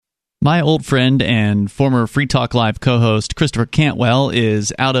My old friend and former Free Talk Live co-host Christopher Cantwell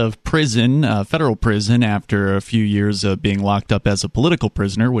is out of prison, federal prison, after a few years of being locked up as a political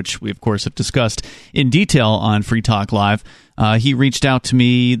prisoner, which we, of course, have discussed in detail on Free Talk Live. He reached out to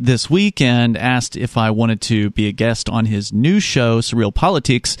me this week and asked if I wanted to be a guest on his new show, Surreal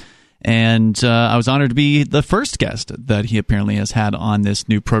Politiks, and I was honored to be the first guest that he apparently has had on this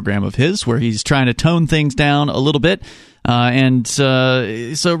new program of his, where he's trying to tone things down a little bit.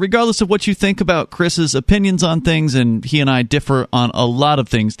 So regardless of what you think about Chris's opinions on things, and he and I differ on a lot of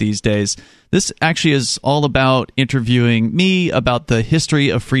things these days, this actually is all about interviewing me about the history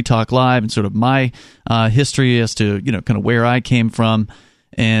of Free Talk Live and sort of my history as to, you know, kind of where I came from,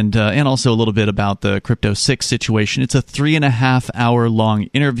 and also a little bit about the Crypto 6 situation. It's a 3.5 hour long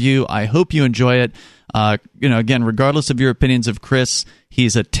interview. I hope you enjoy it. Again, regardless of your opinions of Chris,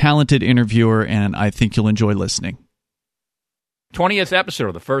 he's a talented interviewer, and I think you'll enjoy listening. 20th episode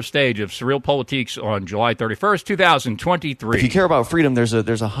of the first stage of Surreal Politiks on July 31st, 2023. If you care about freedom, there's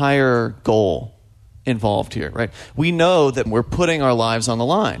a higher goal involved here, right? We know that we're putting our lives on the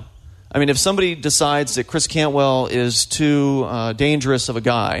line. I mean, if somebody decides that Chris Cantwell is too dangerous of a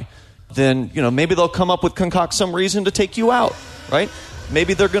guy, then, you know, maybe they'll concoct some reason to take you out, right?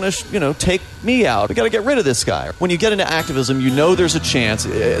 Maybe they're going to, take me out. We got to get rid of this guy. When you get into activism, you know there's a chance.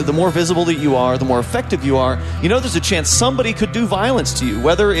 The more visible that you are, the more effective you are, you know there's a chance somebody could do violence to you,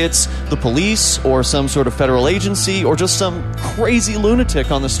 whether it's the police or some sort of federal agency or just some crazy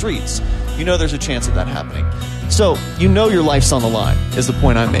lunatic on the streets. You know there's a chance of that happening. So, you know your life's on the line, is the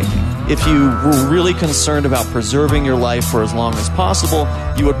point I'm making. If you were really concerned about preserving your life for as long as possible,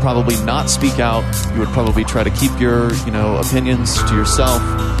 you would probably not speak out. You would probably try to keep your, opinions to yourself.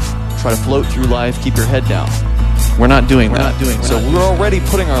 Try to float through life, keep your head down. We're not doing that. So we're already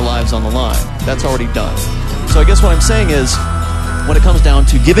putting our lives on the line. That's already done. So I guess what I'm saying is, when it comes down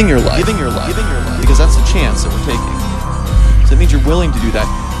to giving your life, because that's the chance that we're taking. So it means you're willing to do that.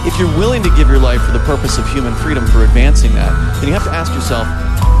 If you're willing to give your life for the purpose of human freedom, for advancing that, then you have to ask yourself,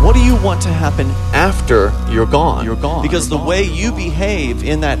 what do you want to happen after you're gone? Because the way you behave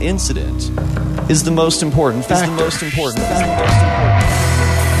in that incident is the most important factor.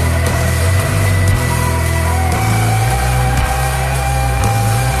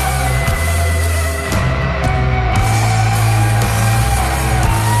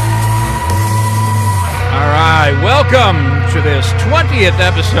 All right, welcome to this 20th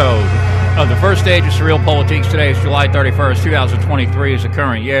episode of the first stage of Surreal Politiks. Today is July 31st, 2023 is the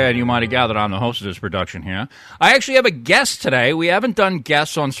current year, and you might have gathered I'm the host of this production here. I actually have a guest today. We haven't done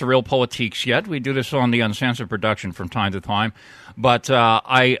guests on Surreal Politiks yet. We do this on the Uncensored production from time to time, but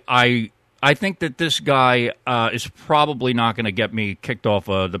I think that this guy is probably not going to get me kicked off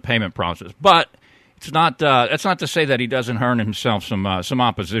the payment process, but it's not. That's not to say that he doesn't earn himself some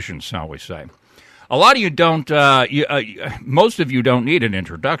opposition, shall we say. A lot of you don't, most of you don't need an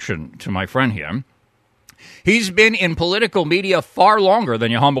introduction to my friend here. He's been in political media far longer than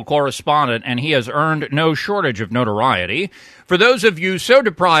your humble correspondent, and he has earned no shortage of notoriety. For those of you so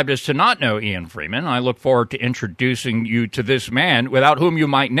deprived as to not know Ian Freeman, I look forward to introducing you to this man, without whom you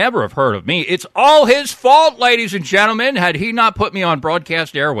might never have heard of me. It's all his fault, ladies and gentlemen. Had he not put me on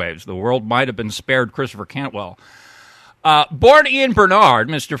broadcast airwaves, the world might have been spared Christopher Cantwell. Born Ian Bernard,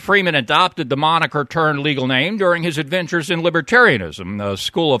 Mr. Freeman adopted the moniker turned legal name during his adventures in libertarianism, a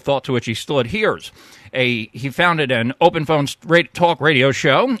school of thought to which he still adheres. He founded an open phone talk radio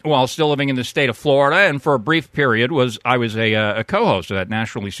show while still living in the state of Florida, and for a brief period I was a co-host of that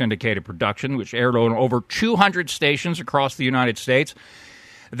nationally syndicated production, which aired on over 200 stations across the United States.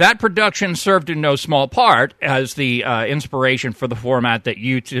 That production served in no small part as the inspiration for the format that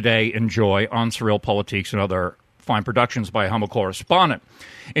you today enjoy on Surreal Politiks and other fine productions by a humble correspondent.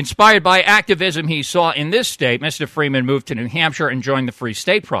 Inspired by activism he saw in this state, Mr. Freeman moved to New Hampshire and joined the Free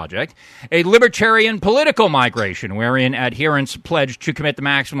State Project, a libertarian political migration wherein adherents pledged to commit the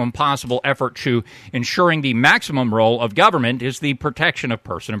maximum possible effort to ensuring the maximum role of government is the protection of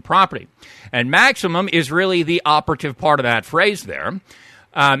person and property. And maximum is really the operative part of that phrase there.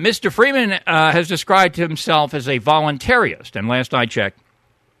 Mr. Freeman has described himself as a voluntarist, and last I checked,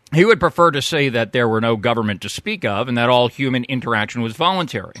 he would prefer to say that there were no government to speak of and that all human interaction was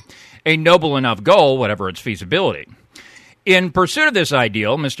voluntary, a noble enough goal, whatever its feasibility. In pursuit of this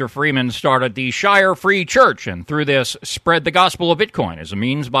ideal, Mr. Freeman started the Shire Free Church and through this spread the gospel of Bitcoin as a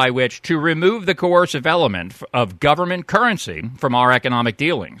means by which to remove the coercive element of government currency from our economic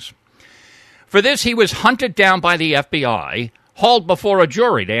dealings. For this, he was hunted down by the FBI, hauled before a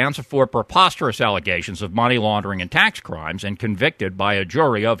jury to answer for preposterous allegations of money laundering and tax crimes, and convicted by a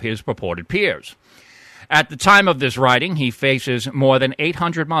jury of his purported peers. At the time of this writing, he faces more than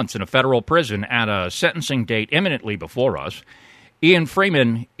 800 months in a federal prison at a sentencing date imminently before us. Ian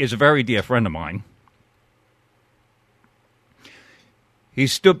Freeman is a very dear friend of mine. He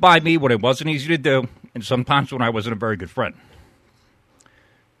stood by me when it wasn't easy to do, and sometimes when I wasn't a very good friend.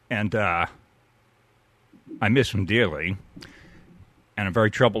 And I miss him dearly, and I'm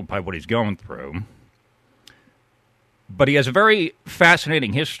very troubled by what he's going through. But he has a very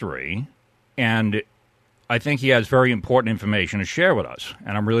fascinating history, and I think he has very important information to share with us,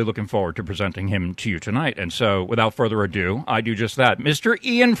 and I'm really looking forward to presenting him to you tonight. And so, without further ado, I do just that. Mr.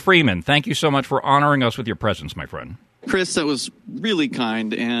 Ian Freeman, thank you so much for honoring us with your presence, my friend. Chris, that was really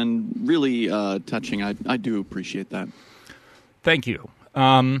kind and really touching. I do appreciate that. Thank you.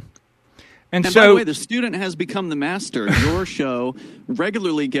 And so, by the way, the student has become the master. Your show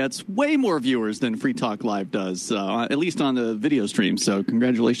regularly gets way more viewers than Free Talk Live does, at least on the video stream. So,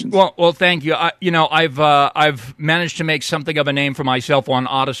 congratulations. Well, thank you. I've managed to make something of a name for myself on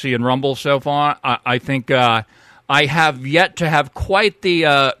Odyssey and Rumble so far. I think I have yet to have quite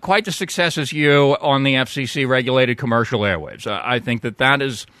the success as you on the FCC regulated commercial airwaves. I think that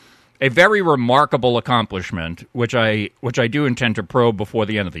is a very remarkable accomplishment, which I do intend to probe before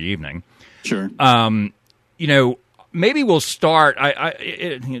the end of the evening. Sure. Maybe we'll start.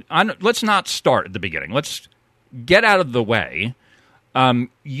 Let's not start at the beginning. Let's get out of the way.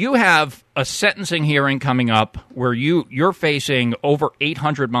 You have a sentencing hearing coming up where you're facing over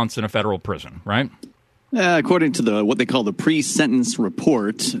 800 months in a federal prison, right? According to what they call the pre-sentence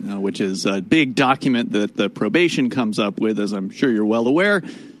report, which is a big document that the probation comes up with, as I'm sure you're well aware,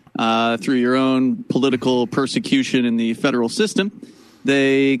 through your own political persecution in the federal system.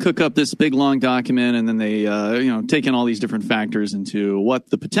 They cook up this big, long document, and then they, take in all these different factors into what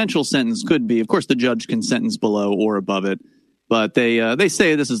the potential sentence could be. Of course, the judge can sentence below or above it, but they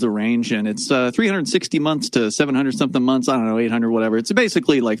say this is the range, and it's 360 months to 700-something months. I don't know, 800, whatever. It's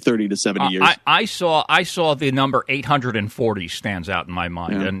basically like 30 to 70 years. I saw the number 840 stands out in my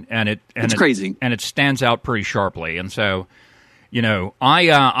mind, yeah. It's crazy, and it stands out pretty sharply, and so.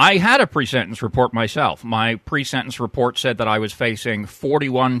 I had a pre-sentence report myself. My pre-sentence report said that I was facing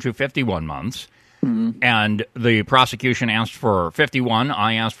 41 to 51 months, and the prosecution asked for 51.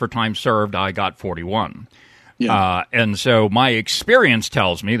 I asked for time served. I got 41. Yeah. And so my experience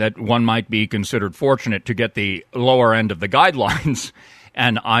tells me that one might be considered fortunate to get the lower end of the guidelines,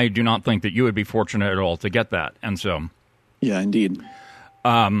 and I do not think that you would be fortunate at all to get that. And so, yeah, indeed.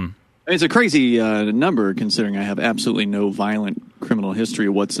 It's a crazy number, considering I have absolutely no violent criminal history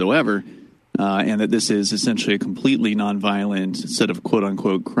whatsoever, and that this is essentially a completely nonviolent set of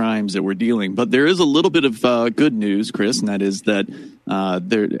quote-unquote crimes that we're dealing. But there is a little bit of good news, Chris, and that is that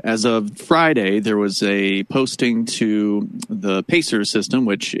as of Friday, there was a posting to the PACER system,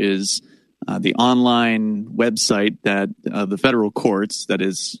 which is the online website that the federal courts that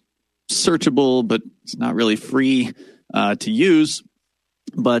is searchable, but it's not really free to use.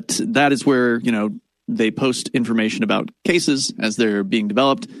 But that is where, they post information about cases as they're being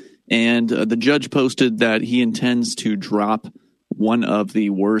developed. And the judge posted that he intends to drop one of the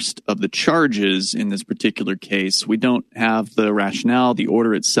worst of the charges in this particular case. We don't have the rationale. The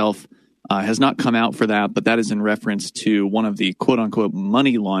order itself has not come out for that, but that is in reference to one of the quote-unquote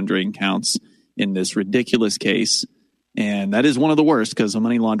money laundering counts in this ridiculous case. And that is one of the worst, because a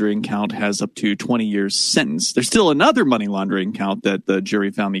money laundering count has up to 20 years sentence. There's still another money laundering count that the jury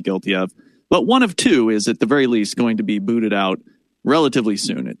found me guilty of. But one of two is at the very least going to be booted out relatively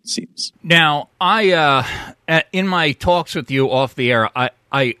soon, it seems. Now, in my talks with you off the air,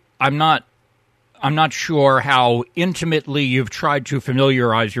 I'm not sure how intimately you've tried to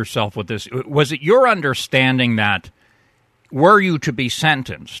familiarize yourself with this. Was it your understanding that were you to be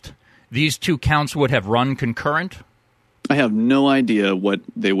sentenced, these two counts would have run concurrent? I have no idea what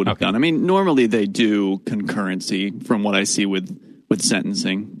they would have done. I mean, normally they do concurrency from what I see with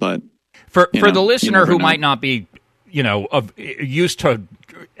sentencing, but for the listener who might not be, used to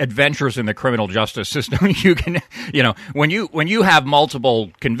adventures in the criminal justice system, you can, when you have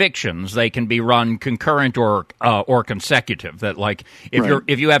multiple convictions, they can be run concurrent or consecutive. That, like,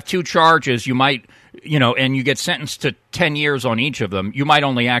 if you have two charges, you might, and you get sentenced to 10 years on each of them, you might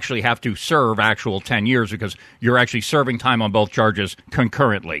only actually have to serve actual 10 years because you're actually serving time on both charges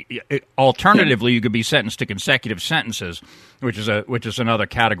concurrently. Alternatively, you could be sentenced to consecutive sentences, which is another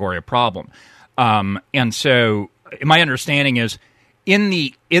category of problem. And so my understanding is in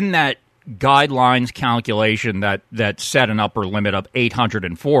that guidelines calculation that set an upper limit of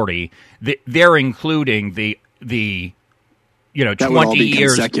 840, they're including the That would all 20 be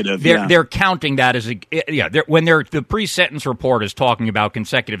years. consecutive, They're counting that as the pre-sentence report is talking about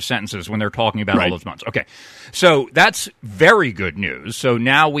consecutive sentences when they're talking about all those months. Okay, so that's very good news. So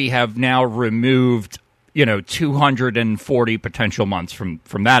now we have removed 240 potential months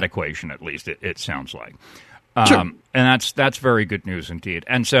from that equation. At least it sounds like, Sure. and that's very good news indeed.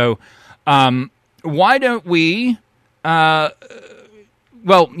 And so, why don't we?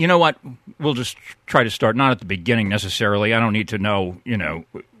 Well, you know what? We'll just try to start, not at the beginning necessarily. I don't need to know,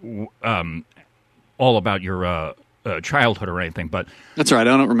 all about your childhood or anything. But that's right.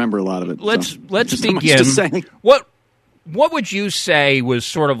 I don't remember a lot of it. Let's begin. Much to say. What would you say was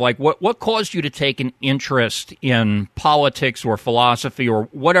sort of like what caused you to take an interest in politics or philosophy or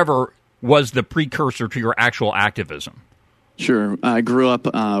whatever was the precursor to your actual activism? Sure. I grew up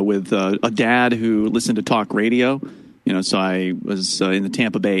with a dad who listened to talk radio. So I was in the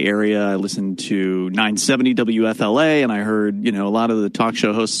Tampa Bay area. I listened to 970 WFLA, and I heard, a lot of the talk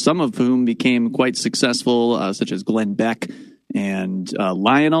show hosts, some of whom became quite successful, such as Glenn Beck and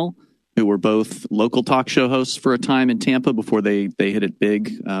Lionel, who were both local talk show hosts for a time in Tampa before they hit it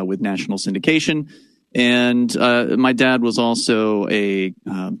big with national syndication. And my dad was also a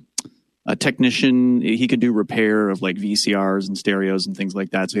technician. He could do repair of like VCRs and stereos and things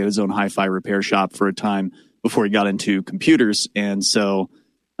like that. So he had his own hi-fi repair shop for a time before he got into computers. And so,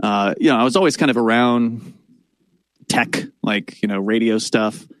 I was always kind of around tech, like, radio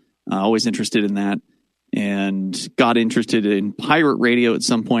stuff, always interested in that, and got interested in pirate radio at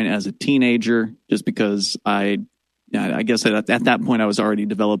some point as a teenager, just because I guess at that point I was already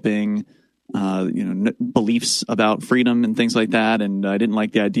developing, beliefs about freedom and things like that. And I didn't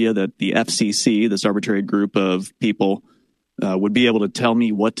like the idea that the FCC, this arbitrary group of people, would be able to tell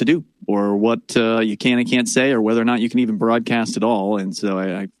me what to do or what you can and can't say or whether or not you can even broadcast at all. And so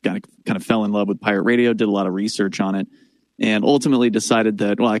I kind of fell in love with pirate radio, did a lot of research on it, and ultimately decided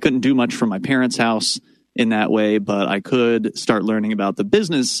that, I couldn't do much from my parents' house in that way, but I could start learning about the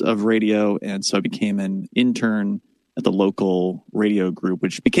business of radio. And so I became an intern at the local radio group,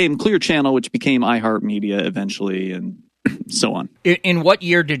 which became Clear Channel, which became iHeartMedia eventually, and so on. In what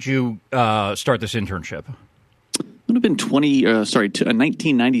year did you start this internship? It would have been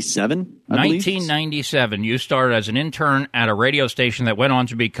 1997, I believe. 1997. You started as an intern at a radio station that went on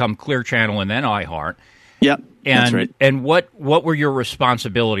to become Clear Channel and then iHeart. Yep, that's right. And what were your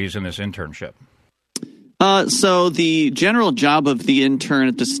responsibilities in this internship? So the general job of the intern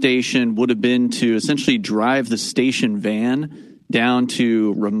at the station would have been to essentially drive the station van down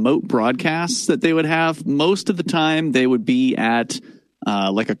to remote broadcasts that they would have. Most of the time, they would be at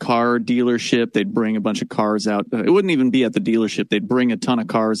like a car dealership. They'd bring a bunch of cars out. It wouldn't even be at the dealership. They'd bring a ton of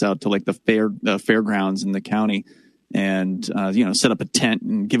cars out to like the fairgrounds in the county, and set up a tent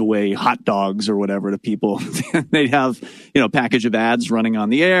and give away hot dogs or whatever to people. They'd have a package of ads running on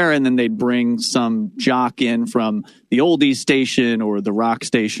the air, and then they'd bring some jock in from the oldies station or the rock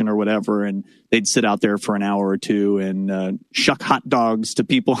station or whatever, and they'd sit out there for an hour or two and shuck hot dogs to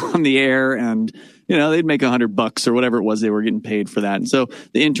people on the air, and they'd make $100 or whatever it was they were getting paid for that. And so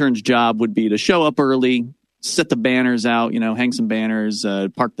the intern's job would be to show up early, set the banners out, hang some banners,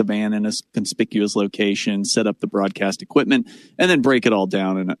 park the van in a conspicuous location, set up the broadcast equipment, and then break it all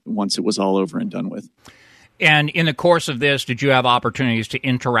down. And once it was all over and done with. And in the course of this, did you have opportunities to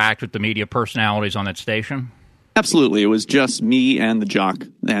interact with the media personalities on that station? Absolutely. It was just me and the jock,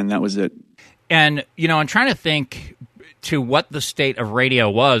 and that was it. And, I'm trying to think to what the state of radio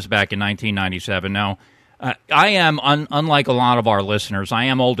was back in 1997. Now, I am, unlike a lot of our listeners, I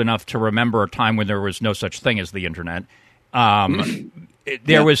am old enough to remember a time when there was no such thing as the Internet.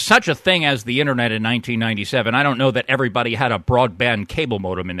 There was such a thing as the Internet in 1997. I don't know that everybody had a broadband cable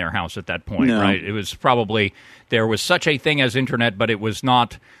modem in their house at that point, right? It was probably, there was such a thing as Internet, but it was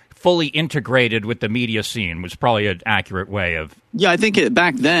not fully integrated with the media scene, was probably an accurate way of... Yeah, I think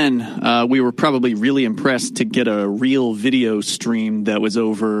back then, we were probably really impressed to get a real video stream that was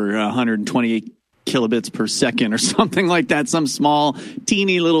over 128 kilobits per second or something like that. Some small,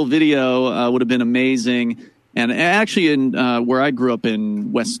 teeny little video would have been amazing. And actually, in where I grew up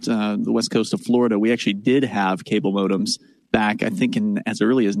in the west coast of Florida, we actually did have cable modems back, I think, in as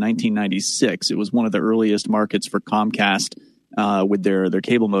early as 1996. It was one of the earliest markets for Comcast with their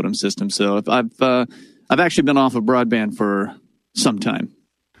cable modem system. So I've actually been off of broadband for some time.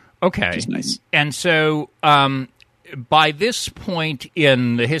 Okay, which is nice. And so by this point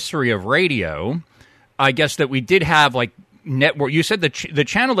in the history of radio, I guess that we did have like network. You said the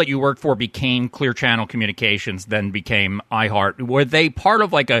channel that you worked for became Clear Channel Communications, then became iHeart. Were they part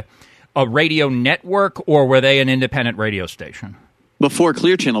of like a radio network, or were they an independent radio station? Before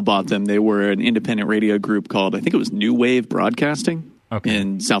Clear Channel bought them, they were an independent radio group called, I think it was New Wave Broadcasting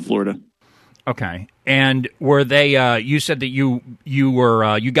in South Florida. Okay. And were they, you said that you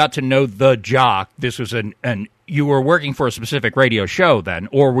got to know the jock. This was you were working for a specific radio show then,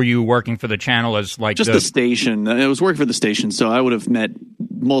 or were you working for the channel as like just the station? I was working for the station, so I would have met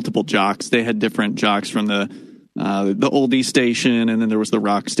multiple jocks. They had different jocks from the oldie station, and then there was the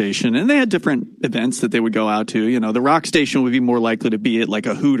rock station, and they had different events that they would go out to. The rock station would be more likely to be at like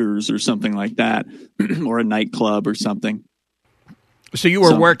a Hooters or something like that, or a nightclub or something. So you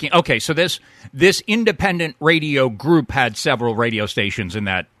were working. Okay, so this independent radio group had several radio stations in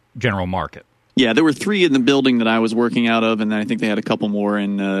that general market. Yeah, there were 3 in the building that I was working out of, and then I think they had a couple more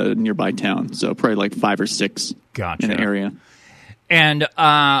in a nearby town. So probably like 5 or 6 Gotcha. in the area. And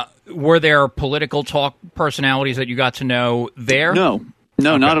were there political talk personalities that you got to know there? No, okay.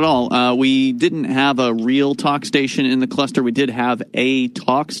 Not at all. We didn't have a real talk station in the cluster. We did have a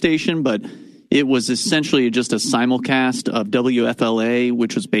talk station, but it was essentially just a simulcast of WFLA,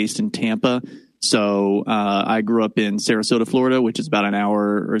 which was based in Tampa. So I grew up in Sarasota, Florida, which is about an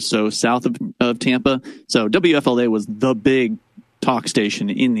hour or so south of Tampa. So WFLA was the big talk station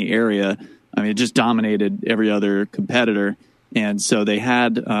in the area. I mean, it just dominated every other competitor. And so they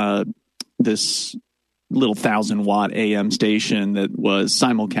had this little 1,000-watt AM station that was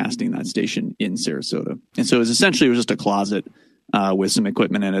simulcasting that station in Sarasota. And so it was just a closet with some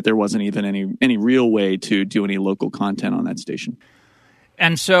equipment in it. There wasn't even any real way to do any local content on that station.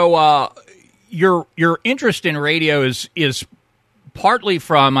 And so your interest in radio is partly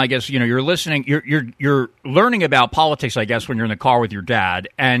from, I guess, you're listening, you're learning about politics, I guess, when you're in the car with your dad,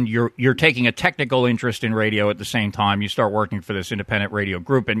 and you're taking a technical interest in radio at the same time. You start working for this independent radio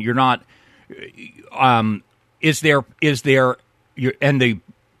group, and you're not. And the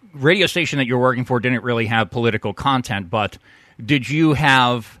radio station that you're working for didn't really have political content, but did you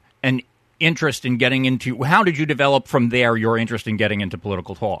have an interest in getting into? How did you develop from there your interest in getting into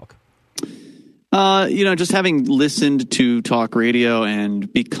political talk? Just having listened to talk radio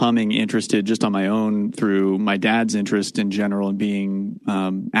and becoming interested just on my own through my dad's interest in general and being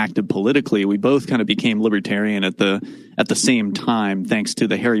active politically, we both kind of became libertarian at the same time, thanks to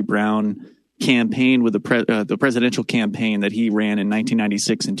the Harry Brown campaign with the presidential campaign that he ran in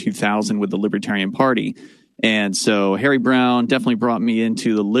 1996 and 2000 with the Libertarian Party. And so Harry Brown definitely brought me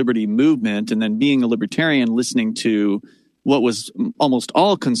into the liberty movement, and then being a libertarian, listening to what was almost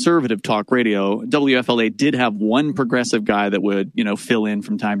all conservative talk radio. WFLA did have one progressive guy that would, fill in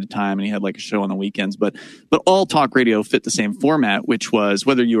from time to time, and he had like a show on the weekends. But all talk radio fit the same format, which was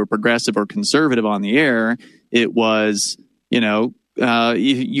whether you were progressive or conservative on the air. It was,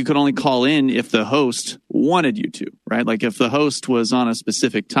 you could only call in if the host wanted you to, right? Like if the host was on a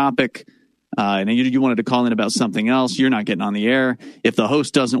specific topic, and you wanted to call in about something else, you're not getting on the air. If the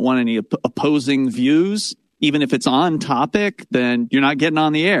host doesn't want any opposing views, even if it's on topic, then you're not getting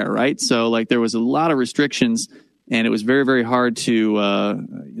on the air, right? So like there was a lot of restrictions, and it was very, very hard to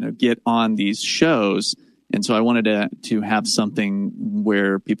get on these shows. And so I wanted to have something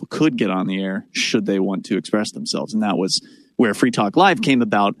where people could get on the air should they want to express themselves, and that was where Free Talk Live came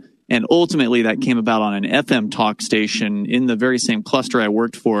about. And ultimately, that came about on an FM talk station in the very same cluster I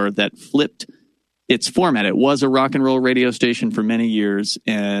worked for that flipped its format. It was a rock and roll radio station for many years,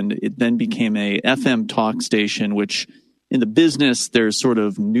 and it then became a FM talk station, which in the business, there's sort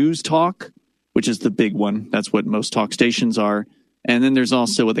of news talk, which is the big one. That's what most talk stations are. And then there's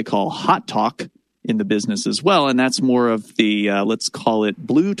also what they call hot talk in the business as well. And that's more of the, let's call it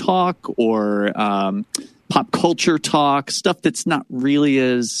blue talk or pop culture talk, stuff that's not really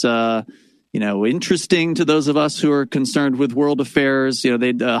as, interesting to those of us who are concerned with world affairs.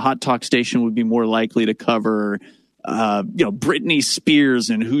 A hot talk station would be more likely to cover, Britney Spears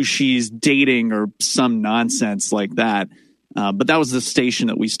and who she's dating or some nonsense like that. But that was the station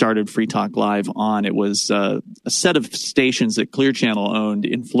that we started Free Talk Live on. It was a set of stations that Clear Channel owned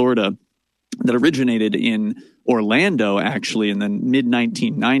in Florida that originated in Orlando, actually, in the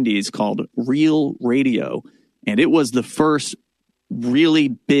mid-1990s, called Real Radio. And it was the first really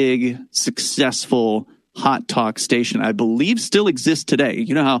big, successful hot talk station, I believe still exists today.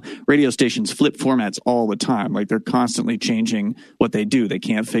 You know how radio stations flip formats all the time. Like they're constantly changing what they do. They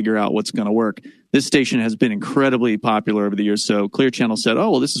can't figure out what's going to work. This station has been incredibly popular over the years. So Clear Channel said,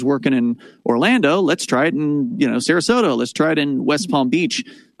 oh, well, this is working in Orlando. Let's try it in, Sarasota. Let's try it in West Palm Beach.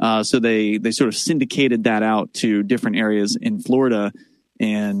 So they sort of syndicated that out to different areas in Florida.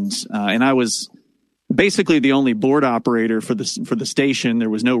 And I was basically the only board operator for the station. There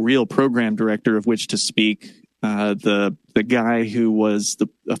was no real program director of which to speak. The guy who was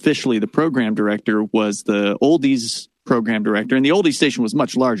officially the program director was the oldies program director. And the oldie station was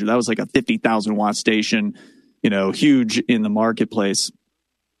much larger. That was like a 50,000 watt station, huge in the marketplace.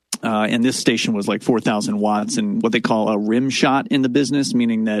 And this station was like 4,000 watts and what they call a rim shot in the business,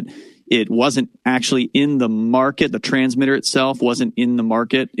 meaning that it wasn't actually in the market. The transmitter itself wasn't in the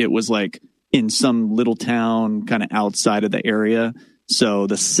market. It was like in some little town kind of outside of the area. So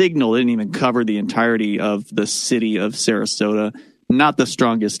the signal didn't even cover the entirety of the city of Sarasota. Not the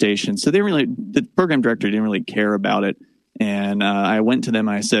strongest station. So the program director didn't really care about it. And I went to them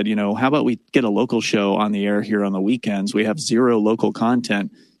and I said, how about we get a local show on the air here on the weekends? We have zero local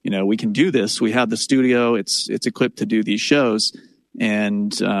content. We can do this. We have the studio. It's equipped to do these shows.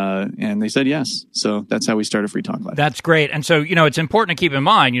 And they said yes. So that's how we started Free Talk Live. That's great. And so, it's important to keep in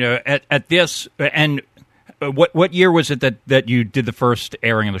mind, at this, and what year was it that you did the first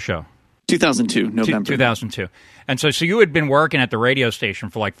airing of the show? 2002, November. 2002. And so you had been working at the radio station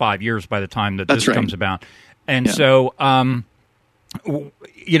for like 5 years by the time that this comes about. And so, at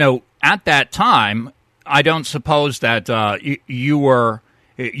that time, I don't suppose that you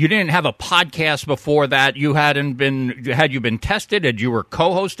didn't have a podcast before that. Had you been tested? Had you were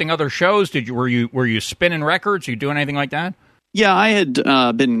co-hosting other shows? Were you spinning records? You doing anything like that? Yeah, I had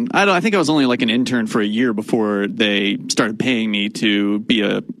been. I think I was only like an intern for a year before they started paying me to be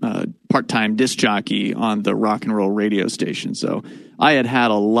a part-time disc jockey on the rock and roll radio station. So I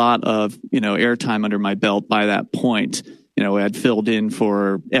had a lot of airtime under my belt by that point. I had filled in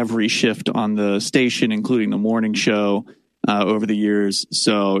for every shift on the station, including the morning show. Over the years.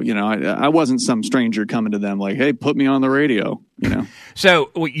 So, I wasn't some stranger coming to them like, hey, put me on the radio,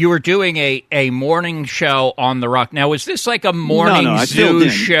 So you were doing a morning show on the rock. Now, was this like a morning zoo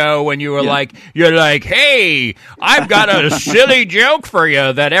show and you were you're like, hey, I've got a silly joke for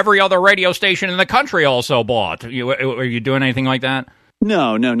you that every other radio station in the country also bought. Were you doing anything like that?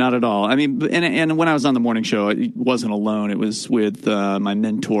 No, not at all. I mean, and when I was on the morning show, it wasn't alone. It was with my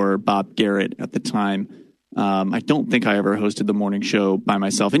mentor, Bob Garrett, at the time. I don't think I ever hosted the morning show by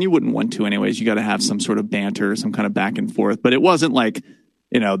myself, and you wouldn't want to anyways. You got to have some sort of banter, some kind of back and forth, but it wasn't like,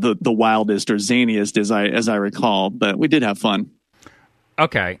 the wildest or zaniest as I recall, but we did have fun.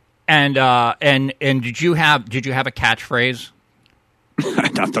 Okay. And did you have a catchphrase?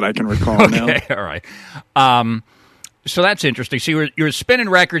 Not that I can recall. Okay. No. All right. So that's interesting. So you're spinning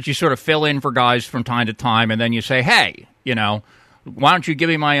records, you sort of fill in for guys from time to time, and then you say, hey, why don't you give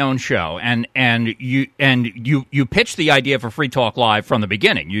me my own show? And you pitch the idea for Free Talk Live from the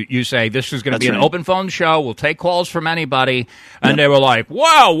beginning. You say this is going to be an open phone show. We'll take calls from anybody. And they were like,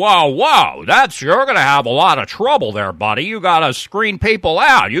 whoa, you're going to have a lot of trouble there, buddy. You got to screen people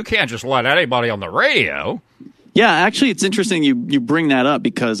out. You can't just let anybody on the radio. Yeah, actually, it's interesting you bring that up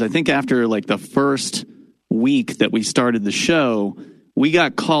because I think after like the first week that we started the show, we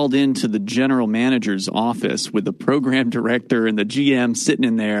got called into the general manager's office with the program director and the GM sitting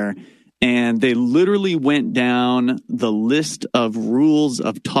in there, and they literally went down the list of rules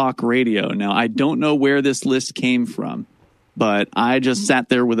of talk radio. Now, I don't know where this list came from, but I just sat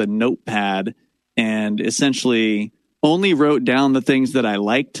there with a notepad and essentially only wrote down the things that I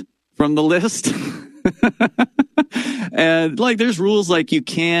liked from the list. And there's rules like you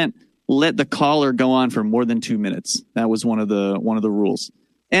can't let the caller go on for more than 2 minutes. That was one of the rules.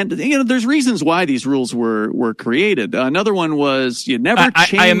 And there's reasons why these rules were created. Another one was you never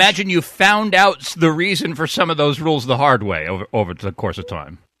change. I imagine you found out the reason for some of those rules the hard way over the course of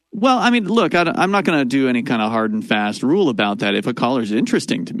time. Well, I mean, look, I'm not going to do any kind of hard and fast rule about that. If a caller's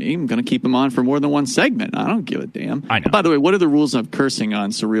interesting to me, I'm going to keep him on for more than one segment. I don't give a damn. I know. By the way, what are the rules of cursing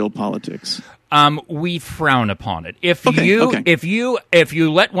on Surreal Politiks? We frown upon it. If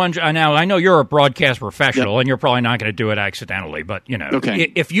you let one, now I know you're a broadcast professional and you're probably not going to do it accidentally, but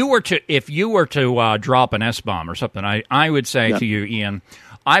if you were to drop an S-bomb or something, I would say to you, Ian,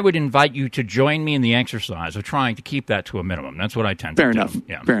 I would invite you to join me in the exercise of trying to keep that to a minimum. That's what I tend to do.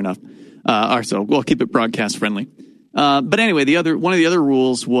 Fair enough. So we'll keep it broadcast friendly. But anyway, one of the other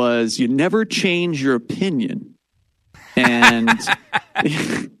rules was you never change your opinion. And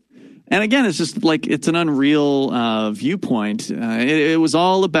and again, it's just like it's an unreal viewpoint. It was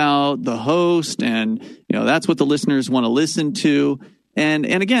all about the host, and that's what the listeners want to listen to. And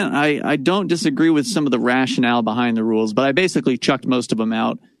again, I don't disagree with some of the rationale behind the rules, but I basically chucked most of them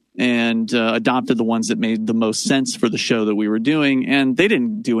out and adopted the ones that made the most sense for the show that we were doing. And they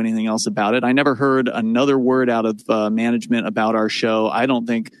didn't do anything else about it. I never heard another word out of management about our show. I don't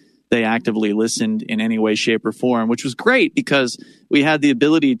think they actively listened in any way, shape, or form, which was great because we had the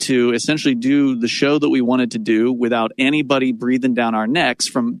ability to essentially do the show that we wanted to do without anybody breathing down our necks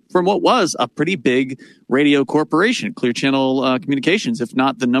from what was a pretty big radio corporation, Clear Channel Communications, if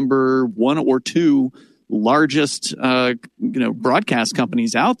not the number 1 or 2 largest broadcast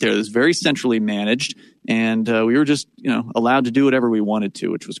companies out there. It was very centrally managed, and we were just allowed to do whatever we wanted to,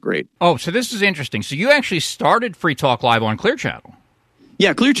 which was great. Oh, so this is interesting. So you actually started Free Talk Live on Clear Channel.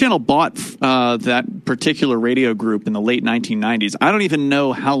 Yeah, Clear Channel bought that particular radio group in the late 1990s. I don't even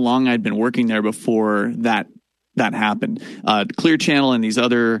know how long I'd been working there before that happened. Clear Channel and these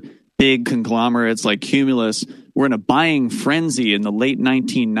other big conglomerates like Cumulus were in a buying frenzy in the late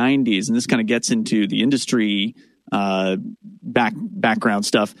 1990s, and this kind of gets into the industry background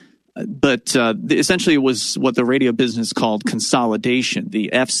stuff. But essentially, it was what the radio business called consolidation.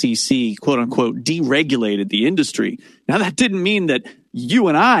 The FCC, quote unquote, deregulated the industry. Now, that didn't mean that you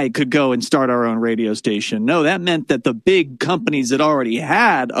and I could go and start our own radio station. No, that meant that the big companies that already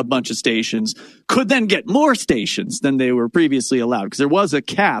had a bunch of stations could then get more stations than they were previously allowed, because there was a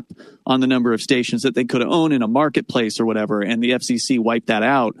cap on the number of stations that they could own in a marketplace or whatever, and the FCC wiped that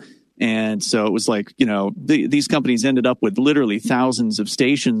out. And so it was like, these companies ended up with literally thousands of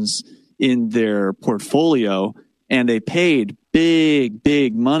stations in their portfolio, and they paid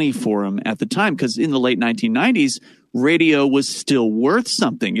big money for them at the time, because in the late 1990s, radio was still worth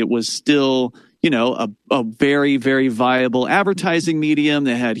something. It was still, a very, very viable advertising medium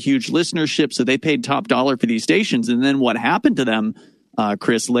that had huge listenership. So they paid top dollar for these stations. And then what happened to them,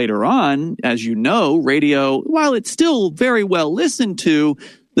 Chris, later on, as you know, radio, while it's still very well listened to,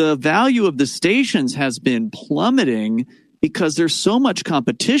 the value of the stations has been plummeting because there's so much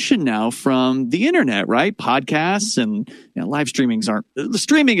competition now from the internet, right? Podcasts and live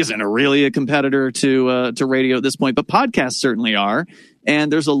streaming isn't really a competitor to radio at this point, but podcasts certainly are.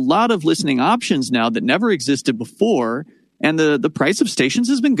 And there's a lot of listening options now that never existed before. And the price of stations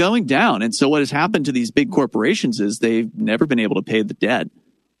has been going down. And so what has happened to these big corporations is they've never been able to pay the debt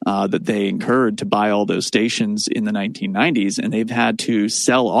that they incurred to buy all those stations in the 1990s. And they've had to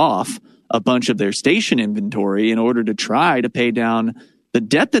sell off a bunch of their station inventory in order to try to pay down the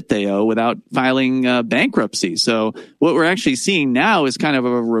debt that they owe without filing bankruptcy. So what we're actually seeing now is kind of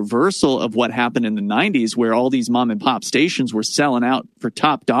a reversal of what happened in the 90s, where all these mom and pop stations were selling out for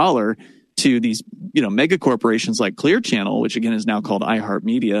top dollar to these, mega corporations like Clear Channel, which again is now called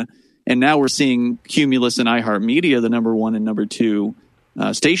iHeartMedia. And now we're seeing Cumulus and iHeartMedia, the number one and number two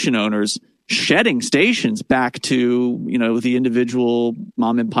station owners, shedding stations back to, the individual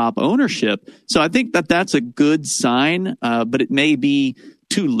mom and pop ownership. So I think that that's a good sign, but it may be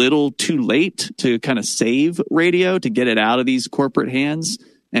too little, too late to kind of save radio, to get it out of these corporate hands.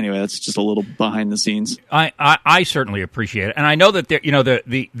 Anyway, that's just a little behind the scenes. I certainly appreciate it, and I know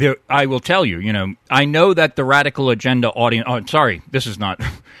that I will tell you, I know that the radical agenda audience. Oh, sorry, this is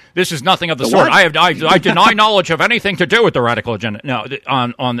nothing of the sort. What? I deny knowledge of anything to do with the radical agenda. No,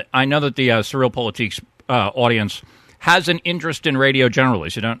 I know that the Surreal Politiks audience has an interest in radio generally,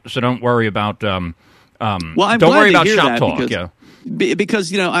 so don't worry about. I'm don't glad worry to about hear shop that talk.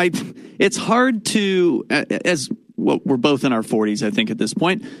 because it's hard to we're both in our 40s, I think, at this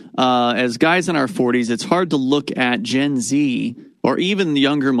point. As guys in our 40s, it's hard to look at Gen Z or even the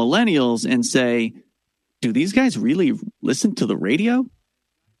younger millennials and say, do these guys really listen to the radio?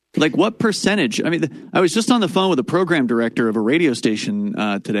 Like, what percentage? I mean, I was just on the phone with a program director of a radio station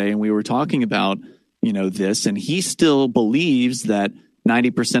today, and we were talking about, this, and he still believes that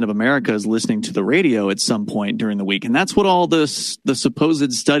 90% of America is listening to the radio at some point during the week. And that's what all the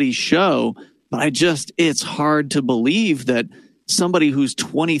supposed studies show. But it's hard to believe that somebody who's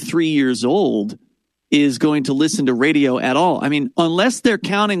 23 years old is going to listen to radio at all. I mean, unless they're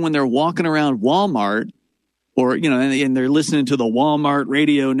counting when they're walking around Walmart or, and they're listening to the Walmart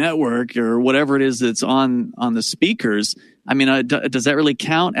radio network or whatever it is that's on the speakers. I mean, does that really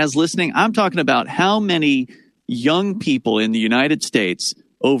count as listening? I'm talking about how many young people in the United States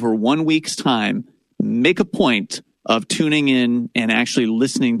over 1 week's time make a point of tuning in and actually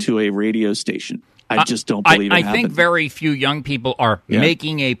listening to a radio station. I just don't believe it I think very few young people are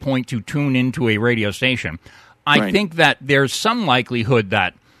making a point to tune into a radio station. I think that there's some likelihood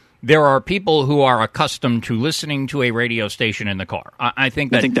that there are people who are accustomed to listening to a radio station in the car. I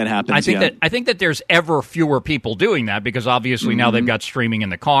think that happens. I think that there's ever fewer people doing that because obviously now they've got streaming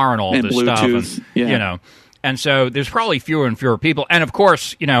in the car and all this Bluetooth, stuff. And, And so there's probably fewer and fewer people. And of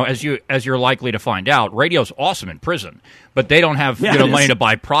course, as you're likely to find out, radio's awesome in prison, but they don't have money to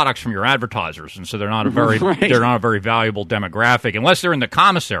buy products from your advertisers, and so they're not a very they're not a very valuable demographic unless they're in the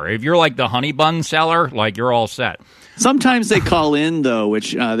commissary. If you're like the honey bun seller, like you're all set. Sometimes they call in though,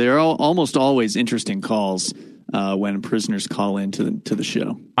 which they're almost always interesting calls when prisoners call in to the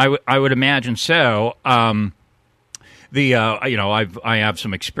show. I would imagine so. I have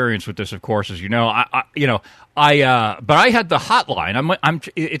some experience with this, of course, as you know. But I had the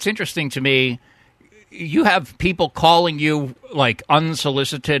hotline. It's interesting to me. you have people calling you like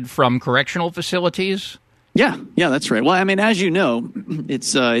unsolicited from correctional facilities? Yeah, that's right. Well, I mean, as you know,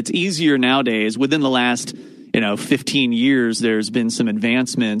 it's easier nowadays. Within the last 15 years, there's been some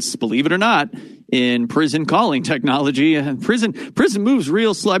advancements, believe it or not, in prison calling technology. Prison moves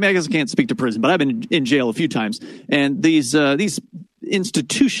real slow. I mean, I guess I can't speak to prison, but I've been in jail a few times, and these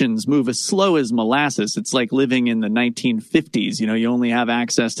institutions move as slow as molasses. It's like living in the 1950s. You only have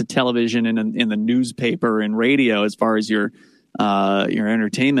access to television and in the newspaper and radio as far as your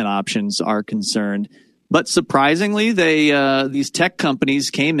entertainment options are concerned. But surprisingly, these tech companies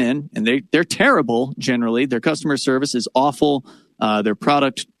came in, and they're terrible generally. Their customer service is awful. Their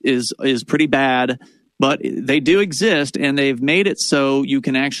product is pretty bad, but they do exist, and they've made it so you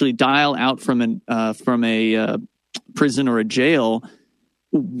can actually dial out from a prison or a jail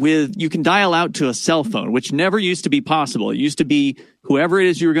you can dial out to a cell phone, which never used to be possible. It used to be whoever it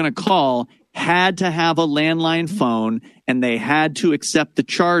is you were going to call had to have a landline phone, and they had to accept the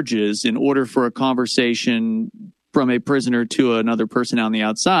charges in order for a conversation from a prisoner to another person on the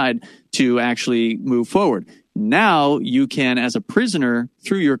outside to actually move forward. Now you can, as a prisoner,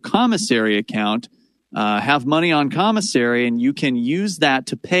 through your commissary account, have money on commissary, and you can use that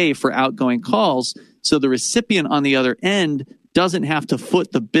to pay for outgoing calls. So the recipient on the other end doesn't have to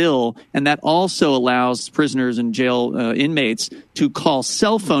foot the bill, and that also allows prisoners and jail inmates to call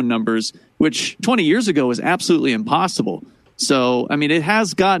cell phone numbers, which 20 years ago was absolutely impossible. So, I mean, it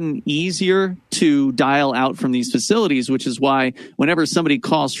has gotten easier to dial out from these facilities, which is why whenever somebody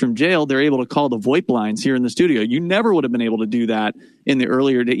calls from jail, they're able to call the VoIP lines here in the studio. You never would have been able to do that in the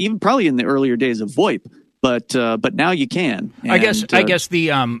earlier days, even probably in the earlier days of VoIP, but now you can. And, I guess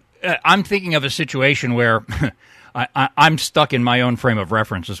the I'm thinking of a situation where I'm stuck in my own frame of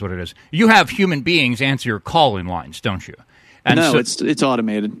reference is what it is. You have human beings answer your call-in lines, don't you? And no, it's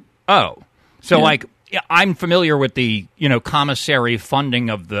automated. Oh. So, like, I'm familiar with the, commissary funding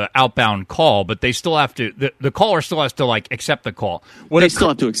of the outbound call, but they still have to, the caller still has to, like, accept the call. They still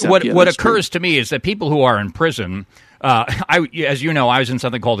have to accept. What occurs to me is that people who are in prison, as you know, I was in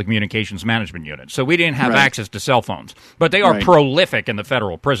something called the Communications Management Unit, so we didn't have access to cell phones, but they are prolific in the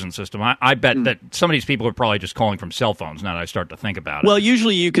federal prison system. I bet that some of these people are probably just calling from cell phones now that I start to think about it. Well,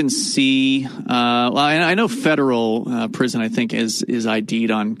 usually you can see, I know federal prison, I think, is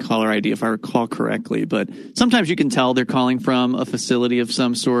ID'd on caller ID, if I recall correctly, but sometimes you can tell they're calling from a facility of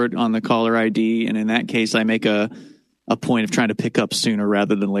some sort on the caller ID, and in that case, I make a point of trying to pick up sooner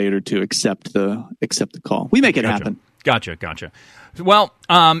rather than later to accept the call. We make it happen. Gotcha. Well,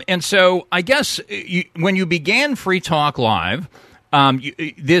 and so I guess when you began Free Talk Live, now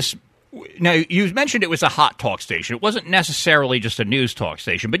you mentioned it was a hot talk station. It wasn't necessarily just a news talk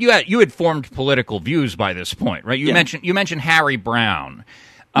station, but you had formed political views by this point, right? You mentioned Harry Brown.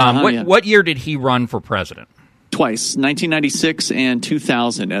 What year did he run for president? Twice, 1996 and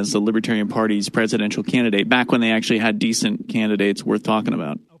 2000 as the Libertarian Party's presidential candidate, back when they actually had decent candidates worth talking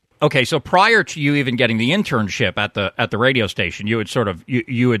about. Okay, so prior to you even getting the internship at the radio station, you had started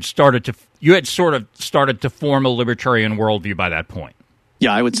to form a libertarian worldview by that point.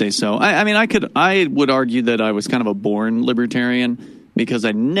 Yeah, I would say so. I would argue that I was kind of a born libertarian because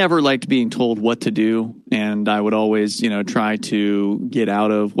I never liked being told what to do, and I would always, try to get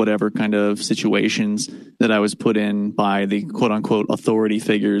out of whatever kind of situations that I was put in by the quote unquote authority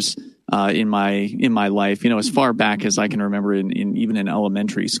figures in my life, as far back as I can remember even in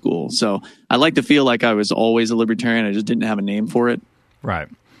elementary school. So I like to feel like I was always a libertarian. I just didn't have a name for it. Right.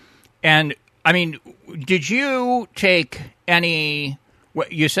 And I mean, did you take any?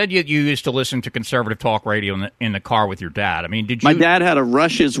 You said you used to listen to conservative talk radio in the car with your dad. I mean, did you? My dad had a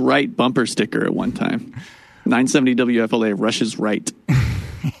Rush is Right bumper sticker at one time. 970 WFLA, Rush is Right.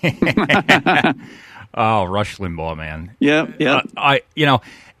 Oh, Rush Limbaugh, man. Yeah. This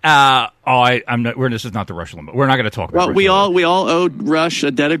is not the Rush Limbaugh. We're not going to talk about. Well, we all owed Rush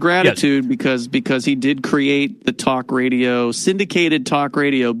a debt of gratitude because he did create the talk radio, syndicated talk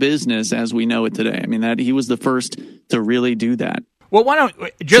radio business as we know it today. I mean, that he was the first to really do that. Well, why don't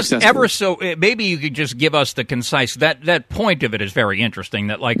maybe you could just give us the concise that point of it is very interesting.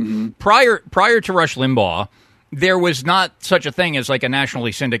 That prior to Rush Limbaugh, there was not such a thing as like a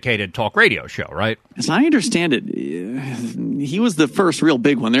nationally syndicated talk radio show, right? As I understand it, he was the first real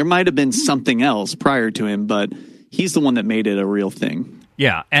big one. There might have been something else prior to him, but he's the one that made it a real thing.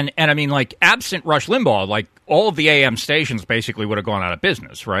 Yeah, and I mean, like, absent Rush Limbaugh, like, all of the AM stations basically would have gone out of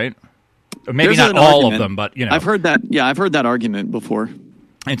business, right? Maybe not all of them, but, I've heard that. Yeah, I've heard that argument before.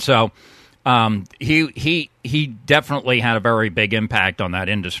 And so he definitely had a very big impact on that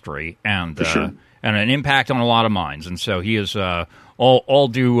industry, and for sure. And an impact on a lot of minds. And so he is all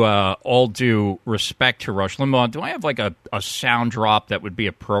due respect to Rush Limbaugh, do I have like a sound drop that would be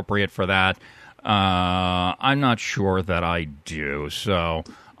appropriate for that? I'm not sure that I do. So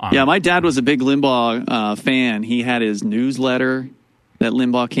yeah, my dad was a big Limbaugh fan. He had his newsletter that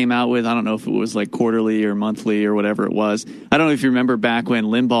Limbaugh came out with. I don't know if it was like quarterly or monthly or whatever it was. I don't know if you remember back when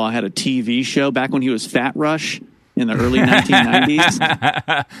Limbaugh had a TV show, back when he was Fat Rush in the early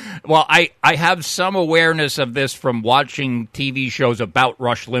 1990s. Well, I have some awareness of this from watching TV shows about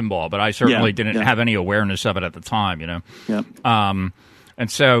Rush Limbaugh, but I certainly didn't have any awareness of it at the time, Yeah.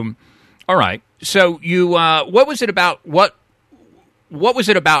 And so, all right. So you, what was it about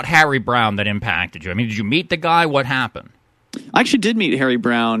Harry Browne that impacted you? I mean, did you meet the guy? What happened? I actually did meet Harry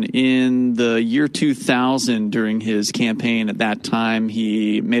Browne in the year 2000 during his campaign. At that time,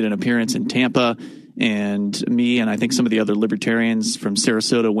 he made an appearance in Tampa, and me and I think some of the other libertarians from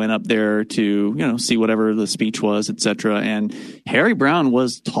Sarasota went up there to, see whatever the speech was, etc. And Harry Browne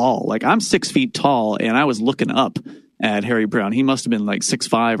was tall. Like, I'm 6 feet tall, and I was looking up at Harry Browne. He must have been like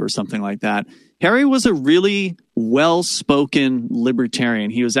 6'5" or something like that. Harry was a really well-spoken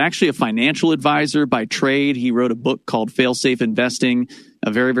libertarian. He was actually a financial advisor by trade. He wrote a book called Fail-Safe Investing, a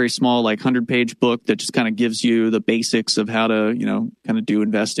very, very small, like 100-page book that just kind of gives you the basics of how to, kind of do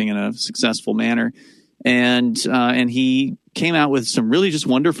investing in a successful manner. And he came out with some really just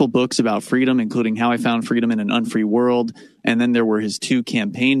wonderful books about freedom, including How I Found Freedom in an Unfree World. And then there were his 2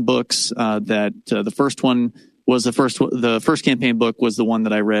 campaign books the first one was the first campaign book was the one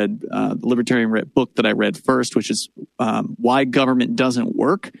that I read, the libertarian book that I read first, which is Why Government Doesn't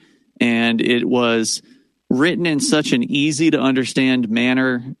Work. And it was written in such an easy to understand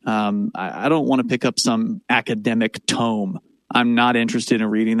manner. I don't want to pick up some academic tome. I'm not interested in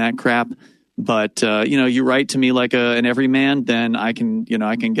reading that crap. But, you write to me like an everyman, then I can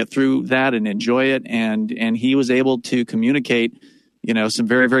get through that and enjoy it. And he was able to communicate some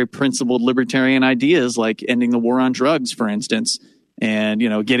very, very principled libertarian ideas like ending the war on drugs, for instance, and,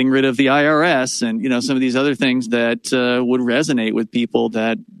 getting rid of the IRS and, some of these other things that would resonate with people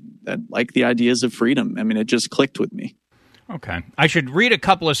that like the ideas of freedom. I mean, it just clicked with me. Okay. I should read a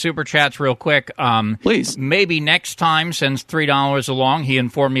couple of super chats real quick. Please. Maybe next time sends $3 along. He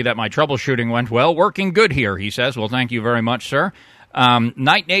informed me that my troubleshooting went well. Working good here, he says. Well, thank you very much, sir.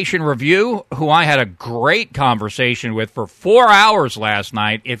 Night Nation Review, who I had a great conversation with for 4 hours last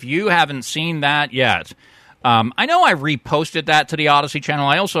night. If you haven't seen that yet, I know I reposted that to the Odyssey channel.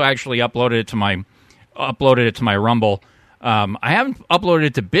 I also actually uploaded it to my Rumble. I haven't uploaded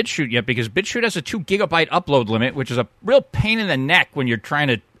it to BitChute yet because BitChute has a 2 gigabyte upload limit, which is a real pain in the neck when you're trying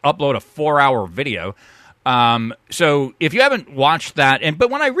to upload a 4-hour video. So if you haven't watched that, but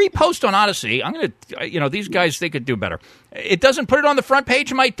when I repost on Odyssey, I'm going to, these guys, they could do better. It doesn't put it on the front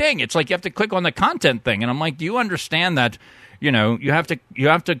page of my thing. It's like you have to click on the content thing. And I'm like, do you understand that, you have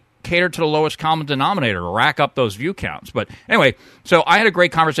to cater to the lowest common denominator to rack up those view counts. But anyway, so I had a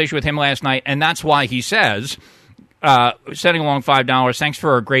great conversation with him last night, and that's why he says, sending along $5, thanks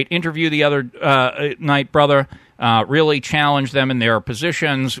for a great interview the other night, brother. Really challenge them in their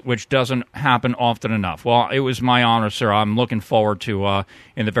positions, which doesn't happen often enough. Well, it was my honor, sir. I'm looking forward to,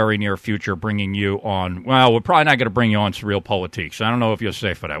 in the very near future, bringing you on. Well, we're probably not going to bring you on Surreal Politiks. I don't know if you're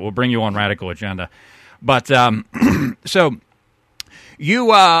safe for that. We'll bring you on Radical Agenda. But so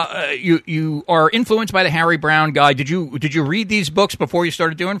you are influenced by the Harry Browne guy. Did you read these books before you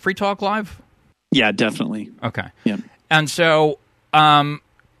started doing Free Talk Live? Yeah, definitely. Okay. Yeah. And so, tell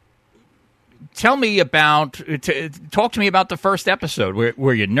me talk to me about the first episode.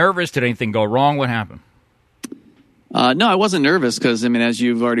 Were you nervous? Did anything go wrong? What happened? No, I wasn't nervous because, as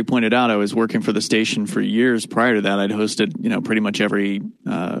you've already pointed out, I was working for the station for years prior to that. I'd hosted, pretty much every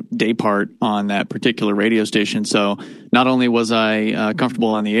day part on that particular radio station. So not only was I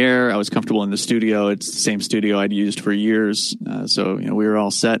comfortable on the air, I was comfortable in the studio. It's the same studio I'd used for years. So, we were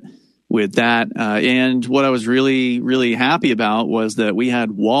all set with that. And what I was really, really happy about was that we had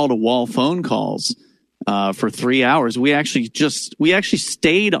wall-to-wall phone calls for 3 hours. We actually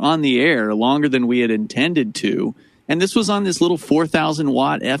stayed on the air longer than we had intended to. And this was on this little 4,000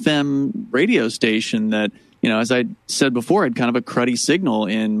 watt FM radio station that, as I said before, had kind of a cruddy signal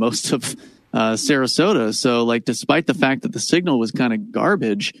in most of Sarasota. So despite the fact that the signal was kind of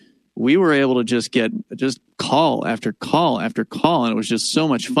garbage, we were able to just get call after call after call, and it was just so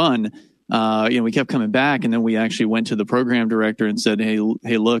much fun. We kept coming back, and then we actually went to the program director and said, hey,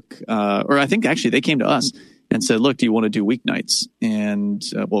 look, or I think actually they came to us and said, look, do you want to do weeknights? And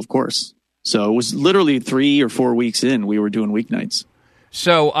well, of course. So it was literally 3 or 4 weeks in, we were doing weeknights.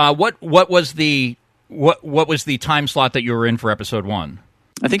 So what was the time slot that you were in for episode 1?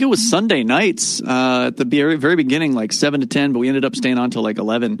 I think it was Sunday nights at the very beginning, like 7 to 10, but we ended up staying on till like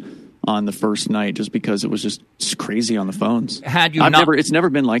 11 on the first night just because it was just crazy on the phones. It's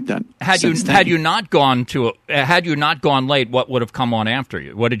never been like that. Had you not gone late, what would have come on after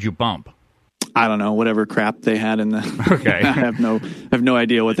you? What did you bump? I don't know, whatever crap they had in the. Okay, I have no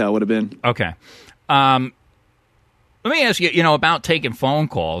idea what that would have been. Okay, let me ask you, about taking phone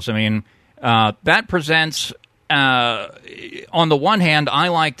calls. I mean, that presents. On the one hand, I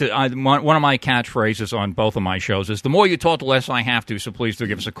like to. One of my catchphrases on both of my shows is, "The more you talk, the less I have to. So please do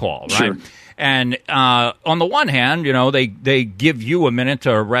give us a call." Right. Sure. And on the one hand, they give you a minute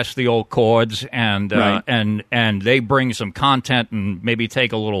to rest the old cords, and right. and they bring some content and maybe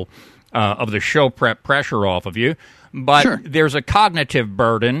take a little of the show prep pressure off of you. But sure. There's a cognitive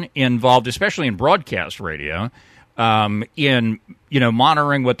burden involved, especially in broadcast radio. In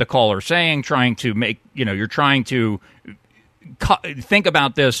monitoring what the caller's saying, trying to make you're trying to think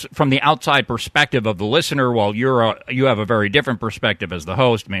about this from the outside perspective of the listener, while you have a very different perspective as the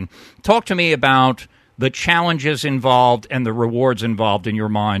host. I mean, talk to me about the challenges involved and the rewards involved in your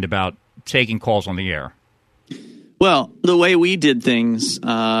mind about taking calls on the air. Well, the way we did things,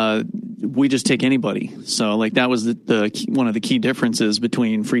 we just take anybody. So, like, that was the one of the key differences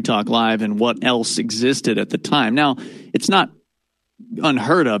between Free Talk Live and what else existed at the time. Now, it's not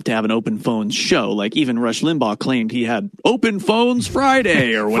unheard of to have an open phones show. Like, even Rush Limbaugh claimed he had Open Phones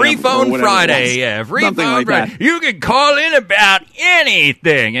Friday or whatever. Free Phone Friday, yeah. Free Something Phone like Friday. That. You can call in about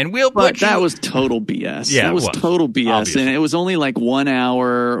anything, and we'll put that was total BS. Yeah, that was total BS. Obviously. And it was only like 1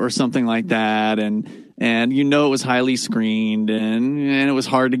 hour or something like that. And it was highly screened, and it was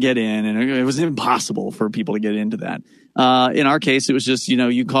hard to get in, and it was impossible for people to get into that. In our case, it was just,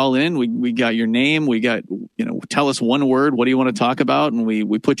 you call in, we got your name, we got, tell us one word, what do you want to talk about? And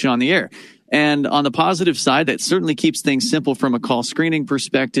we put you on the air. And on the positive side, that certainly keeps things simple from a call screening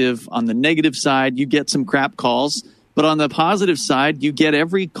perspective. On the negative side, you get some crap calls. But on the positive side, you get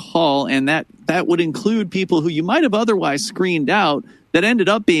every call, and that would include people who you might have otherwise screened out that ended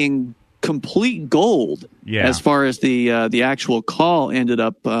up being complete gold. Yeah. As far as the actual call ended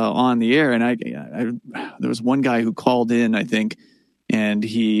up on the air. And there was one guy who called in, I think, and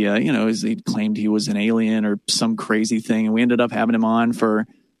he he claimed he was an alien or some crazy thing, and we ended up having him on for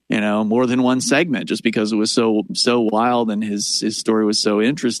more than one segment just because it was so wild and his story was so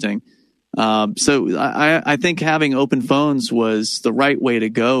interesting. So I think having open phones was the right way to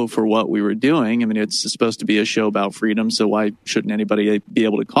go for what we were doing. I mean, it's supposed to be a show about freedom, so why shouldn't anybody be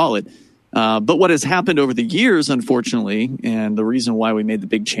able to call it? But what has happened over the years, unfortunately, and the reason why we made the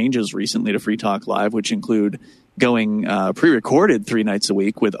big changes recently to Free Talk Live, which include going pre-recorded 3 nights a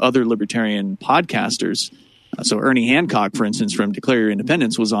week with other libertarian podcasters. So Ernie Hancock, for instance, from Declare Your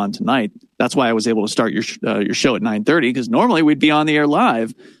Independence was on tonight. That's why I was able to start your show at 9:30, because normally we'd be on the air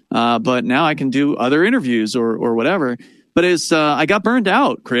live. But now I can do other interviews or whatever. But I got burned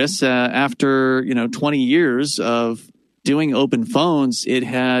out, Chris, after 20 years of doing open phones. It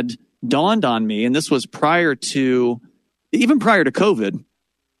had dawned on me, and this was prior to COVID.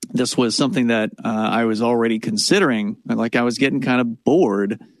 This was something that I was already considering. Like, I was getting kind of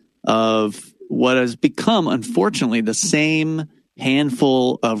bored of what has become, unfortunately, the same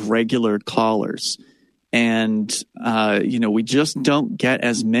handful of regular callers. And, we just don't get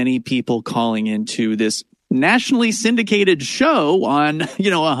as many people calling into this nationally syndicated show on,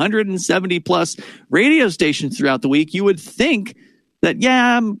 170 plus radio stations throughout the week. You would think that,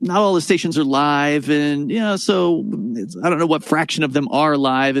 not all the stations are live, and, so I don't know what fraction of them are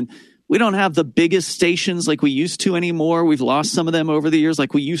live. And we don't have the biggest stations like we used to anymore. We've lost some of them over the years.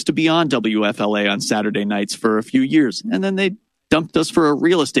 Like, we used to be on WFLA on Saturday nights for a few years, and then they dumped us for a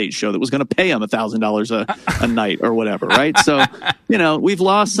real estate show that was going to pay them $1,000 a night or whatever, right? So, we've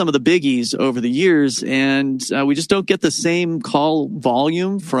lost some of the biggies over the years, and we just don't get the same call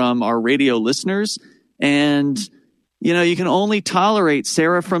volume from our radio listeners. And, you can only tolerate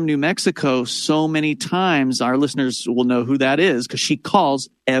Sarah from New Mexico so many times. Our listeners will know who that is because she calls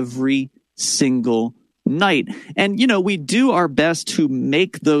every single night. And, we do our best to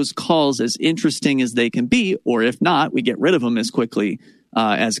make those calls as interesting as they can be, or if not, we get rid of them as quickly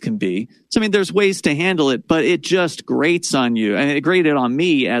as can be. So, there's ways to handle it, but it just grates on you. And it grated on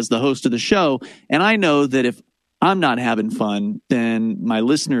me as the host of the show. And I know that if I'm not having fun, then my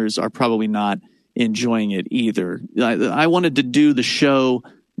listeners are probably not enjoying it either. I wanted to do the show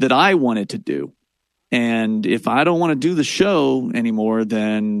that I wanted to do. And if I don't want to do the show anymore,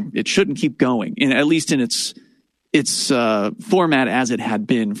 then it shouldn't keep going, at least in its its format as it had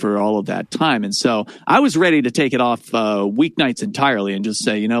been for all of that time. And so I was ready to take it off weeknights entirely and just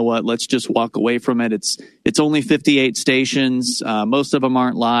say, you know what, let's just walk away from it. It's only 58 stations. Most of them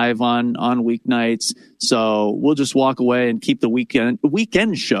aren't live on weeknights. So we'll just walk away and keep the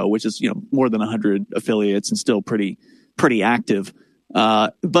weekend show, which is, more than 100 affiliates and still pretty active.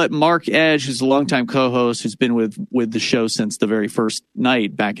 But Mark Edge, who's a longtime co-host, who's been with the show since the very first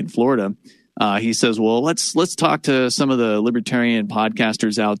night back in Florida, he says, well, let's talk to some of the libertarian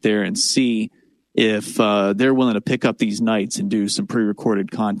podcasters out there and see if they're willing to pick up these nights and do some pre-recorded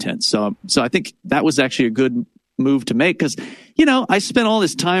content. So I think that was actually a good move to make because, I spent all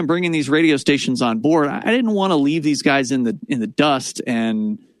this time bringing these radio stations on board. I didn't want to leave these guys in the dust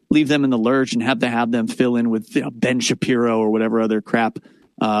and leave them in the lurch and have them fill in with Ben Shapiro or whatever other crap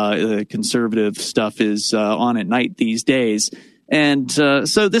conservative stuff is on at night these days. And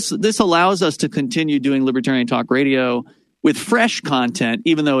so this allows us to continue doing Libertarian Talk Radio with fresh content,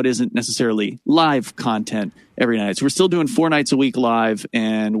 even though it isn't necessarily live content every night. So we're still doing 4 nights a week live,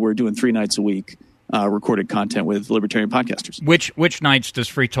 and we're doing 3 nights a week recorded content with Libertarian podcasters. Which nights does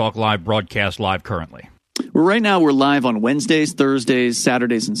Free Talk Live broadcast live currently? Right now we're live on Wednesdays, Thursdays,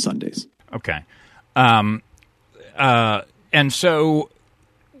 Saturdays, and Sundays. Okay. And so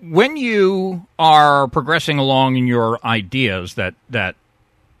when you are progressing along in your ideas that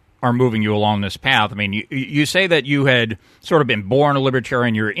are moving you along this path, I mean, you say that you had sort of been born a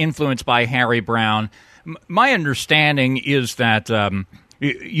libertarian, you're influenced by Harry Browne. My understanding is that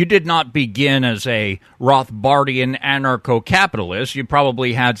you did not begin as a Rothbardian anarcho-capitalist. You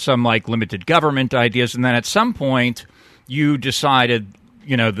probably had some limited government ideas, and then at some point you decided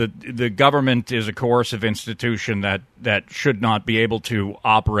the government is a coercive institution that should not be able to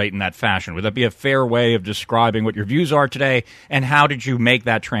operate in that fashion. Would that be a fair way of describing what your views are today, and how did you make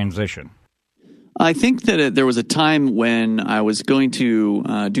that transition? I think that there was a time when I was going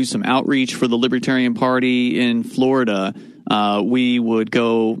to do some outreach for the Libertarian Party in Florida. We would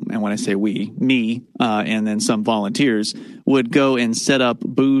go, and when I say we, me, and then some volunteers would go and set up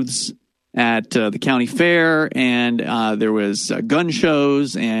booths at the county fair, and there was gun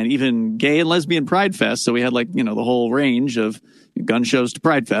shows and even gay and lesbian Pride Fest. So we had the whole range of gun shows to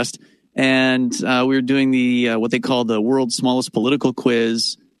Pride Fest. And we were doing the what they call the world's smallest political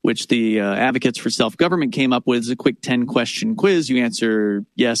quiz, which the advocates for self-government came up with as a quick 10-question quiz. You answer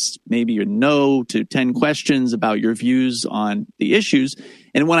yes, maybe, or no to 10 questions about your views on the issues.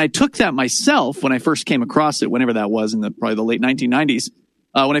 And when I took that myself, when I first came across it, whenever that was in probably the late 1990s,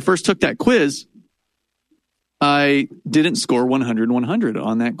 when I first took that quiz, I didn't score 100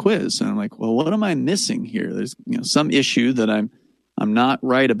 on that quiz. And I'm like, well, what am I missing here? There's some issue that I'm not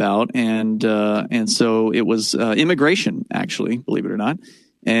right about. And so it was immigration, actually, believe it or not.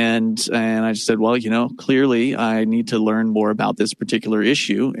 And I just said, well, clearly I need to learn more about this particular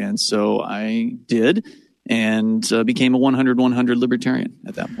issue. And so I did, and became a 100 libertarian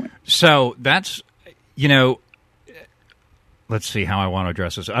at that point. So that's, let's see how I want to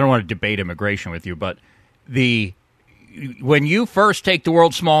address this. I don't want to debate immigration with you, but when you first take the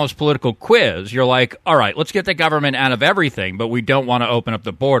world's smallest political quiz, you're like, all right, let's get the government out of everything, but we don't want to open up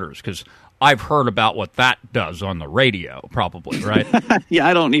the borders, because I've heard about what that does on the radio, probably, right? Yeah,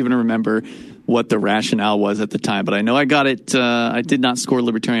 I don't even remember what the rationale was at the time, but I know I got it. I did not score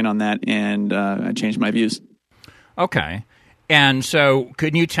libertarian on that, and I changed my views. Okay. And so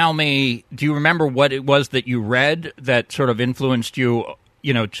can you tell me, do you remember what it was that you read that sort of influenced you,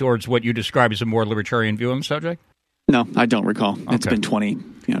 towards what you describe as a more libertarian view on the subject? No, I don't recall. Okay. It's been 20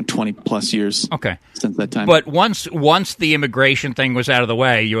 plus years since that time. But once the immigration thing was out of the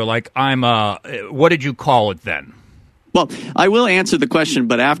way, you were like, what did you call it then? Well, I will answer the question,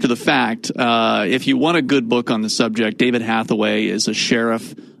 but after the fact, if you want a good book on the subject, David Hathaway is a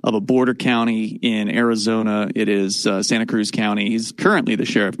sheriff of a border county in Arizona. It is Santa Cruz County. He's currently the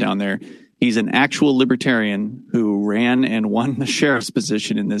sheriff down there. He's an actual libertarian who ran and won the sheriff's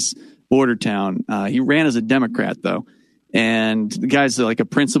position in this border town. He ran as a Democrat, though. And the guy's like a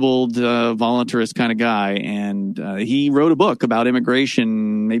principled, voluntarist kind of guy. And he wrote a book about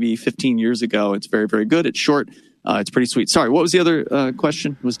immigration maybe 15 years ago. It's very, very good. It's short. It's pretty sweet. Sorry, what was the other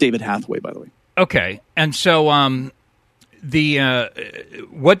question? It was David Hathaway, by the way. Okay. And so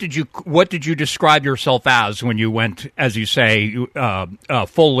what did you describe yourself as when you went, as you say,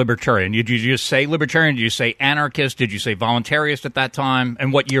 full libertarian? Did you just say libertarian? Did you say anarchist? Did you say voluntarist at that time?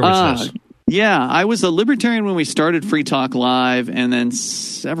 And what year was this? Yeah, I was a libertarian when we started Free Talk Live, and then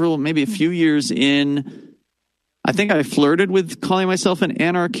maybe a few years in, I think I flirted with calling myself an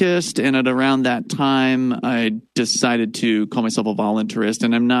anarchist, and at around that time, I decided to call myself a voluntarist,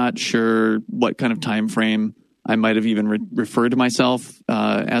 and I'm not sure what kind of time frame I might have even referred to myself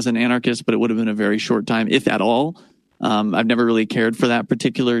as an anarchist, but it would have been a very short time, if at all. I've never really cared for that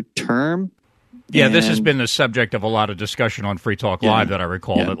particular term. Yeah, this has been the subject of a lot of discussion on Free Talk Live that I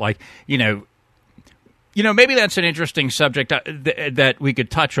recall. Yeah. That, like, maybe that's an interesting subject that we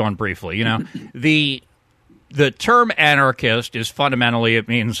could touch on briefly. The term anarchist is fundamentally, it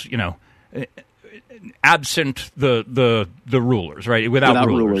means, absent the rulers, right? Without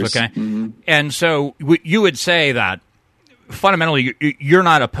rulers. Okay. Mm-hmm. And so you would say that fundamentally you're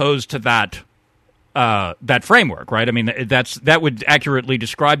not opposed to that framework, right? I mean, that would accurately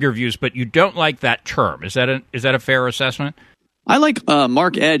describe your views, but you don't like that term. Is that a fair assessment? I like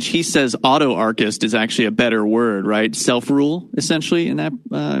Mark Edge. He says auto-archist is actually a better word, right? Self-rule, essentially, in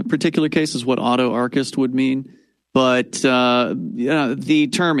that particular case is what auto-archist would mean. But the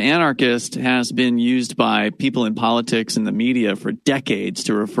term anarchist has been used by people in politics and the media for decades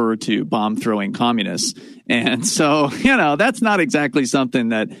to refer to bomb-throwing communists. And so, that's not exactly something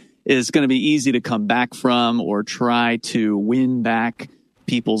that is going to be easy to come back from or try to win back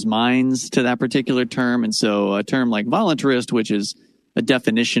people's minds to that particular term. And so a term like voluntarist, which is a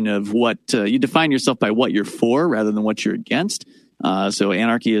definition of what you define yourself by what you're for rather than what you're against. So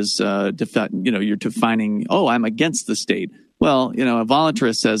anarchy is, you're defining, I'm against the state. Well, a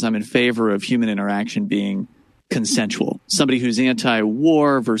voluntarist says I'm in favor of human interaction being consensual. Somebody who's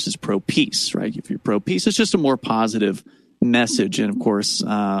anti-war versus pro-peace, right? If you're pro-peace, it's just a more positive message. And of course,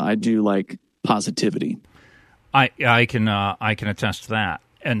 I do like positivity. I can attest to that.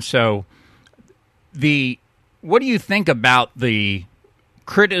 And so what do you think about the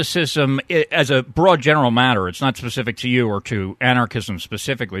criticism as a broad general matter? It's not specific to you or to anarchism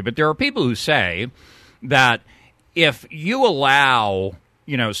specifically, but there are people who say that if you allow,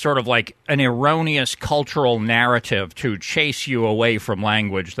 sort of like an erroneous cultural narrative to chase you away from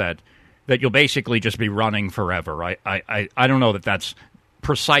language, that you'll basically just be running forever. I don't know that that's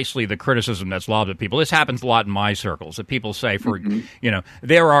precisely the criticism that's lobbed at people. This happens a lot in my circles, that people say,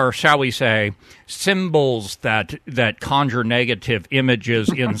 there are, shall we say, symbols that conjure negative images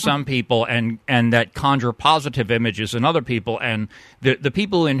in some people and that conjure positive images in other people. And the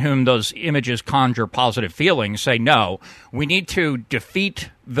people in whom those images conjure positive feelings say, no, we need to defeat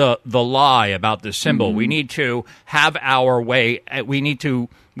the lie about this symbol. Mm-hmm. We need to have our way. We need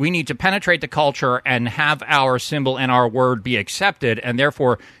to penetrate the culture and have our symbol and our word be accepted, and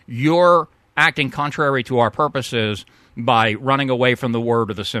therefore you're acting contrary to our purposes by running away from the word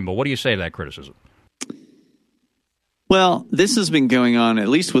or the symbol. What do you say to that criticism? Well, this has been going on, at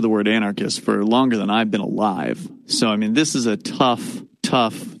least with the word anarchist, for longer than I've been alive. So, I mean, this is a tough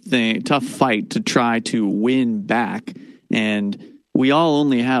fight to try to win back, and we all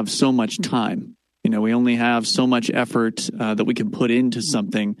only have so much time. We only have so much effort that we can put into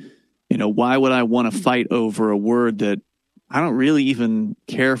something. Why would I want to fight over a word that I don't really even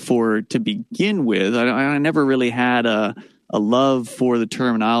care for to begin with? I never really had a love for the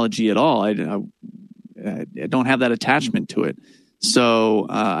terminology at all. I don't have that attachment to it. So,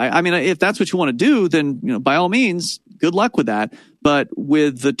 I mean, if that's what you want to do, then, by all means, good luck with that. But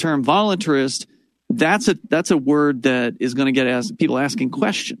with the term voluntarist, that's a word that is going to get people asking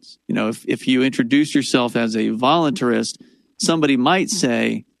questions. If you introduce yourself as a voluntarist, somebody might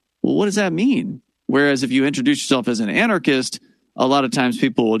say, well, what does that mean? Whereas if you introduce yourself as an anarchist, a lot of times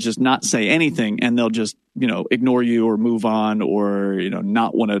people will just not say anything and they'll just, ignore you or move on or,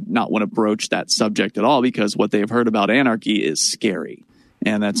 not want to broach that subject at all because what they've heard about anarchy is scary.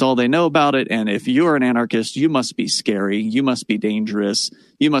 And that's all they know about it. And if you're an anarchist, you must be scary. You must be dangerous.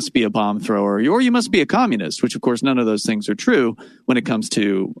 You must be a bomb thrower, or you must be a communist, which, of course, none of those things are true when it comes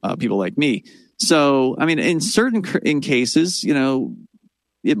to people like me. So, I mean, in cases,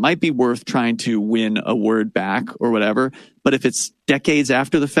 it might be worth trying to win a word back or whatever. But if it's decades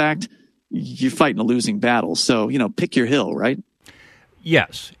after the fact, you're fighting a losing battle. So, pick your hill, right?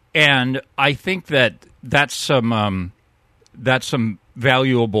 Yes. And I think that's some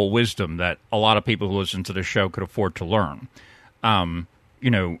valuable wisdom that a lot of people who listen to the show could afford to learn.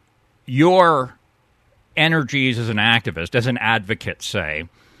 Your energies as an activist, as an advocate, say,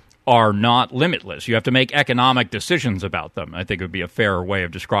 are not limitless. You have to make economic decisions about them. I think it would be a fair way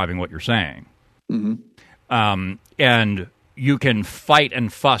of describing what you're saying. Mm-hmm. And you can fight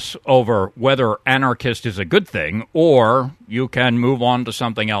and fuss over whether anarchist is a good thing, or you can move on to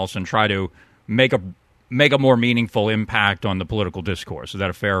something else and try to make a more meaningful impact on the political discourse. Is that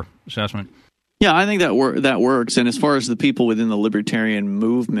a fair assessment? Yeah, I think that works. And as far as the people within the libertarian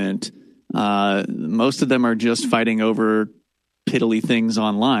movement, most of them are just fighting over piddly things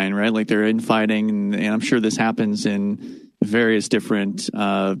online, right? Like they're infighting, and I'm sure this happens in various different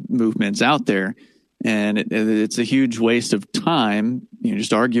movements out there. And it's a huge waste of time,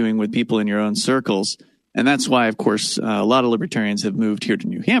 just arguing with people in your own circles. And that's why, of course, a lot of libertarians have moved here to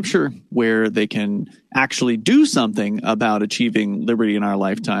New Hampshire, where they can actually do something about achieving liberty in our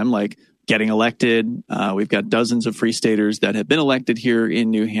lifetime, like getting elected. We've got dozens of free staters that have been elected here in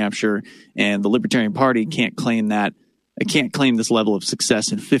New Hampshire, and the Libertarian Party can't claim this level of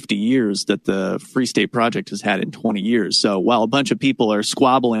success in 50 years that the Free State Project has had in 20 years. So while a bunch of people are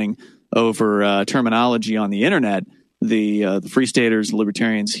squabbling over terminology on the internet, the Free Staters,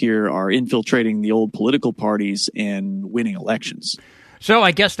 libertarians here are infiltrating the old political parties and winning elections. So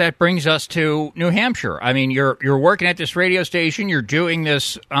I guess that brings us to New Hampshire. I mean, you're working at this radio station, you're doing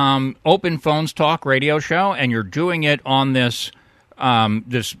this open phones talk radio show, and you're doing it on this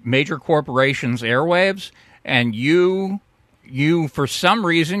this major corporation's airwaves, and you for some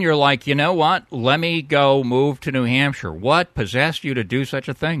reason you're like, you know what? Let me go move to New Hampshire. What possessed you to do such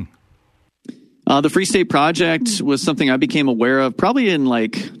a thing? The Free State Project was something I became aware of probably in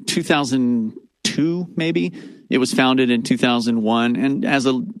like 2002, maybe. It was founded in 2001. And as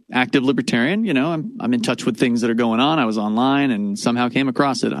an active libertarian, I'm in touch with things that are going on. I was online and somehow came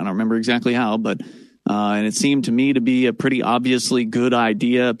across it. I don't remember exactly how, but and it seemed to me to be a pretty obviously good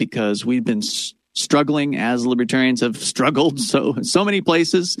idea because we've been struggling as libertarians have struggled so many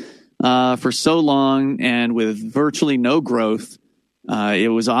places for so long and with virtually no growth.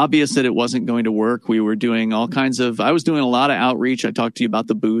 It was obvious that it wasn't going to work. We were doing I was doing a lot of outreach. I talked to you about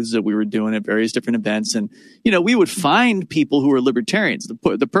the booths that we were doing at various different events. And, we would find people who were libertarians.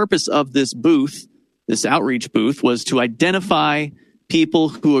 The purpose of this booth, this outreach booth, was to identify people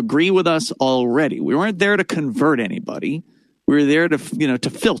who agree with us already. We weren't there to convert anybody. We were there to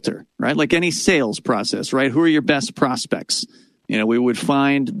filter, right? Like any sales process, right? Who are your best prospects? We would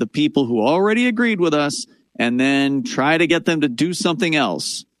find the people who already agreed with us and then try to get them to do something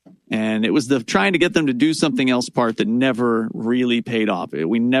else. And it was the trying to get them to do something else part that never really paid off.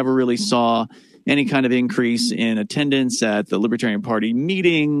 We never really saw any kind of increase in attendance at the Libertarian Party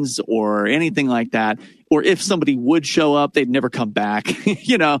meetings or anything like that. Or if somebody would show up, they'd never come back.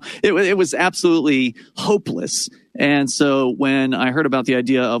 It was absolutely hopeless. And so when I heard about the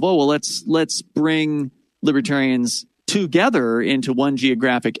idea of, let's bring libertarians together into one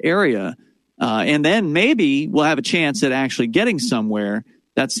geographic area, and then maybe we'll have a chance at actually getting somewhere.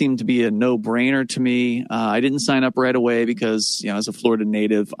 That seemed to be a no-brainer to me. I didn't sign up right away because, as a Florida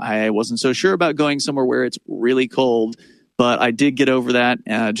native, I wasn't so sure about going somewhere where it's really cold. But I did get over that.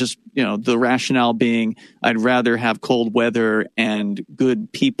 The rationale being I'd rather have cold weather and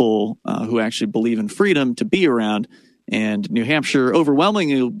good people who actually believe in freedom to be around. And New Hampshire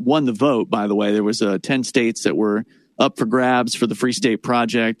overwhelmingly won the vote, by the way. There was 10 states that were up for grabs for the Free State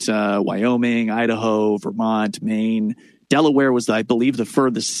Project: Wyoming, Idaho, Vermont, Maine. Delaware was, I believe, the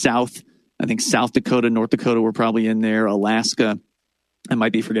furthest south. I think South Dakota, North Dakota were probably in there. Alaska, I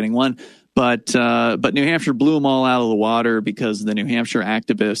might be forgetting one. But New Hampshire blew them all out of the water because the New Hampshire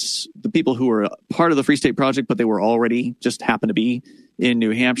activists, the people who were part of the Free State Project, but they were already just happened to be in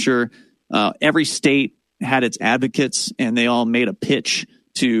New Hampshire. Every state had its advocates, and they all made a pitch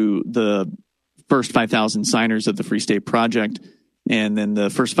to the first 5,000 signers of the Free State Project. And then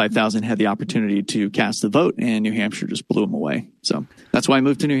the first 5,000 had the opportunity to cast the vote, and New Hampshire just blew them away. So that's why I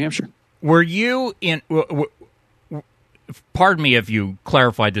moved to New Hampshire. Were you in? Pardon me if you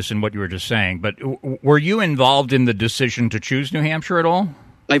clarified this in what you were just saying, but were you involved in the decision to choose New Hampshire at all?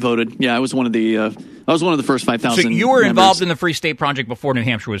 I voted. Yeah, I was one of the first 5,000. So you were involved in the Free State Project before New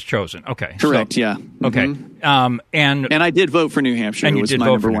Hampshire was chosen. Okay, correct. Yeah. Okay. Mm-hmm. And I did vote for New Hampshire. And it was my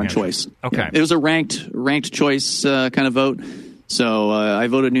number one choice. Okay. Yeah. It was a ranked choice kind of vote. So I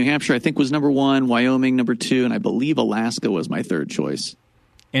voted New Hampshire. I think was number one, Wyoming number two, and I believe Alaska was my third choice.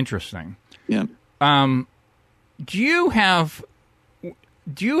 Interesting. Yeah. Do you have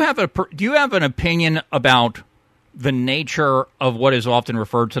an opinion about the nature of what is often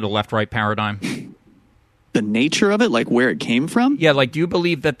referred to the left-right paradigm? The nature of it, like where it came from? Yeah, like do you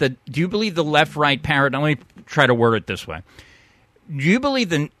believe the left-right paradigm? Let me try to word it this way. Do you believe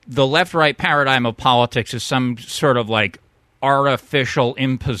the left-right paradigm of politics is some sort of like artificial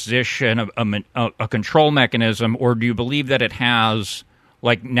imposition of a control mechanism, or do you believe that it has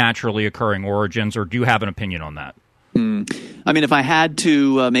like naturally occurring origins, or do you have an opinion on that? I mean, if I had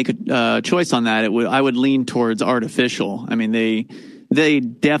to make a choice on that, I would lean towards artificial. I mean, they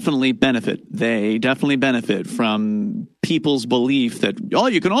definitely benefit. They definitely benefit from people's belief that,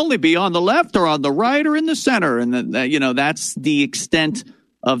 you can only be on the left or on the right or in the center. And that, that's the extent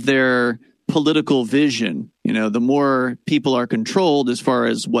of their political vision. The more people are controlled as far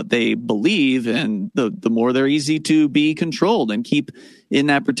as what they believe, and the more they're easy to be controlled and keep in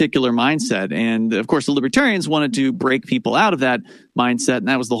that particular mindset. And of course, the libertarians wanted to break people out of that mindset. And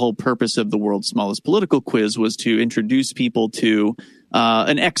that was the whole purpose of the world's smallest political quiz, was to introduce people to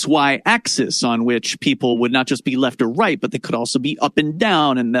an XY axis on which people would not just be left or right, but they could also be up and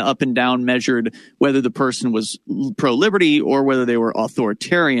down. And the up and down measured whether the person was pro-liberty or whether they were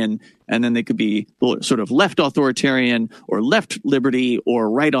authoritarian. And then they could be sort of left authoritarian or left liberty or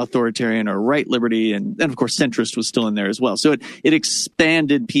right authoritarian or right liberty. And then, of course, centrist was still in there as well. So it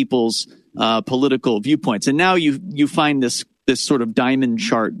expanded people's political viewpoints. And now you find this sort of diamond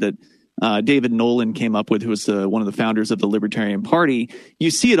chart that David Nolan came up with, who was one of the founders of the Libertarian Party. You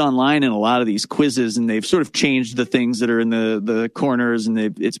see it online in a lot of these quizzes, and they've sort of changed the things that are in the corners, and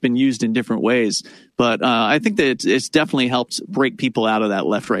it's been used in different ways. But I think that it's definitely helped break people out of that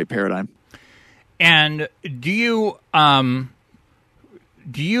left-right paradigm. And do you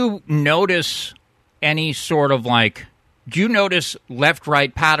notice any sort of do you notice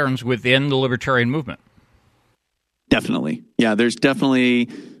left-right patterns within the libertarian movement? Definitely. Yeah, there's definitely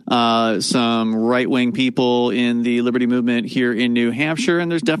some right-wing people in the liberty movement here in New Hampshire, and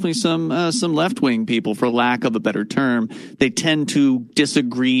there's definitely some left-wing people, for lack of a better term. They tend to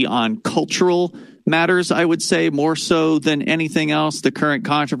disagree on cultural matters, I would say, more so than anything else. The current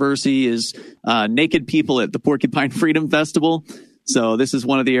controversy is naked people at the Porcupine Freedom Festival. So this is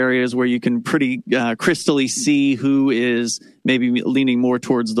one of the areas where you can pretty crystally see who is maybe leaning more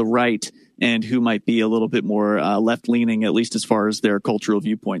towards the right and who might be a little bit more left-leaning, at least as far as their cultural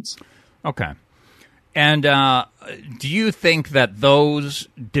viewpoints. Okay. And do you think that those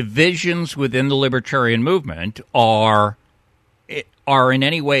divisions within the libertarian movement are in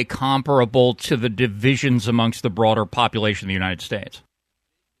any way comparable to the divisions amongst the broader population of the United States?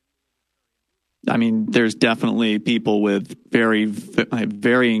 I mean, there's definitely people with very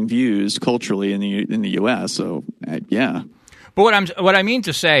varying views culturally in the U.S. So, yeah. But what I mean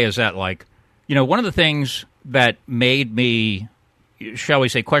to say is that, one of the things that made me, shall we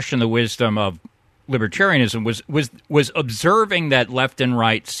say, question the wisdom of libertarianism was observing that left and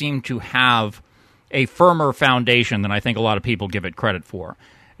right seem to have a firmer foundation than I think a lot of people give it credit for.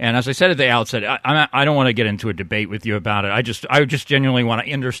 And as I said at the outset, I don't want to get into a debate with you about it. I just genuinely want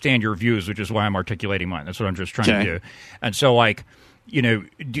to understand your views, which is why I'm articulating mine. That's what I'm just trying to do. And so,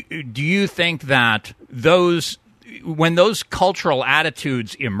 do you think that when those cultural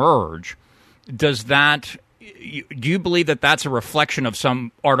attitudes emerge, do you believe that that's a reflection of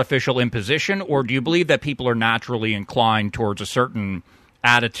some artificial imposition, or do you believe that people are naturally inclined towards a certain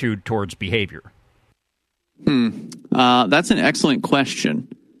attitude towards behavior? That's an excellent question.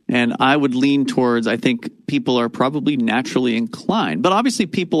 And I would lean towards, I think people are probably naturally inclined. But obviously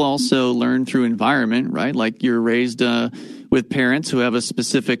people also learn through environment, right? Like you're raised with parents who have a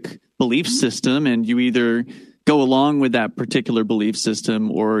specific belief system, and you either go along with that particular belief system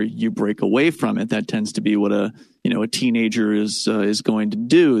or you break away from it. That tends to be what a teenager is going to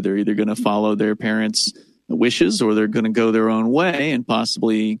do. They're either going to follow their parents' wishes or they're going to go their own way and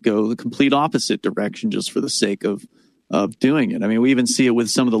possibly go the complete opposite direction just for the sake of doing it. I mean, we even see it with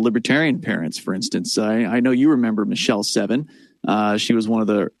some of the libertarian parents, for instance. I know you remember Michelle Seven. She was one of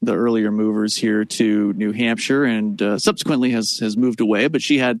the earlier movers here to New Hampshire and subsequently has moved away, but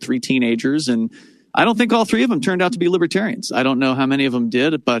she had 3 teenagers, and I don't think all 3 of them turned out to be libertarians. I don't know how many of them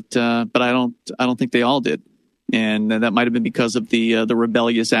did, but I don't think they all did. And that might have been because of the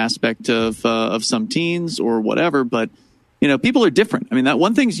rebellious aspect of some teens or whatever, but people are different. I mean, that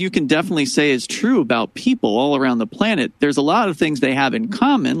one thing you can definitely say is true about people all around the planet. There's a lot of things they have in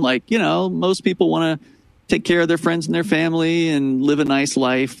common. Like, most people want to take care of their friends and their family and live a nice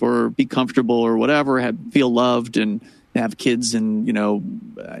life or be comfortable or whatever, feel loved and have kids and,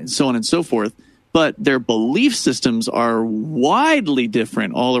 so on and so forth. But their belief systems are widely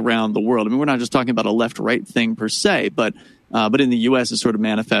different all around the world. I mean, we're not just talking about a left-right thing per se, but in the U.S. it sort of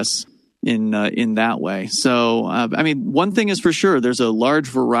manifests in that way. So, one thing is for sure, there's a large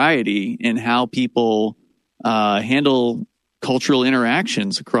variety in how people handle cultural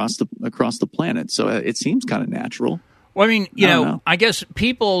interactions across the planet. So it seems kind of natural. Well, I guess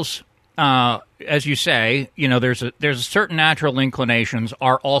people's, as you say, there's a certain natural inclinations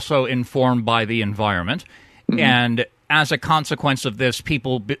are also informed by the environment, and as a consequence of this,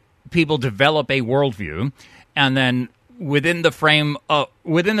 people develop a worldview, and then within the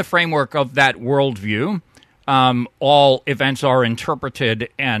framework of that worldview, all events are interpreted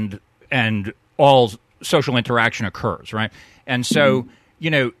and all social interaction occurs, right? And so,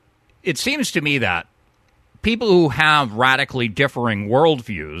 it seems to me that people who have radically differing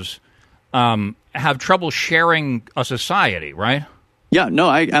worldviews have trouble sharing a society, right? Yeah, no,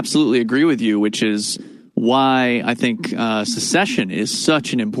 I absolutely agree with you, which is why I think secession is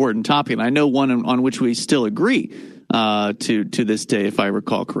such an important topic. And I know one on which we still agree to this day, if I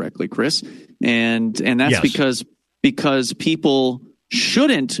recall correctly, Chris. And that's because people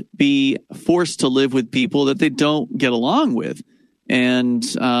shouldn't be forced to live with people that they don't get along with. And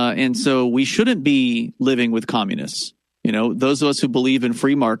so we shouldn't be living with communists. You know, those of us who believe in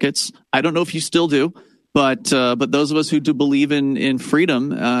free markets, I don't know if you still do, but those of us who do believe in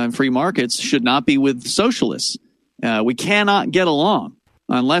freedom and free markets should not be with socialists. We cannot get along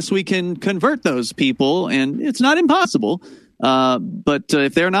unless we can convert those people, and it's not impossible. But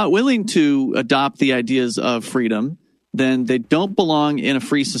if they're not willing to adopt the ideas of freedom, then they don't belong in a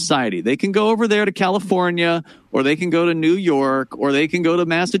free society. They can go over there to California, or they can go to New York, or they can go to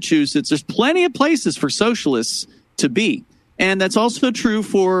Massachusetts. There's plenty of places for socialists to be. And that's also true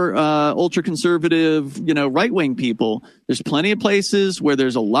for ultra-conservative, right-wing people. There's plenty of places where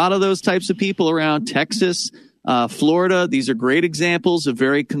there's a lot of those types of people around. Texas, Florida, these are great examples of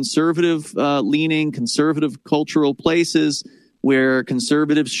very conservative-leaning, conservative cultural places where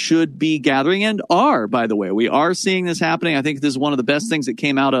conservatives should be gathering, and are, by the way. We are seeing this happening. I think this is one of the best things that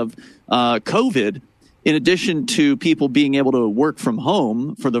came out of COVID, in addition to people being able to work from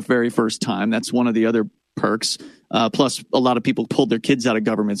home for the very first time. That's one of the other perks. Plus, a lot of people pulled their kids out of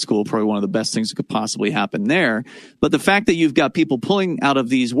government school, probably one of the best things that could possibly happen there. But the fact that you've got people pulling out of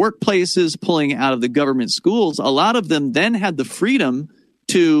these workplaces, pulling out of the government schools, a lot of them then had the freedom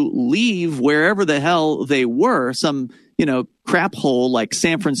to leave wherever the hell they were, some, crap hole like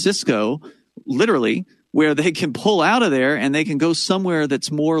San Francisco, literally, where they can pull out of there and they can go somewhere that's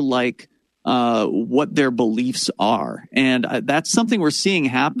more like what their beliefs are. And that's something we're seeing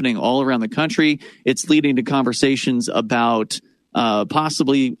happening all around the country. It's leading to conversations about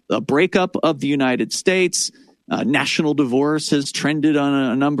possibly a breakup of the United States. National divorce has trended on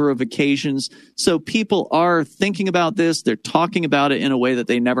a number of occasions. So people are thinking about this. They're talking about it in a way that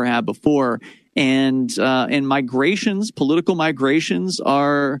they never have before. And migrations, political migrations,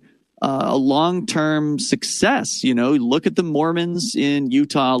 are a long-term success. Look at the Mormons in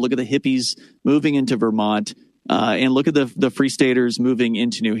Utah, look at the hippies moving into Vermont, and look at the Free Staters moving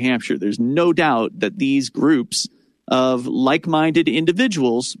into New Hampshire. There's no doubt that these groups of like-minded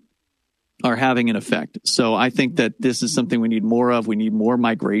individuals are having an effect. So I think that this is something we need more of. We need more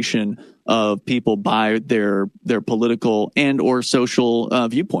migration of people by their political and or social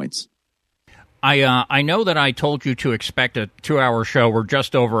viewpoints. I know that I told you to expect a 2-hour show. We're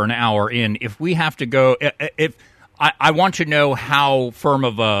just over an hour in. If we have to go, I want to know how firm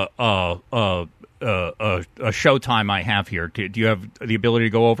of a show time I have here. Do you have the ability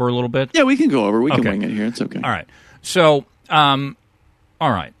to go over a little bit? Yeah, we can go over. We can wing it here. It's okay. All right. So, all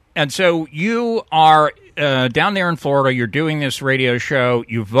right. And so you are down there in Florida. You're doing this radio show.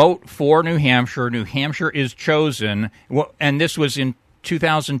 You vote for New Hampshire. New Hampshire is chosen. And this was in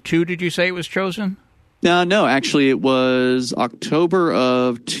 2002, did you say it was chosen? No, actually it was October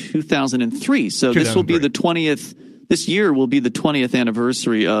of 2003. So this will be the 20th, this year will be the 20th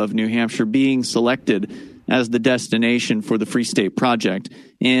anniversary of New Hampshire being selected as the destination for the Free State Project.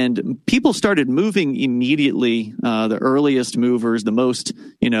 And people started moving immediately. The earliest movers, the most,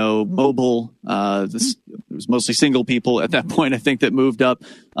 mobile, it was mostly single people at that point, I think, that moved up.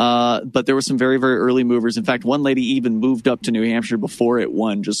 But there were some very, very early movers. In fact, one lady even moved up to New Hampshire before it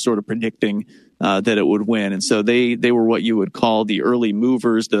won, just sort of predicting that it would win. And so they were what you would call the early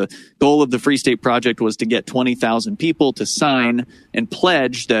movers. The goal of the Free State Project was to get 20,000 people to sign and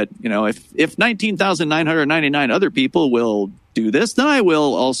pledge that, if 19,999 other people will do this, then I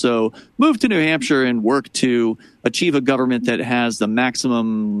will also move to New Hampshire and work to achieve a government that has the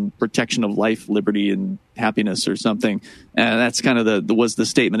maximum protection of life, liberty, and happiness, or something. That's kind of was the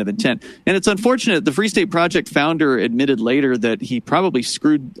statement of intent. And it's unfortunate. The Free State Project founder admitted later that he probably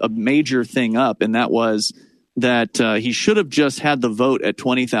screwed a major thing up, and that was that he should have just had the vote at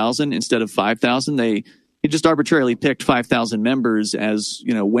 20,000 instead of 5,000. He just arbitrarily picked 5,000 members as,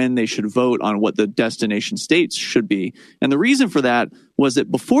 when they should vote on what the destination states should be. And the reason for that was that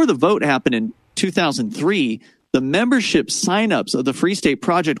before the vote happened in 2003, the membership signups of the Free State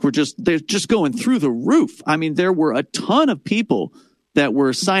Project they're just going through the roof. I mean, there were a ton of people that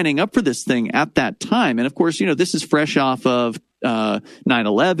were signing up for this thing at that time. And of course, this is fresh off of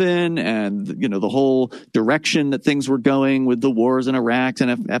 9/11 and, the whole direction that things were going with the wars in Iraq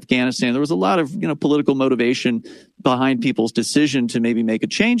and Afghanistan. There was a lot of, political motivation behind people's decision to maybe make a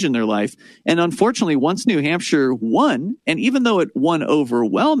change in their life. And unfortunately, once New Hampshire won, and even though it won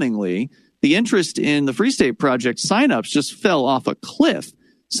overwhelmingly, the interest in the Free State Project signups just fell off a cliff.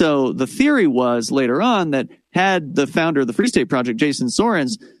 So the theory was later on that had the founder of the Free State Project, Jason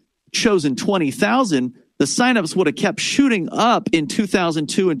Sorens, chosen 20,000, the signups would have kept shooting up in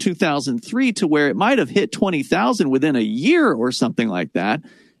 2002 and 2003 to where it might have hit 20,000 within a year or something like that.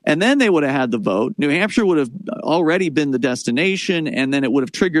 And then they would have had the vote. New Hampshire would have already been the destination, and then it would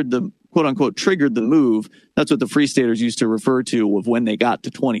have triggered the, quote unquote, triggered the move. That's what the Free Staters used to refer to of when they got to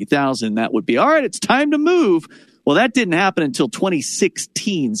 20,000. That would be, all right, it's time to move. Well, that didn't happen until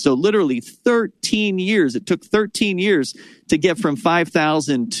 2016. So literally 13 years. It took 13 years to get from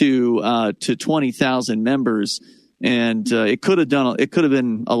 5,000 to 20,000 members. And it could have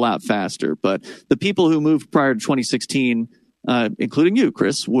been a lot faster. But the people who moved prior to 2016, including you,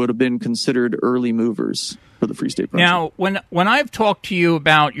 Chris, would have been considered early movers for the Free State Project. Now, when I've talked to you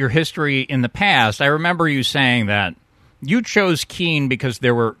about your history in the past, I remember you saying that you chose Keene because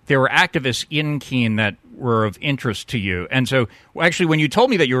there were activists in Keene that were of interest to you. And so, actually, when you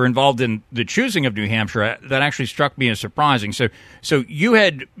told me that you were involved in the choosing of New Hampshire, that actually struck me as surprising. So you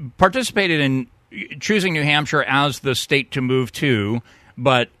had participated in choosing New Hampshire as the state to move to,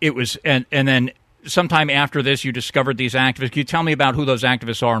 but it was, and then sometime after this, you discovered these activists. Can you tell me about who those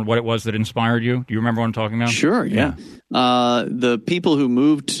activists are and what it was that inspired you? Do you remember what I'm talking about? Sure, yeah. The people who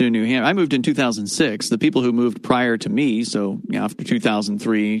moved to New Hampshire, I moved in 2006. The people who moved prior to me, so after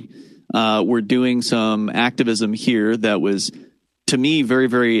 2003, were doing some activism here that was, to me, very,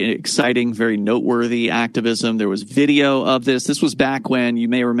 very exciting, very noteworthy activism. There was video of this. This was back when, you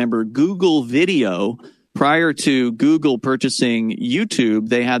may remember, Google Video. Prior to Google purchasing YouTube,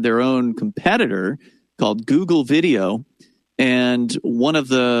 they had their own competitor called Google Video. And one of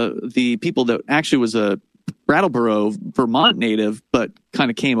the people that actually was a Brattleboro, Vermont native, but kind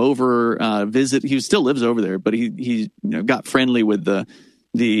of came over, visit. He still lives over there, but he got friendly with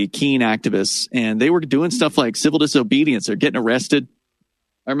the Keene activists, and they were doing stuff like civil disobedience. They're getting arrested.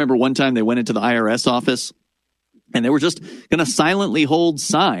 I remember one time they went into the IRS office, and they were just going to silently hold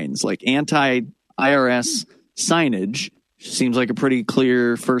signs like anti-IRS signage. Seems like a pretty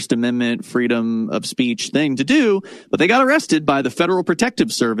clear First Amendment freedom of speech thing to do, but they got arrested by the Federal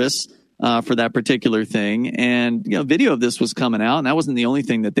Protective Service for that particular thing. And video of this was coming out, and that wasn't the only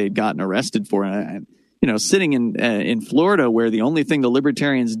thing that they'd gotten arrested for. And sitting in Florida, where the only thing the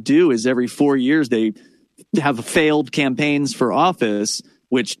libertarians do is every 4 years they have failed campaigns for office,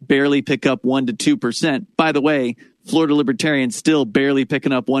 which barely pick up 1% to 2%. By the way, Florida libertarians still barely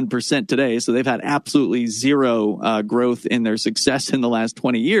picking up 1% today, so they've had absolutely zero growth in their success in the last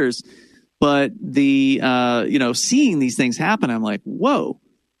 20 years. But seeing these things happen, I'm like, whoa,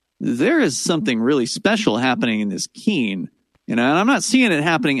 there is something really special happening in this Keene. And I'm not seeing it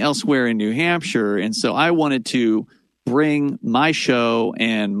happening elsewhere in New Hampshire. And so I wanted to bring my show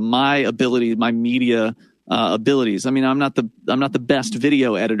and my ability, my media abilities. I mean, I'm not the best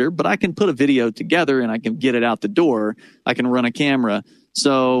video editor, but I can put a video together and I can get it out the door. I can run a camera.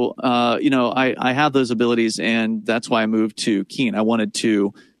 So, I have those abilities, and that's why I moved to Keene. I wanted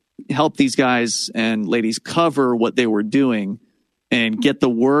to help these guys and ladies cover what they were doing and get the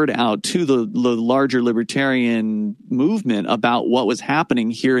word out to the larger libertarian movement about what was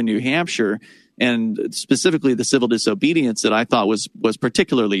happening here in New Hampshire, and specifically the civil disobedience that I thought was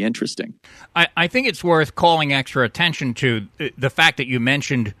particularly interesting. I think it's worth calling extra attention to the fact that you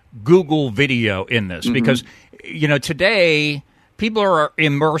mentioned Google Video in this, because, today people are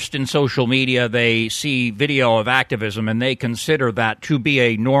immersed in social media. They see video of activism, and they consider that to be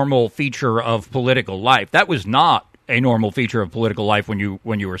a normal feature of political life. That was not a normal feature of political life when you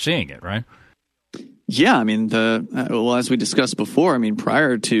were seeing it, right? Yeah, I mean, as we discussed before, I mean,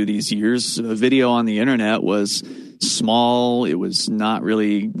 prior to these years, video on the internet was small. It was not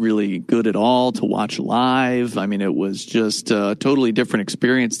really, really good at all to watch live. I mean, it was just a totally different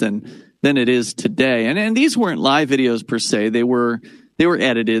experience than it is today. And these weren't live videos per se. They were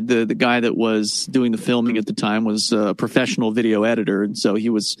edited. The guy that was doing the filming at the time was a professional video editor, and so he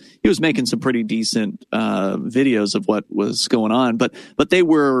was making some pretty decent videos of what was going on. But they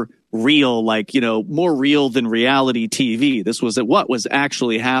were real, more real than reality TV. This was what was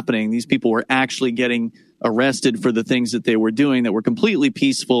actually happening. These people were actually getting arrested for the things that they were doing that were completely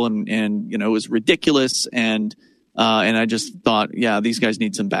peaceful, and it was ridiculous. And I just thought, yeah, these guys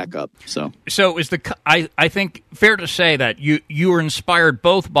need some backup. So is I think fair to say that you were inspired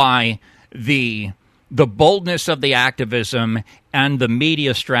both by the boldness of the activism and the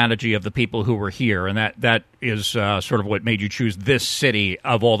media strategy of the people who were here, and that is sort of what made you choose this city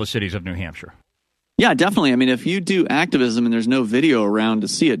of all the cities of New Hampshire. Yeah, definitely. I mean, if you do activism and there's no video around to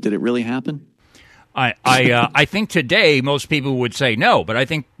see it, did it really happen? I think today most people would say no, but I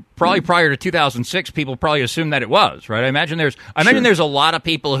think probably prior to 2006, people probably assumed that it was, right? I imagine there's a lot of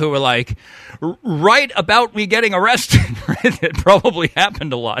people who were like, right about me getting arrested. Right? It probably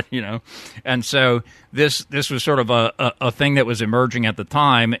happened a lot, And so this was sort of a thing that was emerging at the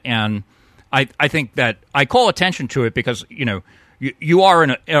time, and I think that I call attention to it because, you are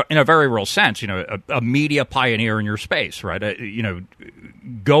in a very real sense, a media pioneer in your space, right?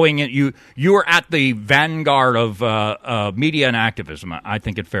 Going in, you are at the vanguard of media and activism. I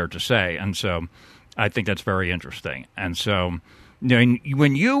think it's fair to say, and so I think that's very interesting. And so,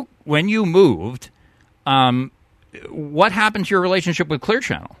 when you moved, what happened to your relationship with Clear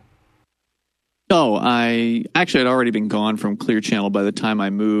Channel? Oh, I actually had already been gone from Clear Channel by the time I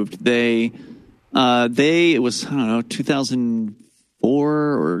moved. It was, I don't know, 2004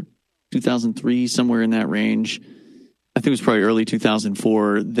 or 2003, somewhere in that range. I think it was probably early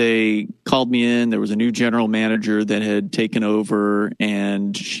 2004. They called me in. There was a new general manager that had taken over,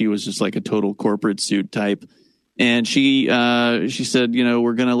 and she was just like a total corporate suit type. And she said,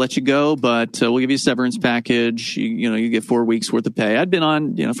 we're going to let you go, but we'll give you a severance package. You get 4 weeks worth of pay. I'd been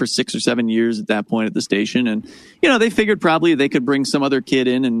on, for 6 or 7 years at that point at the station. And, they figured probably they could bring some other kid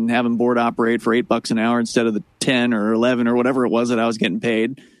in and have him board operate for $8 an hour instead of the 10 or 11 or whatever it was that I was getting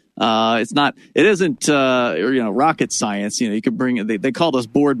paid. It isn't rocket science. You could bring it. They called us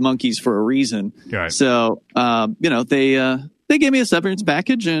board monkeys for a reason. Right. So, they gave me a severance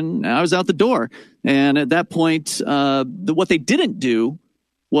package and I was out the door. And at that point, what they didn't do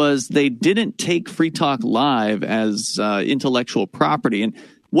was they didn't take Free Talk Live as intellectual property. And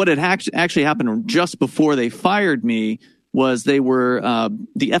what had actually happened just before they fired me was they were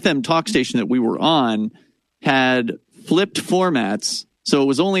the FM talk station that we were on had flipped formats. So it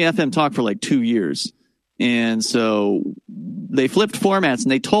was only FM talk for like 2 years. And so they flipped formats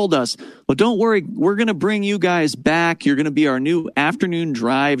and they told us, well, don't worry, we're going to bring you guys back. You're going to be our new afternoon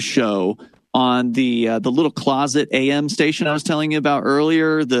drive show on the little closet AM station I was telling you about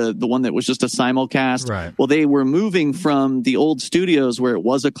earlier, the one that was just a simulcast. Right. Well, they were moving from the old studios where it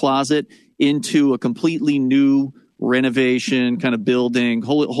was a closet into a completely new renovation kind of building,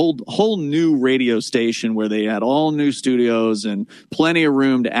 whole new radio station where they had all new studios and plenty of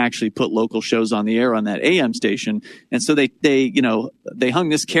room to actually put local shows on the air on that AM station. And so they hung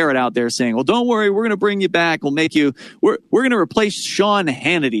this carrot out there saying, well, don't worry, we're going to bring you back. We're going to replace Sean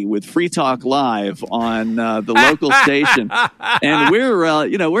Hannity with Free Talk Live on the local station. And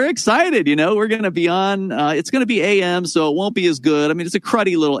we're excited, we're going to be on, it's going to be AM, so it won't be as good. I mean, it's a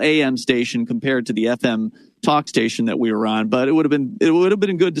cruddy little AM station compared to the FM talk station that we were on, but it would have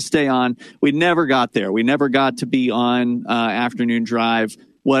been good to stay on. We never got there. We never got to be on afternoon drive.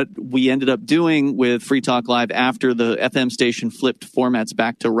 What we ended up doing with Free Talk Live after the FM station flipped formats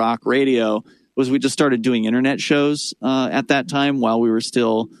back to rock radio was we just started doing internet shows at that time while we were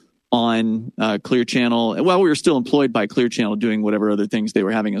still on Clear Channel. While we were still employed by Clear Channel doing whatever other things they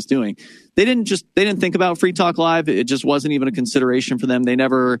were having us doing. They didn't think about Free Talk Live. It just wasn't even a consideration for them. They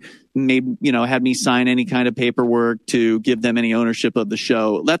never had me sign any kind of paperwork to give them any ownership of the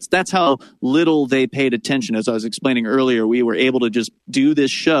show. That's how little they paid attention. As I was explaining earlier, we were able to just do this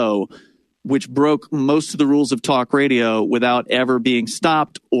show, which broke most of the rules of talk radio without ever being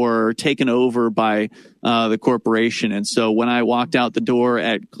stopped or taken over by the corporation. And so when I walked out the door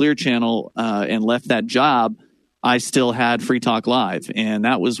at Clear Channel and left that job, I still had Free Talk Live. And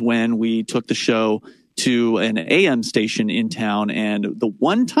that was when we took the show to an AM station in town. And the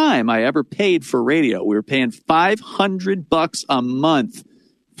one time I ever paid for radio, we were paying $500 a month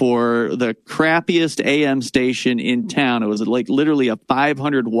for the crappiest AM station in town. It was like literally a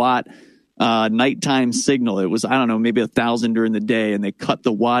 500 watt nighttime signal. It was, I don't know, maybe 1,000 during the day, and they cut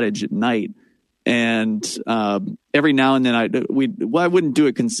the wattage at night. And every now and then I wouldn't do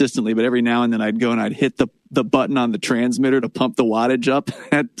it consistently, but every now and then I'd go and I'd hit the button on the transmitter to pump the wattage up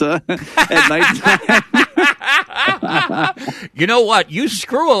at nighttime. You know what? You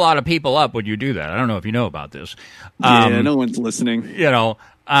screw a lot of people up when you do that. I don't know if you know about this. Yeah, no one's listening.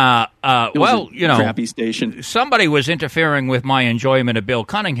 Crappy station. Somebody was interfering with my enjoyment of Bill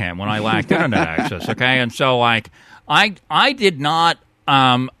Cunningham when I lacked internet access. Okay, and so I did not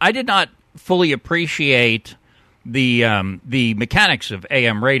fully appreciate the mechanics of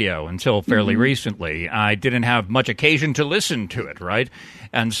AM radio until fairly recently. I didn't have much occasion to listen to it, right?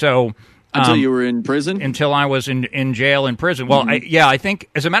 And so until you were in prison? Until I was in jail in prison. Well, I think,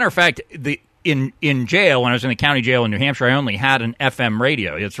 as a matter of fact, in jail, when I was in the county jail in New Hampshire, I only had an FM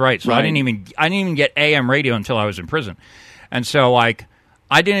radio. That's right. So right. I didn't even get AM radio until I was in prison. And so I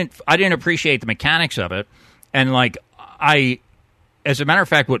didn't appreciate the mechanics of it. And as a matter of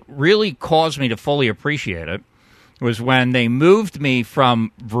fact, what really caused me to fully appreciate it was when they moved me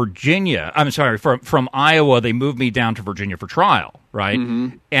from Virginia. I'm sorry, from Iowa. They moved me down to Virginia for trial, right?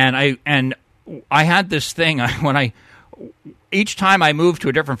 Mm-hmm. And I had this thing each time I moved to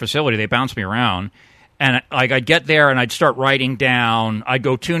a different facility, they bounced me around. And I'd get there and I'd start writing down. I'd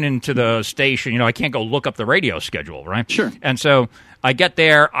go tune into the station. I can't go look up the radio schedule, right? Sure. And so I get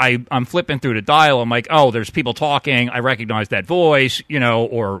there. I'm flipping through the dial. I'm like, oh, there's people talking. I recognize that voice,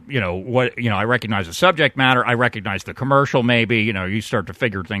 I recognize the subject matter. I recognize the commercial. Maybe you start to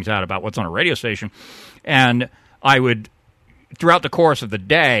figure things out about what's on a radio station. And I would, throughout the course of the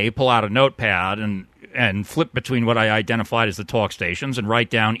day, pull out a notepad and flip between what I identified as the talk stations and write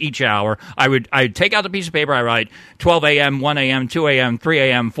down each hour. I'd take out the piece of paper, I write 12 a.m., 1 a.m., 2 a.m., 3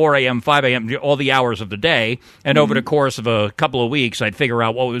 a.m., 4 a.m., 5 a.m., all the hours of the day. And over the course of a couple of weeks, I'd figure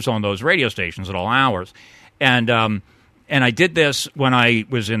out what was on those radio stations at all hours. And I did this when I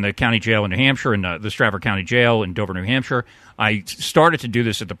was in the county jail in New Hampshire, in the Stratford County Jail in Dover, New Hampshire. I started to do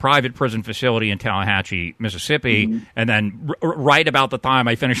this at the private prison facility in Tallahatchie, Mississippi, and then right about the time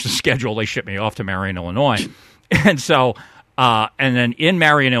I finished the schedule, they shipped me off to Marion, Illinois. And so, and then in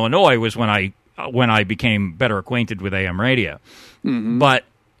Marion, Illinois was when I became better acquainted with AM radio. Mm-hmm. But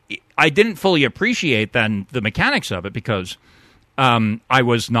I didn't fully appreciate then the mechanics of it because I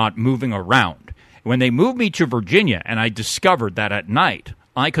was not moving around. When they moved me to Virginia and I discovered that at night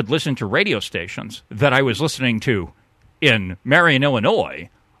I could listen to radio stations that I was listening to in Marion, Illinois,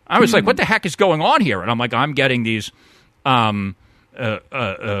 I was like, what the heck is going on here? And I'm like, I'm getting these, radio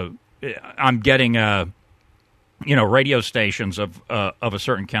stations of a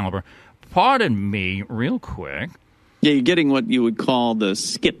certain caliber. Pardon me real quick. Yeah, you're getting what you would call the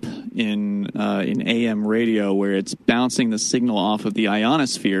skip in AM radio, where it's bouncing the signal off of the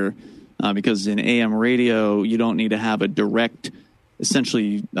ionosphere, because in AM radio, you don't need to have a direct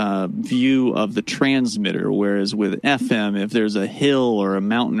essentially view of the transmitter, whereas with FM, if there's a hill or a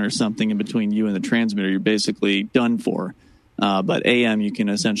mountain or something in between you and the transmitter, you're basically done for. But AM, you can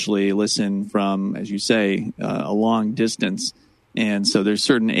essentially listen from, as you say, a long distance. And so there's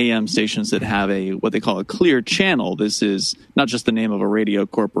certain AM stations that have what they call a clear channel. This is not just the name of a radio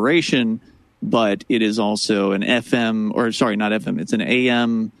corporation, but it is also an FM, or sorry, not FM, it's an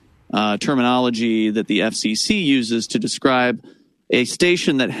AM terminology that the FCC uses to describe a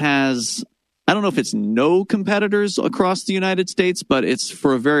station that has, I don't know if it's no competitors across the United States, but it's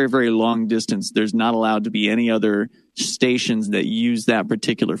for a very, very long distance. There's not allowed to be any other stations that use that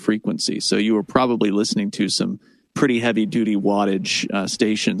particular frequency. So you were probably listening to some pretty heavy-duty wattage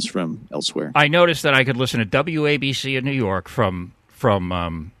stations from elsewhere. I noticed that I could listen to WABC in New York from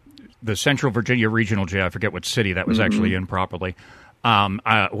the Central Virginia Regional Jail. I forget what city that was actually in properly.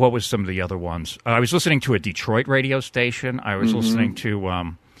 What was some of the other ones? I was listening to a Detroit radio station. I was listening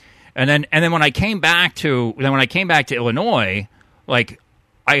to, and then when I came back to Illinois, like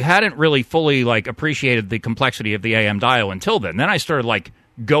I hadn't really fully like appreciated the complexity of the AM dial until then. Then I started like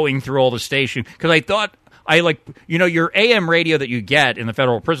going through all the stations because I thought your AM radio that you get in the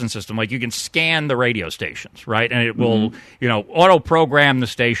federal prison system, like you can scan the radio stations, right, and it will auto program the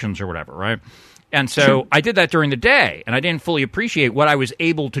stations or whatever, right. And so I did that during the day, and I didn't fully appreciate what I was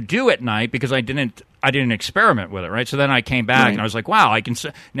able to do at night because I didn't experiment with it, right? So then I came back, and I was like, wow,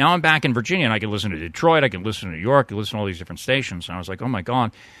 now I'm back in Virginia, and I can listen to Detroit, I can listen to New York, I can listen to all these different stations. And I was like, oh, my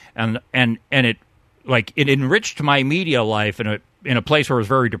God. And it enriched my media life in a place where I was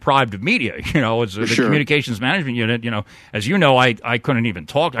very deprived of media, as the communications management unit, as you know, I couldn't even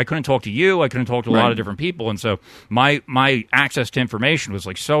talk. I couldn't talk to you. I couldn't talk to a lot of different people. And so my access to information was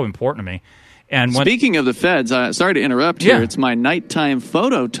like so important to me. And speaking of the feds, sorry to interrupt here. It's my nighttime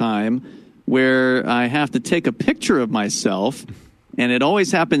photo time where I have to take a picture of myself, and it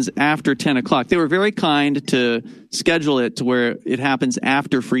always happens after 10 o'clock. They were very kind to schedule it to where it happens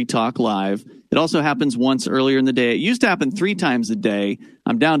after Free Talk Live. It also happens once earlier in the day. It used to happen 3 times a day.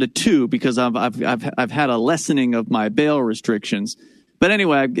 I'm down to 2 because I've had a lessening of my bail restrictions. But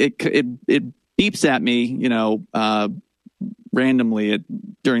anyway, it beeps at me, randomly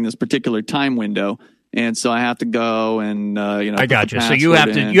during this particular time window, and so I have to go and I got you. So you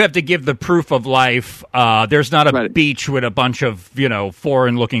have to give the proof of life. There's not a beach with a bunch of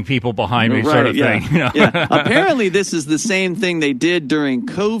foreign looking people behind me, sort of thing. Yeah. Apparently, this is the same thing they did during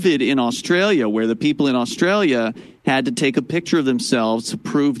COVID in Australia, where the people in Australia had to take a picture of themselves to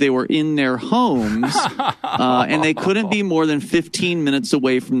prove they were in their homes, and they couldn't be more than 15 minutes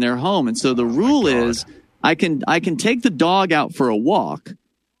away from their home. And so the rule is, I can take the dog out for a walk,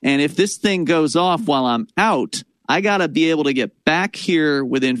 and if this thing goes off while I'm out, I got to be able to get back here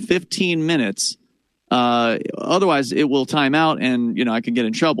within 15 minutes Otherwise, it will time out, and I could get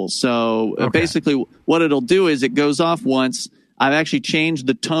in trouble. So basically, what it'll do is it goes off once. I've actually changed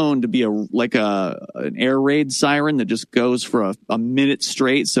the tone to be an air raid siren that just goes for a minute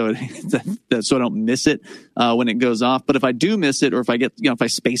straight, so so I don't miss it when it goes off. But if I do miss it, or if I get if I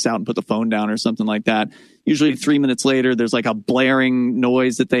space out and put the phone down or something like that, usually 3 minutes later, there's like a blaring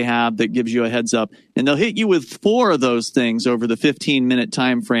noise that they have that gives you a heads up, and they'll hit you with 4 of those things over the 15-minute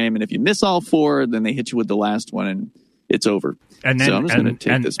time frame. And if you miss all 4, then they hit you with the last one, and it's over. And then, so I'm just going to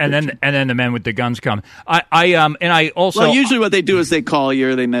take this picture. And then the men with the guns come. I also usually what they do is they call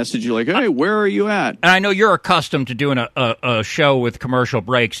you or they message you like, "Hey, where are you at?" And I know you're accustomed to doing a show with commercial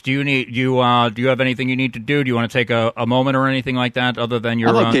breaks. Do you have anything you need to do? Do you want to take a moment or anything like that? Other than your,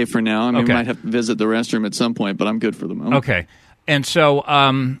 I'm okay for now. I mean, we might have to visit the restroom at some point, but I'm good for the moment. Okay, and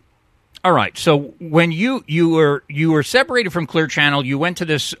so. All right. So when you were separated from Clear Channel, you went to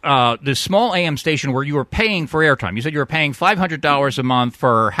this small AM station where you were paying for airtime. You said you were paying $500 a month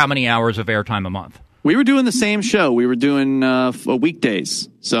for how many hours of airtime a month? We were doing the same show. We were doing weekdays,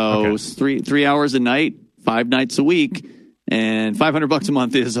 so it was 3 hours a night, 5 nights a week, and $500 a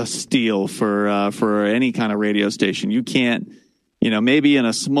month is a steal for any kind of radio station. You can't. Maybe in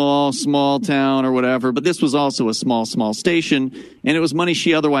a small town or whatever, but this was also a small station, and it was money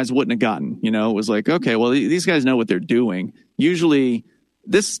she otherwise wouldn't have gotten. It was like, okay, well, these guys know what they're doing. Usually,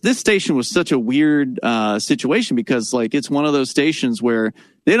 this station was such a weird situation because, like, it's one of those stations where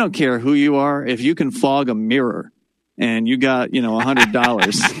they don't care who you are. If you can fog a mirror and you got,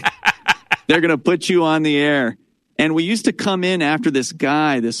 $100, they're going to put you on the air. And we used to come in after this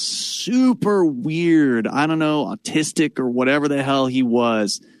guy, this super weird, I don't know, autistic or whatever the hell he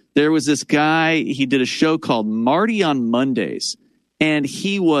was. There was this guy, he did a show called Marty on Mondays, and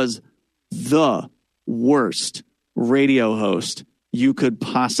he was the worst radio host you could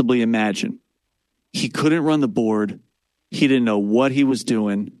possibly imagine. He couldn't run the board. He didn't know what he was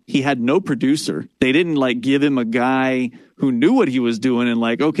doing. He had no producer. They didn't give him a guy who knew what he was doing and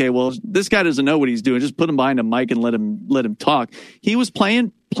okay, well, this guy doesn't know what he's doing. Just put him behind a mic and let him talk. He was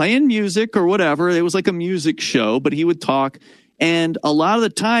playing music or whatever. It was like a music show, but he would talk. And a lot of the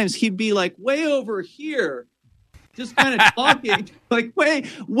times he'd be way over here, just kind of talking,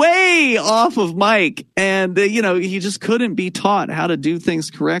 way off of mic. And, he just couldn't be taught how to do things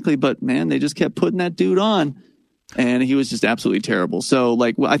correctly. But, man, they just kept putting that dude on. And he was just absolutely terrible. So,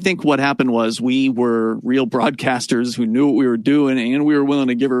 I think what happened was we were real broadcasters who knew what we were doing, and we were willing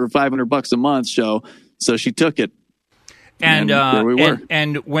to give her $500 a month. So she took it. And there we were.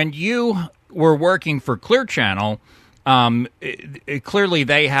 And when you were working for Clear Channel, clearly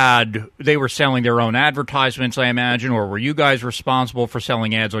they were selling their own advertisements, I imagine, or were you guys responsible for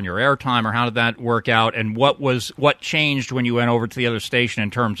selling ads on your airtime, or how did that work out? And what changed when you went over to the other station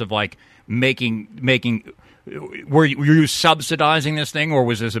in terms of making? Were you subsidizing this thing, or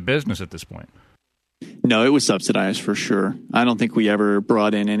was this a business at this point? No, it was subsidized for sure. I don't think we ever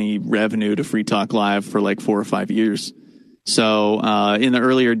brought in any revenue to Free Talk Live for 4 or 5 years. So in the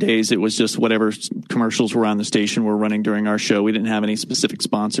earlier days, it was just whatever commercials were on the station were running during our show. We didn't have any specific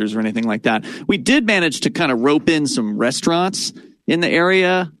sponsors or anything like that. We did manage to kind of rope in some restaurants in the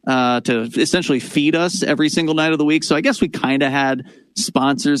area to essentially feed us every single night of the week. So I guess we kind of had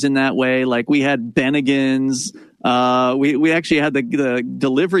sponsors in that way. We had Bennigan's. We actually had the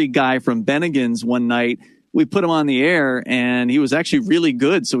delivery guy from Bennigan's one night. We put him on the air, and he was actually really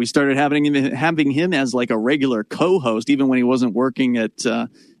good. So we started having him as a regular co-host, even when he wasn't working at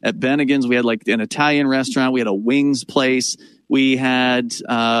Bennigan's. We had an Italian restaurant. We had a wings place. We had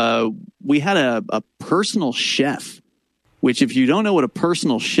a personal chef, which, if you don't know what a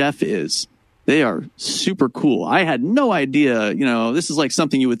personal chef is, they are super cool. I had no idea, this is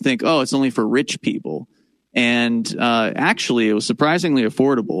something you would think, oh, it's only for rich people. And actually, it was surprisingly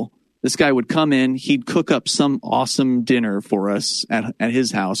affordable. This guy would come in, he'd cook up some awesome dinner for us at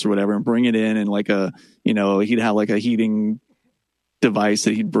his house or whatever, and bring it in, and he'd have a heating device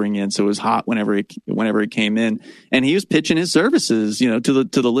that he'd bring in so it was hot whenever it came in. And he was pitching his services, to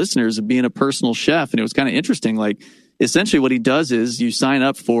the listeners of being a personal chef. And it was kind of interesting. Essentially what he does is you sign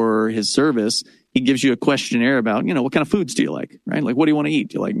up for his service. He gives you a questionnaire about, what kind of foods do you like, right? What do you want to eat?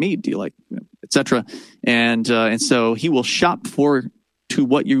 Do you like meat? Do you like, et cetera? And so he will shop to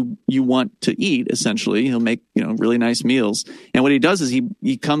what you want to eat. Essentially, he'll make, really nice meals. And what he does is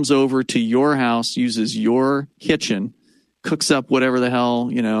he comes over to your house, uses your kitchen, cooks up whatever the hell,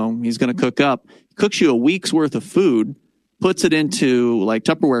 he's going to cook up, cooks you a week's worth of food, puts it into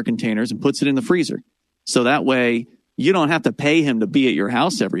Tupperware containers and puts it in the freezer. So that way, you don't have to pay him to be at your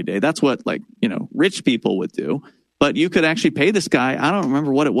house every day. That's what rich people would do. but you could actually pay this guy. I don't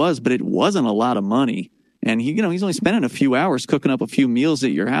remember what it was, but it wasn't a lot of money. And he's only spending a few hours cooking up a few meals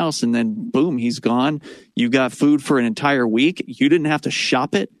at your house, and then boom, he's gone. You got food for an entire week. You didn't have to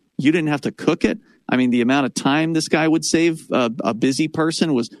shop it. You didn't have to cook it. I mean, the amount of time this guy would save a busy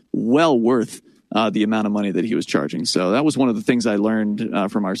person was well worth the amount of money that he was charging. So that was one of the things I learned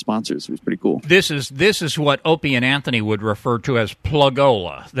from our sponsors. It was pretty cool. This is what Opie and Anthony would refer to as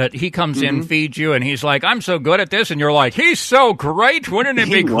plugola, that he comes in, feeds you, and he's like, I'm so good at this. And you're like, he's so great. Wouldn't it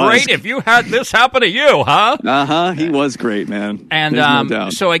be great if you had this happen to you, huh? Uh-huh. He was great, man. And no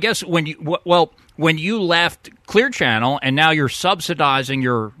doubt. So I guess when you left Clear Channel and now you're subsidizing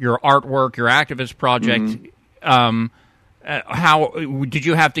your artwork, your activist project, how did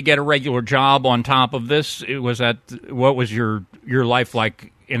you have to get a regular job on top of this? What was your life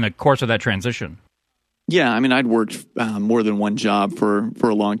like in the course of that transition? Yeah, I mean, I'd worked more than one job for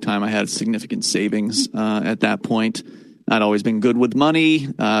a long time. I had significant savings at that point. I'd always been good with money.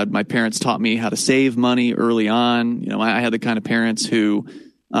 My parents taught me how to save money early on. I had the kind of parents who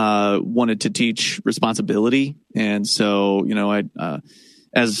wanted to teach responsibility, and so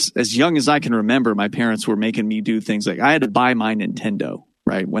as young as I can remember, my parents were making me do things like I had to buy my Nintendo,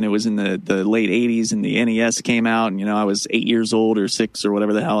 right? When it was in the late 80s and the NES came out, and, I was 8 years old or 6 or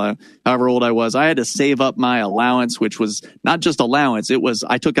whatever the hell, however old I was, I had to save up my allowance, which was not just allowance. It was,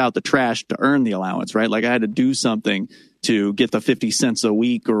 I took out the trash to earn the allowance, right? Like I had to do something to get the 50 cents a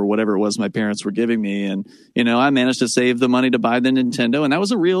week or whatever it was my parents were giving me. And, I managed to save the money to buy the Nintendo. And that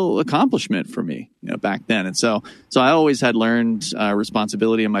was a real accomplishment for me, back then. And so I always had learned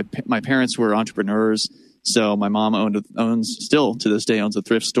responsibility, and my parents were entrepreneurs. So my mom still to this day owns a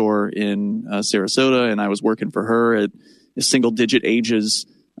thrift store in Sarasota. And I was working for her at single digit ages,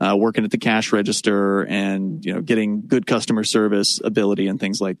 working at the cash register and, getting good customer service ability and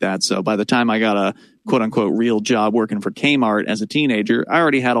things like that. So by the time I got a quote unquote real job working for Kmart as a teenager, I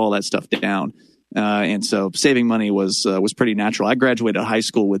already had all that stuff down. And so saving money was pretty natural. I graduated high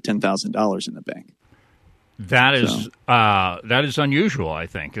school with $10,000 in the bank. That is unusual, I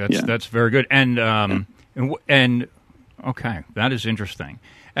think. That's very good. And okay, that is interesting.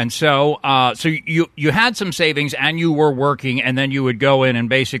 And so you had some savings and you were working, and then you would go in and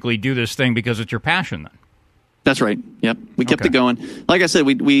basically do this thing because it's your passion then. That's right. Yep. We kept it going. Like I said,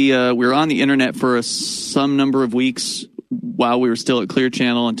 we were on the internet for some number of weeks while we were still at Clear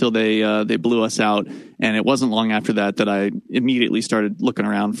Channel until they blew us out. And it wasn't long after that I immediately started looking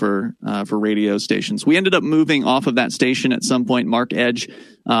around for radio stations. We ended up moving off of that station at some point. Mark Edge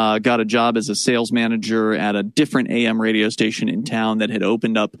got a job as a sales manager at a different AM radio station in town that had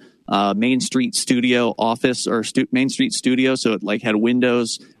opened up Main Street Studio office or Main Street Studio. So it had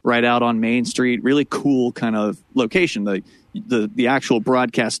windows right out on Main Street. Really cool kind of location. The actual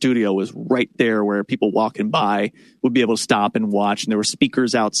broadcast studio was right there where people walking by would be able to stop and watch. And there were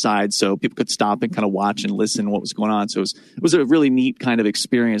speakers outside so people could stop and kind of watch and listen to what was going on. So it was a really neat kind of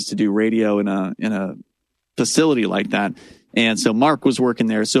experience to do radio in a facility like that. And so Mark was working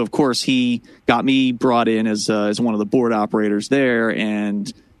there. So of course he got me brought in as one of the board operators there.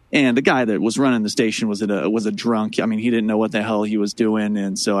 And the guy that was running the station was a drunk. I mean, he didn't know what the hell he was doing.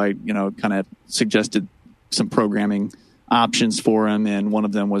 And so I, kind of suggested some programming options for him. And one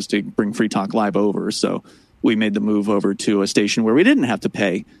of them was to bring Free Talk Live over. So we made the move over to a station where we didn't have to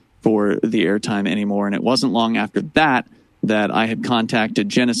pay for the airtime anymore. And it wasn't long after that I had contacted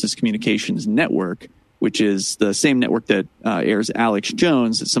Genesis Communications Network, which is the same network that airs Alex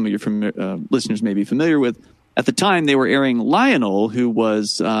Jones, that some of your listeners may be familiar with. At the time, they were airing Lionel, who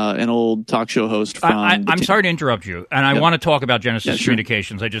was an old talk show host from... I'm sorry to interrupt you, and I want to talk about Genesis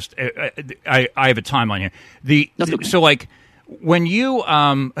Communications. I have a timeline here. So, when you...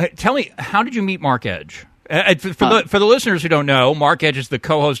 tell me, how did you meet Mark Edge? For the listeners who don't know, Mark Edge is the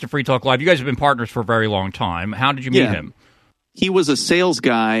co-host of Free Talk Live. You guys have been partners for a very long time. How did you meet him? He was a sales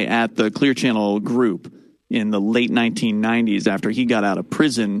guy at the Clear Channel group in the late 1990s. After he got out of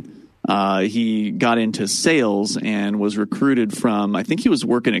prison, he got into sales and was recruited from, I think he was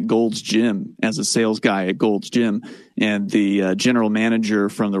working at Gold's Gym as a sales guy at Gold's Gym. And the general manager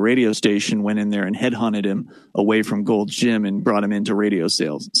from the radio station went in there and headhunted him away from Gold's Gym and brought him into radio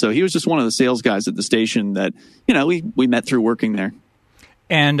sales. So he was just one of the sales guys at the station that, we met through working there.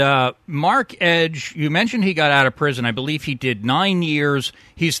 And Mark Edge, you mentioned he got out of prison. I believe he did 9 years.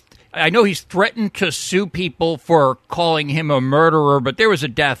 I know he's threatened to sue people for calling him a murderer, but there was a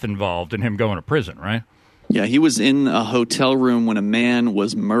death involved in him going to prison, right? Yeah, he was in a hotel room when a man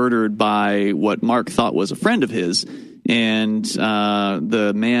was murdered by what Mark thought was a friend of his. and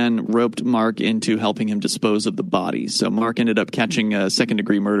the man roped Mark into helping him dispose of the body. So Mark ended up catching a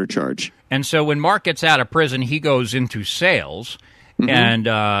second-degree murder charge. And so when Mark gets out of prison, he goes into sales, and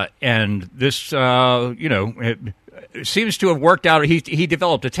this, it seems to have worked out. He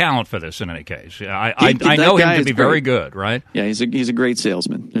developed a talent for this in any case. I know him to be very good, right? Yeah, he's a great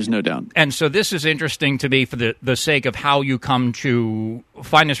salesman. There's no doubt. And so this is interesting to me for the sake of how you come to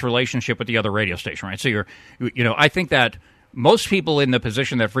find this relationship with the other radio station, right? So I think that most people in the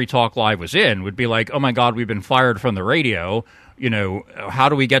position that Free Talk Live was in would be like, oh my God, we've been fired from the radio. How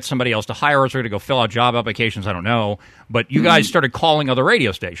do we get somebody else to hire us? We're going to go fill out job applications. I don't know. But you guys started calling other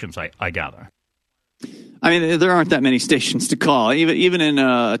radio stations, I gather. I mean, there aren't that many stations to call. Even in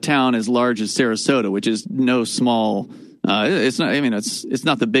a town as large as Sarasota, which is no small. It's not. I mean, it's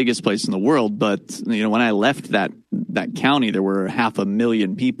not the biggest place in the world. But when I left that county, there were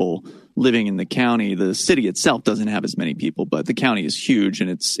 500,000 people living in the county. The city itself doesn't have as many people, but the county is huge and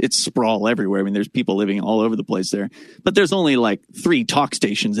it's sprawl everywhere. I mean, there's people living all over the place there. But there's only like 3 talk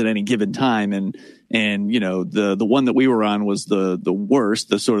stations at any given time, and the one that we were on was the worst,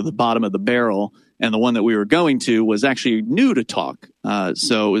 the sort of the bottom of the barrel. And the one that we were going to was actually new to talk.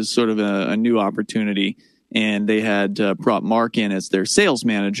 So it was sort of a new opportunity. And they had brought Mark in as their sales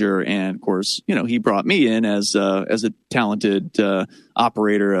manager. And of course, he brought me in as a talented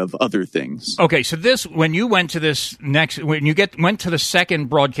operator of other things. Okay. So when you went to went to the second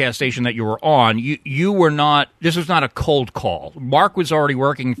broadcast station that you were on, you were not, this was not a cold call. Mark was already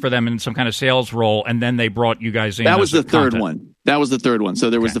working for them in some kind of sales role. And then they brought you guys in. That was the third one. That was the third one. So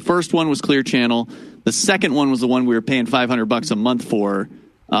there was the first one was Clear Channel. The second one was the one we were paying $500 a month for,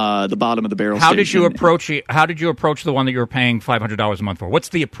 the bottom of the barrel. How did you approach the one that you were paying $500 a month for? What's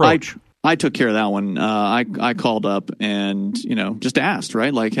the approach? I took care of that one. I called up and just asked,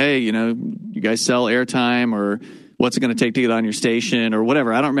 right? Like, hey, you guys sell airtime, or what's it going to take to get on your station, or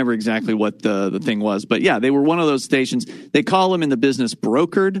whatever. I don't remember exactly what the thing was, but yeah, they were one of those stations. They call them in the business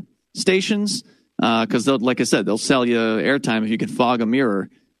brokered stations. Because like I said, they'll sell you airtime if you can fog a mirror,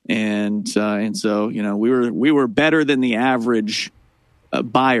 and so we were better than the average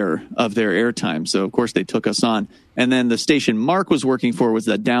buyer of their airtime. So of course they took us on, and then the station Mark was working for was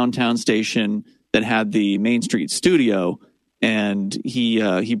that downtown station that had the Main Street studio, and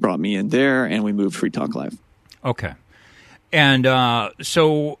he brought me in there, and we moved Free Talk Live. Okay, and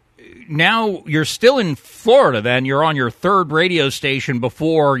so. Now you're still in Florida, then. You're on your third radio station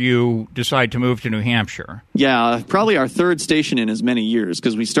before you decide to move to New Hampshire. Yeah, probably our third station in as many years,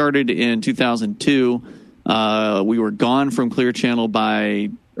 because we started in 2002. We were gone from Clear Channel by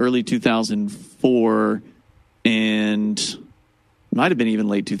early 2004, and might have been even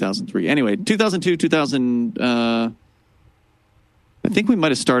late 2003. Anyway, 2002, 2000... I think we might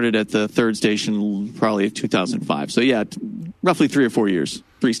have started at the third station probably 2005. So yeah, roughly 3 or 4 years,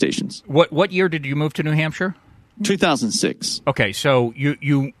 3 stations. What year did you move to New Hampshire? 2006. Okay, so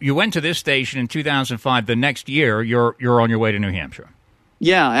you went to this station in 2005. The next year, you're on your way to New Hampshire.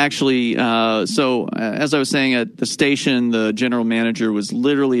 Yeah, actually. So as I was saying, at the station, the general manager was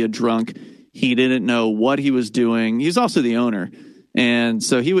literally a drunk. He didn't know what he was doing. He's also the owner. And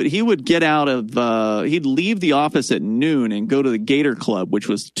so he would get out of he'd leave the office at noon and go to the Gator Club, which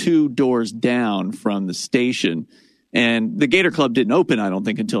was 2 doors down from the station. And the Gator Club didn't open, I don't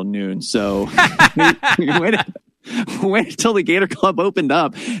think, until noon. So wait until the Gator Club opened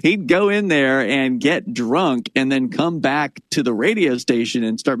up. He'd go in there and get drunk and then come back to the radio station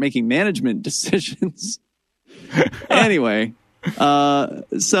and start making management decisions. Anyway. So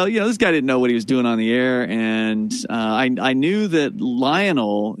this guy didn't know what he was doing on the air, and I knew that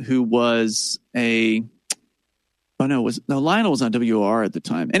Lionel, who was Lionel was on WOR at the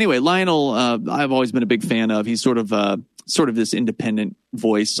time. Anyway, Lionel, I've always been a big fan of. He's sort of this independent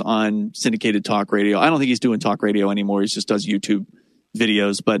voice on syndicated talk radio. I don't think he's doing talk radio anymore. He just does YouTube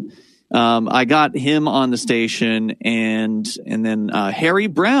videos. But I got him on the station, and then Harry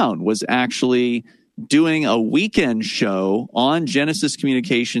Brown was actually doing a weekend show on Genesis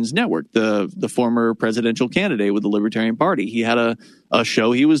Communications Network, the former presidential candidate with the Libertarian Party. He had a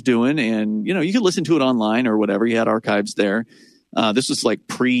show he was doing, and you could listen to it online or whatever. He had archives there. This was like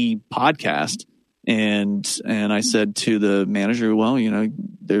pre-podcast, and I said to the manager, well,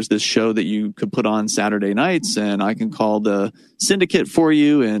 there's this show that you could put on Saturday nights, and I can call the syndicate for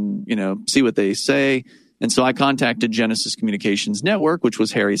you and see what they say. And so I contacted Genesis Communications Network, which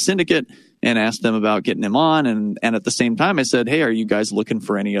was Harry's syndicate, and asked them about getting him on. And at the same time, I said, hey, are you guys looking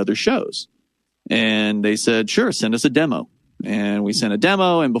for any other shows? And they said, sure, send us a demo. And we sent a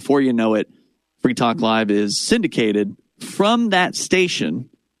demo. And before you know it, Free Talk Live is syndicated from that station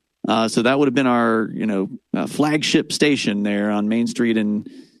So that would have been our, flagship station there on Main Street in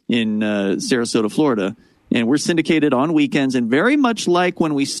Sarasota, Florida. And we're syndicated on weekends, and very much like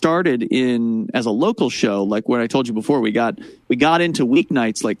when we started as a local show, like what I told you before, we got into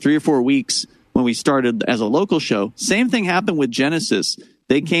weeknights like 3 or 4 weeks when we started as a local show. Same thing happened with Genesis.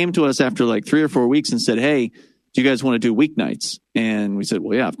 They came to us after like 3 or 4 weeks and said, "Hey, do you guys want to do weeknights?" And we said,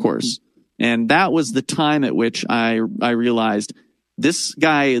 "Well, yeah, of course." And that was the time at which I realized this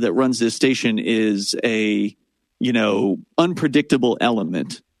guy that runs this station is a, unpredictable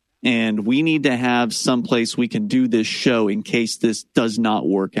element. And we need to have some place we can do this show in case this does not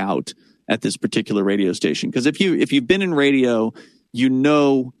work out at this particular radio station. Because if you've been in radio, you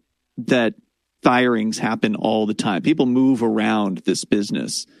know that firings happen all the time. People move around this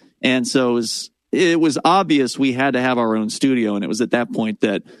business. And so it was obvious we had to have our own studio. And it was at that point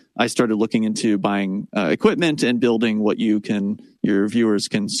that I started looking into buying equipment and building what your viewers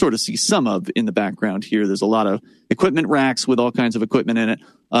can sort of see some of in the background here. There's a lot of equipment racks with all kinds of equipment in it.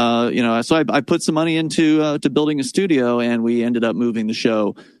 So I put some money into to building a studio, and we ended up moving the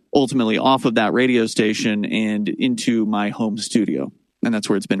show ultimately off of that radio station and into my home studio. And that's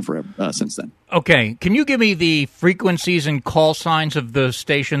where it's been forever since then. Okay. Can you give me the frequencies and call signs of the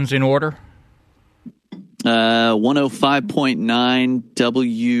stations in order? 105.9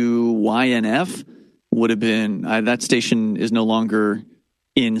 WYNF would have been, that station is no longer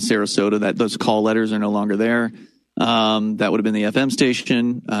in Sarasota. Those call letters are no longer there. That would have been the FM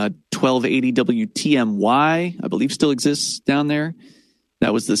station. 1280 WTMY, I believe, still exists down there.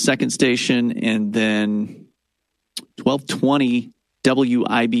 That was the second station. And then 1220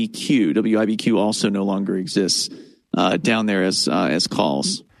 WIBQ. WIBQ also no longer exists down there as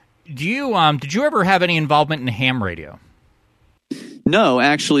calls. Did you ever have any involvement in ham radio? No,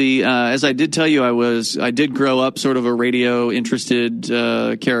 actually, as I did tell you, I did grow up sort of a radio interested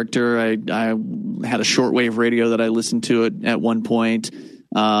character. I had a shortwave radio that I listened to at one point.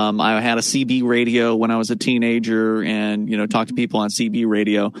 I had a CB radio when I was a teenager, and talked to people on CB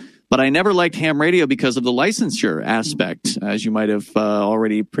radio. But I never liked ham radio because of the licensure aspect, as you might have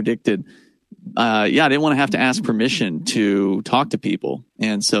already predicted. I didn't want to have to ask permission to talk to people.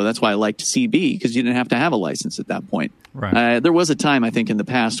 And so that's why I liked CB, because you didn't have to have a license at that point. Right. There was a time, I think, in the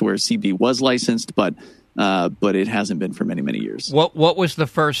past where CB was licensed, but it hasn't been for many, many years. What was the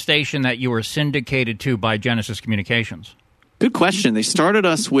first station that you were syndicated to by Genesis Communications? Good question. They started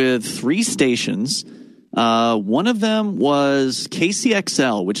us with 3 stations. One of them was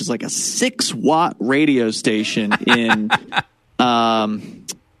KCXL, which is like a 6-watt radio station in...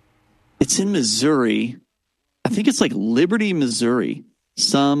 It's in Missouri. I think it's like Liberty, Missouri,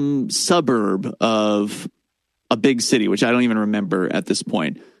 some suburb of a big city, which I don't even remember at this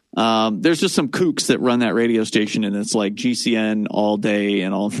point. There's just some kooks that run that radio station, and it's like GCN all day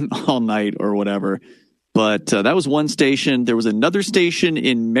and all night or whatever. But that was one station. There was another station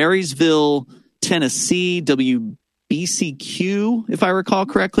in Marysville, Tennessee, WBCQ, if I recall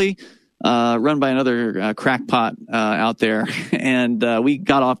correctly. Run by another crackpot out there, and we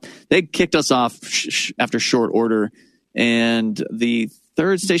got off. They kicked us off after short order. And the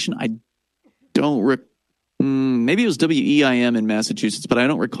third station, I don't maybe it was WEIM in Massachusetts, but I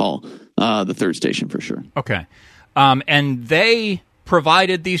don't recall the third station for sure. Okay, and they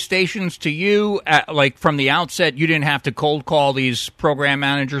provided these stations to you like from the outset. You didn't have to cold call these program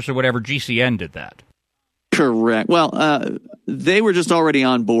managers or whatever. GCN did that. Correct. Well, they were just already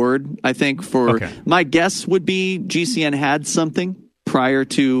on board, I think. My guess would be GCN had something prior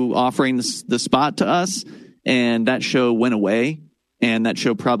to offering the spot to us, and that show went away, and that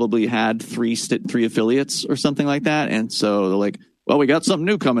show probably had three affiliates or something like that. And so they're like, well, we got something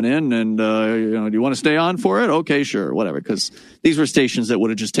new coming in, and do you want to stay on for it? Okay, sure, whatever. Because these were stations that would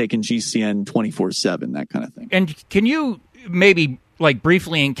have just taken GCN 24/7, that kind of thing. And can you maybe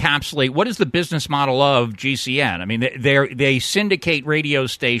briefly encapsulate what is the business model of GCN? I mean, they syndicate radio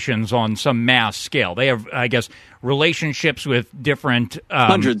stations on some mass scale. They have, I guess, relationships with different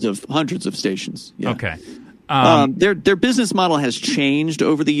hundreds of stations. Yeah. Okay. Their business model has changed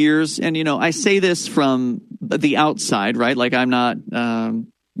over the years, and I say this from the outside, right? Like I'm not, I'm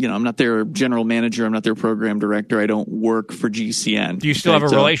not their general manager. I'm not their program director. I don't work for GCN. Do you still have a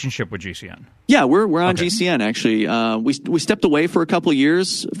relationship with GCN? Yeah, we're on GCN actually. We stepped away for a couple of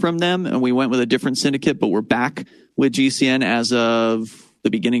years from them, and we went with a different syndicate. But we're back with GCN as of the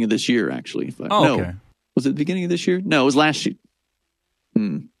beginning of this year, actually. Okay. Was it the beginning of this year? No, it was last year.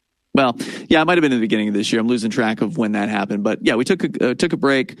 Well, yeah, it might have been in the beginning of this year. I'm losing track of when that happened. But yeah, we took a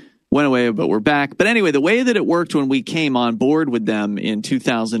break, went away, but we're back. But anyway, the way that it worked when we came on board with them in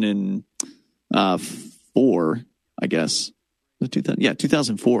 2004, I guess,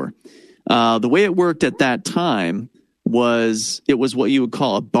 2004. The way it worked at that time was it was what you would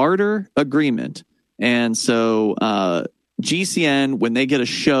call a barter agreement. And so GCN, when they get a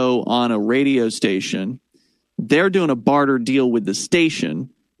show on a radio station, they're doing a barter deal with the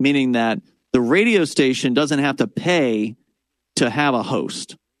station, meaning that the radio station doesn't have to pay to have a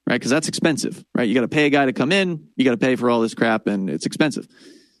host, right? Because that's expensive, right? You got to pay a guy to come in, you got to pay for all this crap, and it's expensive.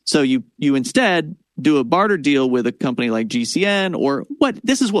 So you instead do a barter deal with a company like GCN, or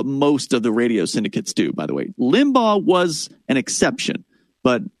this is what most of the radio syndicates do, by the way. Limbaugh was an exception,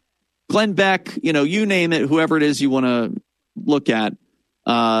 but Glenn Beck, you name it, whoever it is you want to look at,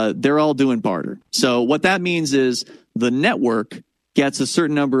 they're all doing barter. So what that means is the network gets a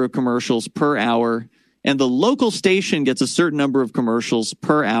certain number of commercials per hour, and the local station gets a certain number of commercials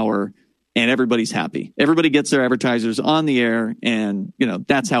per hour, and everybody's happy. Everybody gets their advertisers on the air, and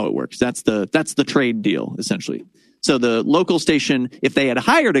that's how it works. That's the trade deal, essentially. So the local station, if they had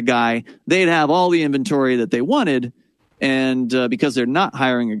hired a guy, they'd have all the inventory that they wanted, and because they're not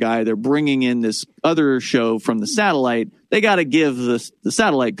hiring a guy, they're bringing in this other show from the satellite. They got to give the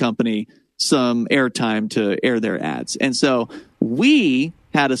satellite company some airtime to air their ads. And so we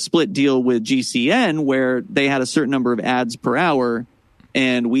had a split deal with GCN where they had a certain number of ads per hour,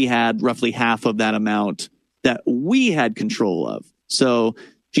 and we had roughly half of that amount that we had control of. So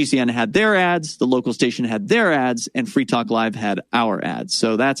GCN had their ads, the local station had their ads, and Free Talk Live had our ads.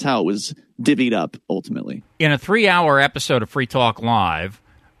 So that's how it was divvied up ultimately. In a 3-hour episode of Free Talk Live,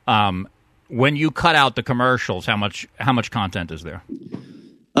 when you cut out the commercials, how much content is there?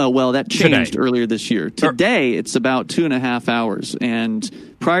 Well, that changed earlier this year. Today, it's about 2.5 hours. And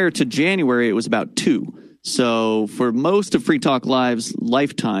prior to January, it was about 2. So for most of Free Talk Live's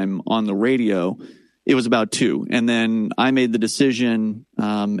lifetime on the radio, it was about 2. And then I made the decision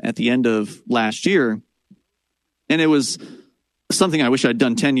at the end of last year, and it was something I wish I'd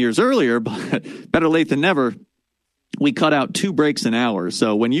done 10 years earlier, but better late than never. We cut out 2 breaks an hour.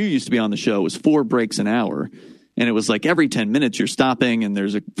 So when you used to be on the show, it was 4 breaks an hour. And it was like every 10 minutes you're stopping, and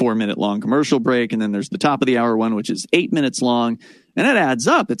there's a 4-minute long commercial break. And then there's the top of the hour one, which is 8 minutes long. And it adds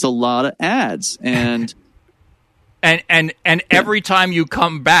up. It's a lot of ads. And And every time you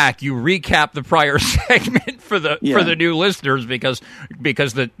come back, you recap the prior segment for the new listeners because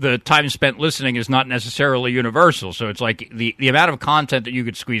the time spent listening is not necessarily universal. So it's like the amount of content that you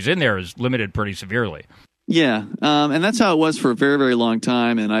could squeeze in there is limited pretty severely. Yeah, and that's how it was for a very, very long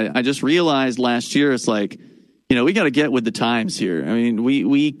time. And I just realized last year, it's like, we got to get with the times here. I mean,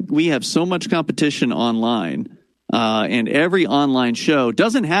 we have so much competition online. And every online show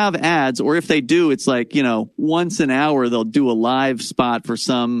doesn't have ads, or if they do, it's like, once an hour, they'll do a live spot for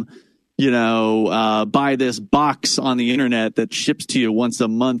some, buy this box on the internet that ships to you once a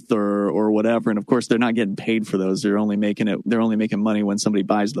month or whatever. And of course, they're not getting paid for those. They're only making money when somebody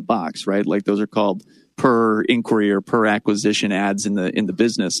buys the box, right? Like those are called per inquiry or per acquisition ads in the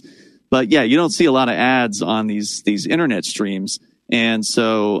business. But yeah, you don't see a lot of ads on these internet streams. And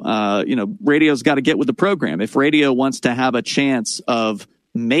so, radio's got to get with the program. If radio wants to have a chance of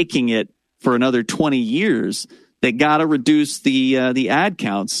making it for another 20 years, they got to reduce the ad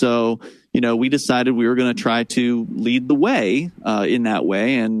count. So, we decided we were going to try to lead the way in that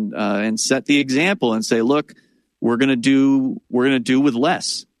way and set the example and say, look, we're going to do with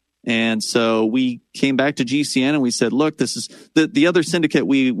less. And so we came back to GCN and we said, look, this is the other syndicate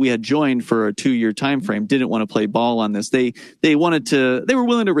we had joined for a 2-year time frame didn't want to play ball on this. They were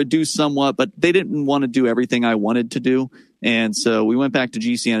willing to reduce somewhat, but they didn't want to do everything I wanted to do. And so we went back to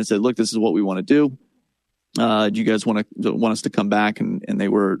GCN and said, look, this is what we want to do. Do you guys want us to come back? And they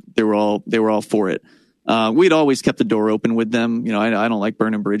were all for it. We'd always kept the door open with them. I don't like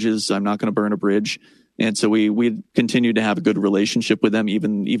burning bridges. I'm not going to burn a bridge. And so we continued to have a good relationship with them,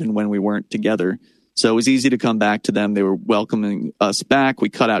 even when we weren't together. So it was easy to come back to them. They were welcoming us back. We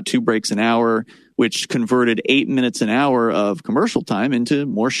cut out 2 breaks an hour, which converted 8 minutes an hour of commercial time into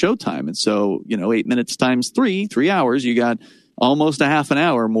more show time. And so, 8 minutes times 3 hours, you got almost a half an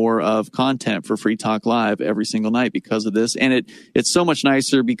hour more of content for Free Talk Live every single night because of this. And it's so much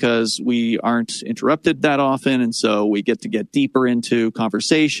nicer because we aren't interrupted that often. And so we get to get deeper into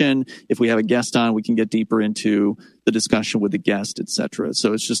conversation. If we have a guest on, we can get deeper into the discussion with the guest, et cetera.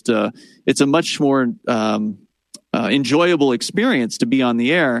 So it's just it's a much more enjoyable experience to be on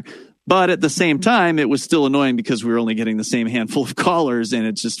the air. But at the same time, it was still annoying because we were only getting the same handful of callers, and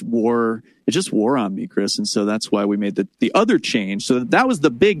it just wore on me, Chris. And so that's why we made the other change. So that was the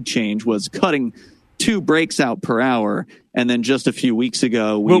big change, was cutting 2 breaks out per hour. And then just a few weeks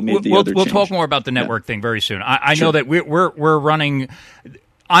ago, we made the other change. We'll talk more about the network thing very soon. I know that we're running.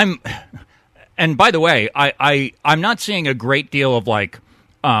 And and by the way, I'm not seeing a great deal of like.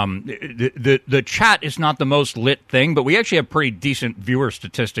 The chat is not the most lit thing, but we actually have pretty decent viewer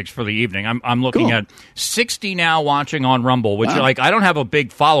statistics for the evening. I'm looking at 60 now watching on Rumble, which like I don't have a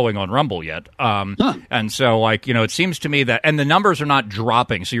big following on Rumble yet. And so like, it seems to me that, and the numbers are not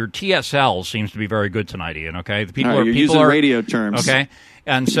dropping. So your TSL seems to be very good tonight, Ian. Okay. The people you're using radio terms. Okay.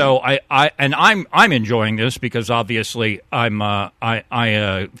 And so I'm enjoying this because obviously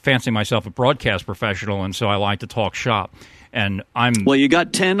I fancy myself a broadcast professional, and so I like to talk shop. And well, you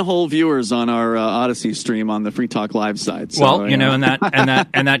got 10 whole viewers on our Odyssey stream on the Free Talk Live side. So, well, and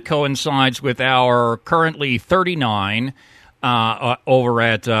that coincides with our currently 39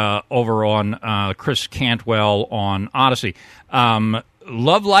 over on Chris Cantwell on Odyssey.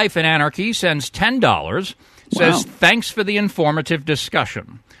 Love Life and Anarchy sends $10. Says thanks for the informative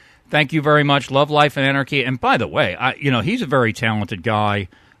discussion. Thank you very much, Love Life and Anarchy. And by the way, he's a very talented guy.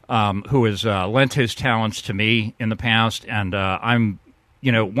 Who has lent his talents to me in the past, and I'm,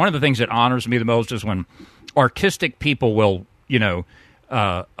 one of the things that honors me the most is when artistic people will,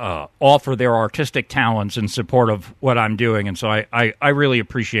 offer their artistic talents in support of what I'm doing, and so I really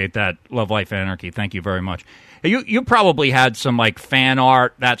appreciate that. Love Life Anarchy. Thank you very much. You probably had some like fan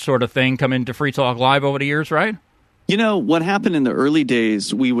art, that sort of thing, come into Free Talk Live over the years, right? What happened in the early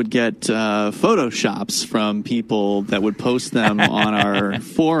days, we would get Photoshops from people that would post them on our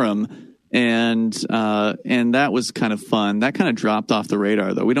forum, and that was kind of fun. That kind of dropped off the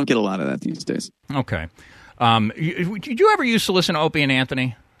radar, though. We don't get a lot of that these days. Okay. Did you ever used to listen to Opie and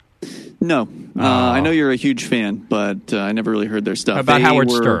Anthony? No. I know you're a huge fan, but I never really heard their stuff. How about Howard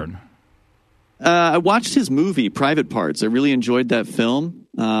Stern? I watched his movie, Private Parts. I really enjoyed that film,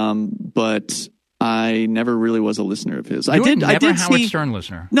 but I never really was a listener of his. I did Howard Stern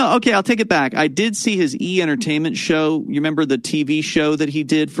listener. No, okay, I'll take it back. I did see his E! Entertainment show. You remember the TV show that he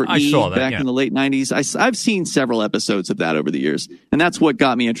did for E! Back in the late 90s? I've seen several episodes of that over the years, and that's what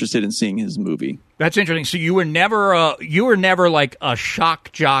got me interested in seeing his movie. That's interesting. So you were never like a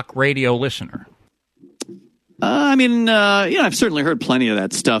shock jock radio listener. I've certainly heard plenty of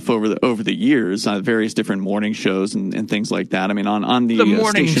that stuff over the years, various different morning shows and things like that. I mean, on the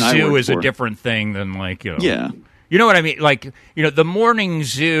morning station zoo is a different thing than like yeah. You know what I mean? Like the morning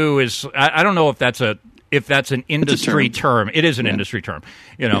zoo is. I don't know if that's an industry term. It is an industry term.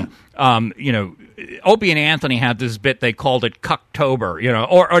 Opie and Anthony had this bit. They called it Cucktober.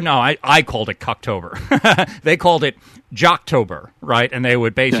 I called it Cucktober. They called it Jocktober, right? And they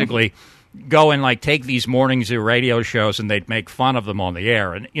would basically. Go and like take these morning zoo radio shows and they'd make fun of them on the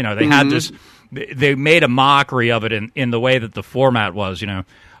air, and they had this. They made a mockery of it in the way that the format was. I'm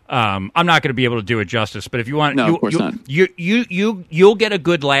not going to be able to do it justice, but if you want, of course not. You'll get a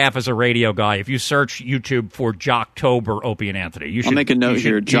good laugh as a radio guy if you search YouTube for Jocktober Opie and Anthony. I'll make a note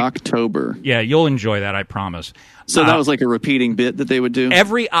here, Jocktober. Yeah, you'll enjoy that, I promise. So that was like a repeating bit that they would do?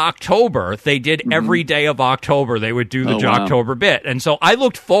 Every October, they did every day of October, they would do the Jocktober bit. And so I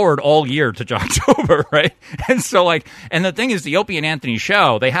looked forward all year to Jocktober, right? And so and the thing is, the Opie and Anthony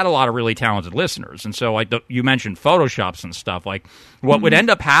show, they had a lot of really talented listeners. And so you mentioned Photoshops and stuff. Like what would end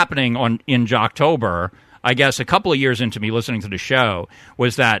up happening in Jocktober, I guess a couple of years into me listening to the show,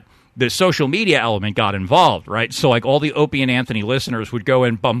 was that the social media element got involved, right? So like all the Opie and Anthony listeners would go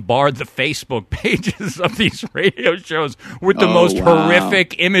and bombard the Facebook pages of these radio shows with the most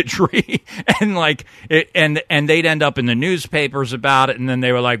horrific imagery, and and they'd end up in the newspapers about it, and then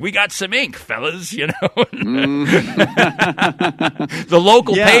they were like, "We got some ink, fellas," The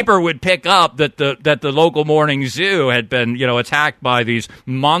local paper would pick up that the local morning zoo had been attacked by these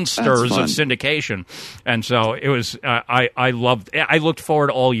monsters of syndication, and so it was. I looked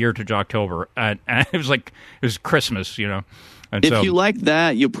forward all year to October, and it was Christmas, And if you like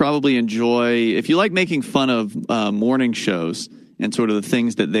that, you'll probably enjoy. If you like making fun of morning shows and sort of the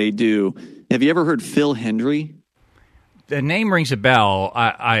things that they do, have you ever heard Phil Hendry? The name rings a bell.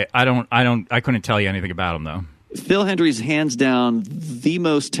 I couldn't tell you anything about him though. Phil Hendry's hands down the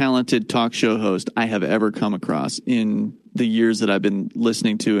most talented talk show host I have ever come across in the years that I've been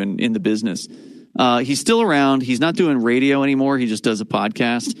listening to and in the business. He's still around. He's not doing radio anymore. He just does a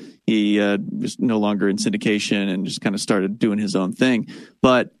podcast. He is no longer in syndication and just kind of started doing his own thing.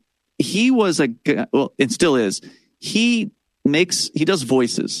 But he was it still is. He does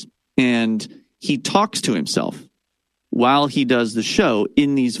voices, and he talks to himself while he does the show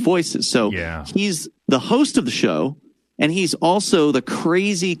in these voices. So he's the host of the show, and he's also the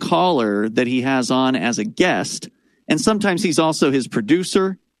crazy caller that he has on as a guest. And sometimes he's also his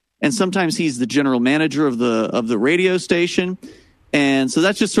producer. And sometimes he's the general manager of the radio station. And so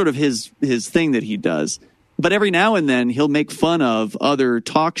that's just sort of his thing that he does. But every now and then he'll make fun of other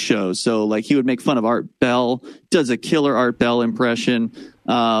talk shows. So like he would make fun of Art Bell, does a killer Art Bell impression.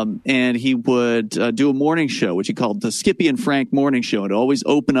 And he would do a morning show, which he called the Skippy and Frank Morning Show. And always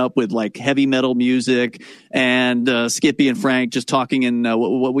open up with like heavy metal music and Skippy and Frank just talking in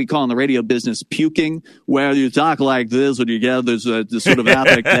what we call in the radio business puking, where you talk like this when you get this sort of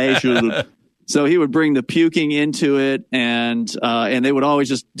affectation. So he would bring the puking into it, and they would always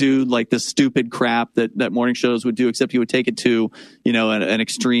just do like the stupid crap that morning shows would do, except he would take it to, an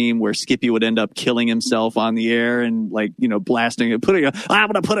extreme where Skippy would end up killing himself on the air and like, blasting it, I'm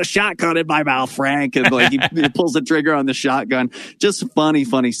going to put a shotgun in my mouth, Frank. And like he pulls the trigger on the shotgun. Just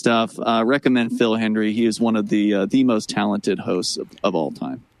funny stuff. Recommend Phil Hendry. He is one of the most talented hosts of all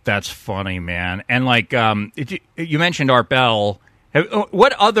time. That's funny, man. And like you mentioned Art Bell.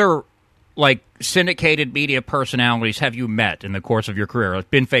 What other like syndicated media personalities have you met in the course of your career,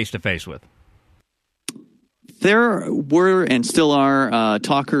 like been face to face with? There were and still are.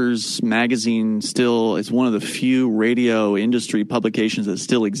 Talkers Magazine still is one of the few radio industry publications that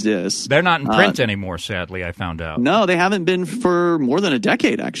still exists. They're not in print anymore, sadly, I found out. No, they haven't been for more than a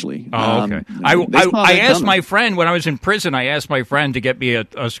decade, actually. Oh, okay. I asked my friend, when I was in prison, I asked my friend to get me a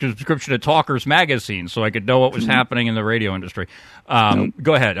subscription to Talkers Magazine so I could know what was happening in the radio industry.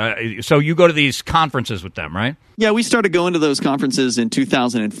 Go ahead. So you go to these conferences with them, right? Yeah, we started going to those conferences in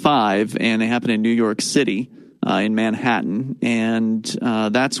 2005, and they happen in New York City. In Manhattan, and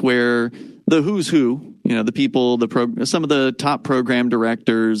that's where the who's who, the people, some of the top program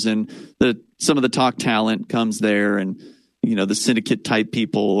directors and some of the talk talent comes there, and the syndicate type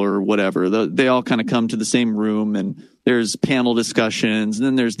people or whatever. They all kind of come to the same room, and there's panel discussions, and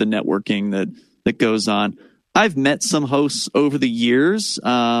then there's the networking that goes on. I've met some hosts over the years,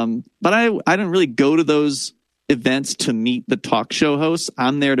 but I don't really go to those events to meet the talk show hosts.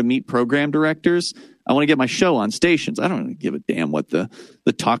 I'm there to meet program directors. I want to get my show on stations. I don't really give a damn what the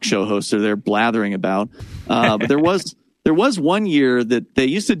talk show hosts are there blathering about. But there was one year that they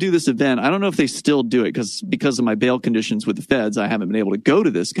used to do this event. I don't know if they still do it because of my bail conditions with the feds. I haven't been able to go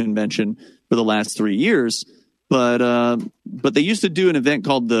to this convention for the last 3 years. But they used to do an event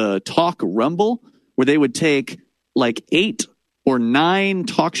called the Talk Rumble, where they would take like 8 or 9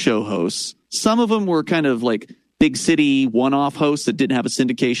 talk show hosts. Some of them were kind of like big city one-off hosts that didn't have a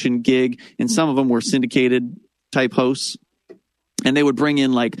syndication gig, and some of them were syndicated type hosts. And they would bring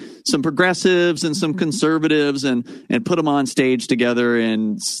in like some progressives and some conservatives and put them on stage together,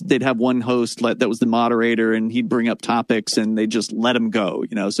 and they'd have one host that was the moderator, and he'd bring up topics and they just let them go,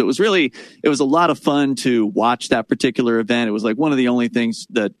 So it was a lot of fun to watch that particular event. It was like one of the only things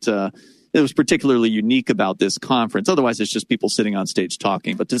that it was particularly unique about this conference. Otherwise, it's just people sitting on stage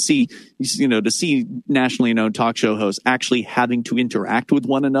talking. But to see nationally known talk show hosts actually having to interact with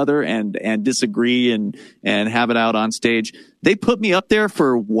one another and disagree and have it out on stage, they put me up there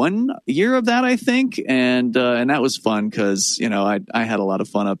for 1 year of that, I think, and that was fun because I had a lot of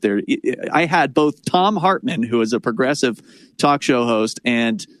fun up there. I had both Tom Hartman, who is a progressive talk show host,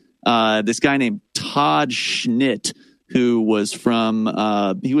 and this guy named Todd Schnitt, who was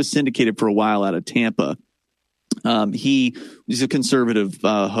he was syndicated for a while out of Tampa. He's a conservative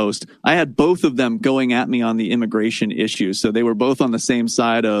host. I had both of them going at me on the immigration issue. So they were both on the same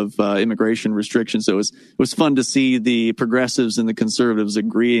side of immigration restrictions. So it was fun to see the progressives and the conservatives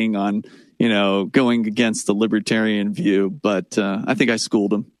agreeing on, going against the libertarian view. But I think I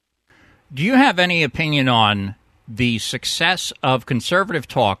schooled them. Do you have any opinion on the success of conservative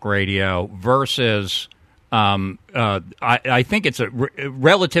talk radio versus I think it's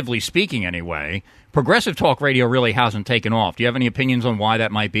relatively speaking anyway, progressive talk radio really hasn't taken off. Do you have any opinions on why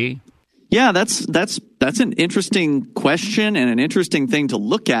that might be? Yeah, that's an interesting question and an interesting thing to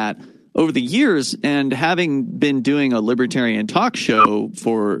look at over the years. And having been doing a libertarian talk show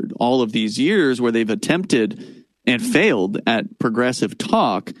for all of these years where they've attempted and failed at progressive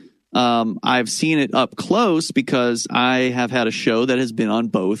talk, I've seen it up close because I have had a show that has been on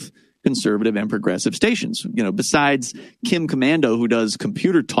both conservative and progressive stations. Besides Kim Commando, who does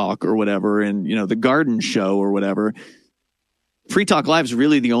computer talk or whatever, and the Garden Show or whatever, Free Talk Live is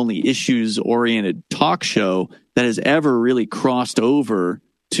really the only issues-oriented talk show that has ever really crossed over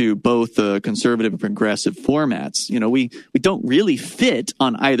to both the conservative and progressive formats. We don't really fit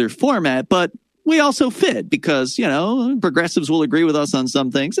on either format, but we also fit because, progressives will agree with us on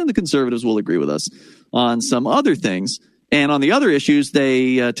some things and the conservatives will agree with us on some other things. And on the other issues,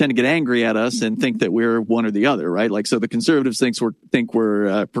 they tend to get angry at us and think that we're one or the other, right? Like, so the conservatives think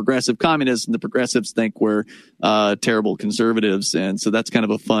we're progressive communists, and the progressives think we're terrible conservatives. And so that's kind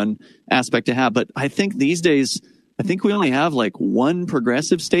of a fun aspect to have. But I think these days, I think we only have like one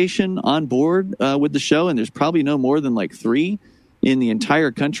progressive station on board with the show, and there's probably no more than like 3 in the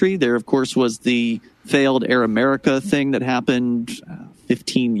entire country. There, of course, was the failed Air America thing that happened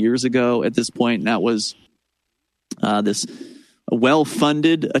 15 years ago at this point, and that was this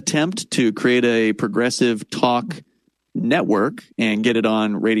well-funded attempt to create a progressive talk network and get it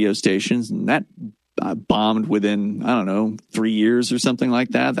on radio stations, and that bombed within, I don't know, 3 years or something like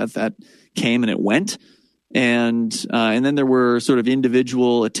that. That came and it went. And then there were sort of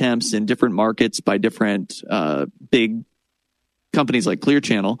individual attempts in different markets by different big companies like Clear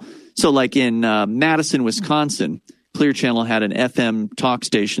Channel. So like in Madison, Wisconsin, Clear Channel had an FM talk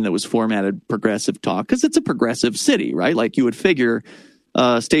station that was formatted progressive talk because it's a progressive city, right? Like you would figure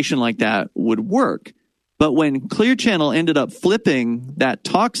a station like that would work. But when Clear Channel ended up flipping that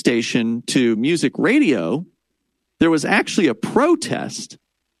talk station to music radio, there was actually a protest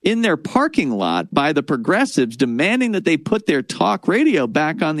in their parking lot by the progressives demanding that they put their talk radio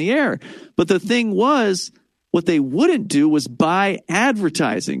back on the air. But the thing was, what they wouldn't do was buy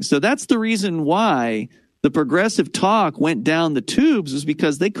advertising. So that's the reason why the progressive talk went down the tubes, was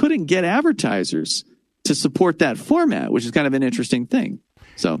because they couldn't get advertisers to support that format, which is kind of an interesting thing.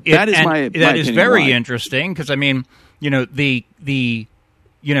 So that is my that is opinion very why. interesting, because I mean, the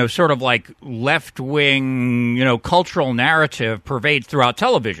sort of like left-wing, cultural narrative pervades throughout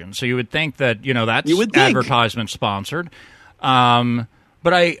television. So you would think that, that's advertisement sponsored. But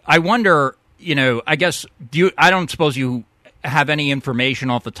I wonder, I guess, I don't suppose you have any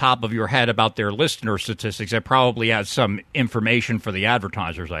information off the top of your head about their listener statistics. That probably has some information for the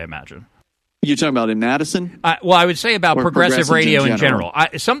advertisers, I imagine. You're talking about in Madison? Well, I would say about progressive radio in general.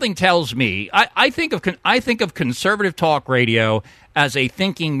 general. Something tells me I think of conservative talk radio as a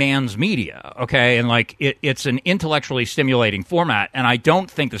thinking man's media, okay, and like it's an intellectually stimulating format, and I don't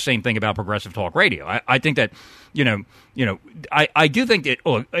think the same thing about progressive talk radio. I think that I do think that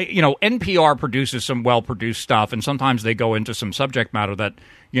NPR produces some well produced stuff, and sometimes they go into some subject matter that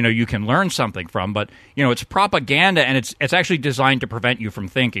you can learn something from, but it's propaganda, and it's actually designed to prevent you from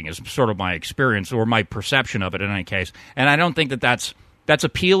thinking, is sort of my experience or my perception of it in any case. And I don't think that that's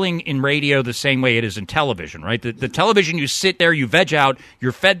appealing in radio the same way it is in television, right? The television, you sit there, you veg out,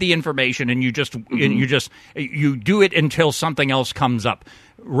 you're fed the information, and you do it until something else comes up.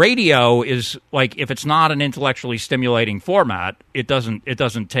 Radio is like, if it's not an intellectually stimulating format, it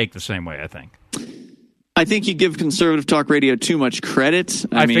doesn't take the same way, I think. I think you give conservative talk radio too much credit.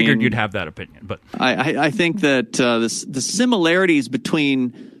 I figured you'd have that opinion, but I think that the similarities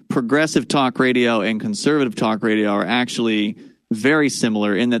between progressive talk radio and conservative talk radio are actually very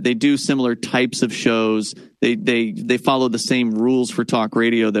similar in that they do similar types of shows. They follow the same rules for talk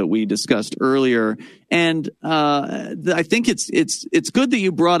radio that we discussed earlier. And I think it's good that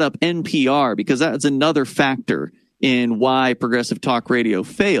you brought up NPR, because that's another factor in why progressive talk radio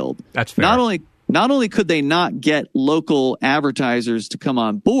failed. That's fair. Not only could they not get local advertisers to come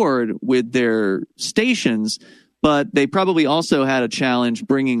on board with their stations, but they probably also had a challenge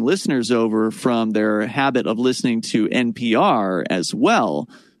bringing listeners over from their habit of listening to NPR as well.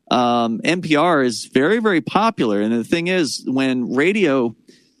 NPR is very, very popular. And the thing is, when radio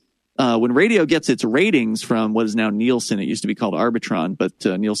gets its ratings from what is now Nielsen, it used to be called Arbitron, but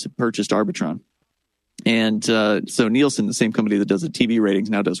Nielsen purchased Arbitron. And so Nielsen, the same company that does the TV ratings,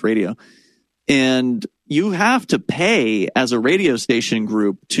 now does radio. And you have to pay as a radio station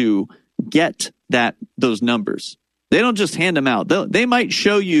group to get those numbers. They don't just hand them out. They might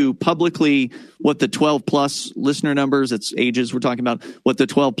show you publicly what the 12 plus listener numbers, it's ages we're talking about, what the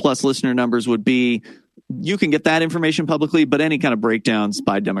 12 plus listener numbers would be. You can get that information publicly, but any kind of breakdowns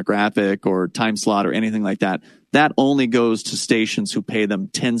by demographic or time slot or anything like that, that only goes to stations who pay them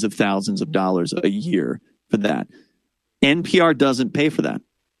tens of thousands of dollars a year for that. NPR doesn't pay for that.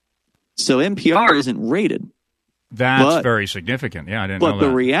 So NPR isn't rated. That's very significant. Yeah, I didn't know that. But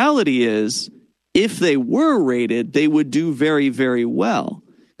the reality is, if they were rated, they would do very, very well.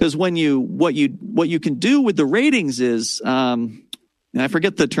 Because what you can do with the ratings is, and I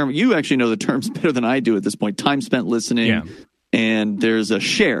forget the term. You actually know the terms better than I do at this point. Time spent listening, yeah. And there's a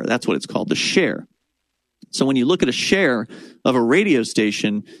share. That's what it's called, the share. So when you look at a share of a radio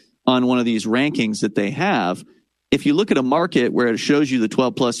station on one of these rankings that they have, if you look at a market where it shows you the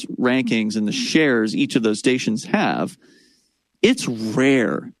 12 plus rankings and the shares each of those stations have, it's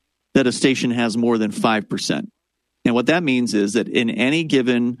rare that a station has more than 5%. And what that means is that in any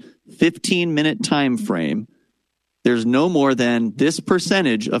given 15-minute time frame, there's no more than this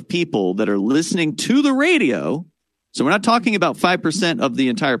percentage of people that are listening to the radio. So we're not talking about 5% of the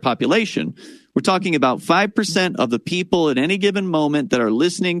entire population. We're talking about 5% of the people at any given moment that are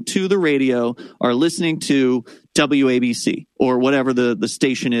listening to the radio are listening to WABC or whatever the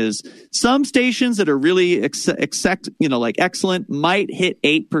station is. Some stations that are really excellent might hit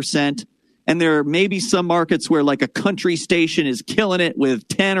 8%. And there may be some markets where like a country station is killing it with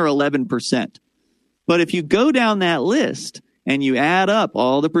 10 or 11%. But if you go down that list and you add up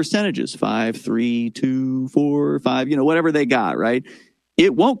all the percentages, 5, 3, 2, 4, 5, whatever they got, right?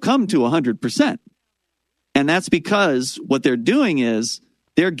 It won't come to 100%. And that's because what they're doing is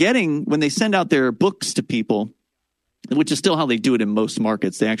they're getting, when they send out their books to people, which is still how they do it in most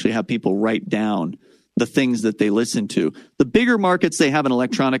markets, they actually have people write down the things that they listen to. The bigger markets, they have an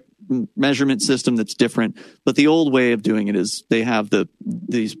electronic measurement system that's different. But the old way of doing it is they have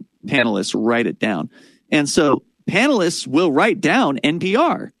these panelists write it down. And so panelists will write down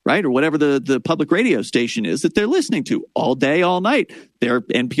NPR, right? Or whatever the public radio station is that they're listening to all day, all night. They're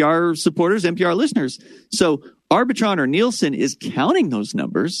NPR supporters, NPR listeners. So Arbitron or Nielsen is counting those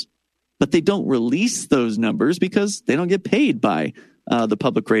numbers, but they don't release those numbers because they don't get paid by the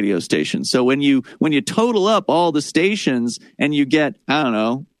public radio station. So when you total up all the stations and you get,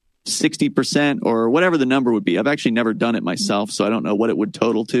 60% or whatever the number would be. I've actually never done it myself, so I don't know what it would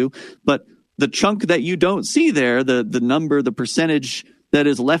total to. But the chunk that you don't see there, the number, the percentage that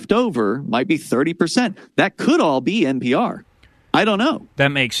is left over might be 30%. That could all be NPR. I don't know. That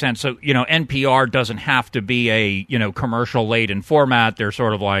makes sense. So, NPR doesn't have to be a, commercial-laden format. They're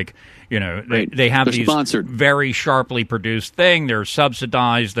sort of like, right. they have They're these sponsored. very sharply produced thing. They're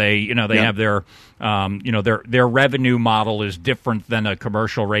subsidized. They have their, their revenue model is different than a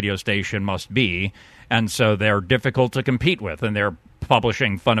commercial radio station must be. And so they're difficult to compete with. And they're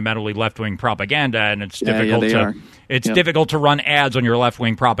publishing fundamentally left-wing propaganda, and it's difficult to run ads on your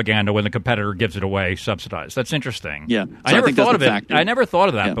left-wing propaganda when the competitor gives it away subsidized. That's interesting. Yeah, so I never thought of it. Factor. I never thought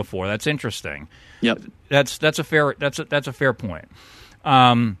of that before. That's interesting. Yep, that's a fair point.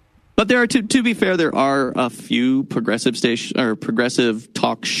 But there are to be fair, there are a few progressive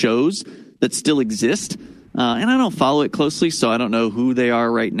talk shows that still exist. And I don't follow it closely, so I don't know who they are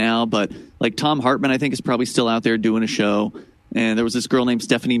right now. But like Tom Hartman, I think, is probably still out there doing a show. And there was this girl named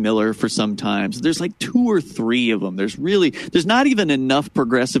Stephanie Miller for some time. So there's like 2 or 3 of them. There's not even enough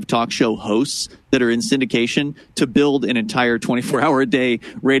progressive talk show hosts that are in syndication to build an entire 24-hour-a-day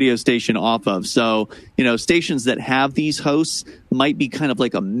radio station off of. So, stations that have these hosts might be kind of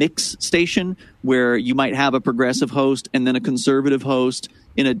like a mix station where you might have a progressive host and then a conservative host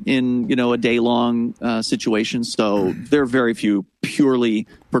in a day-long situation. So there are very few purely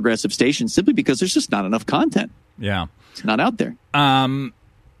progressive stations simply because there's just not enough content. Yeah. It's not out there. All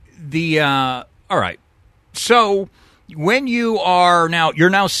right. So when you're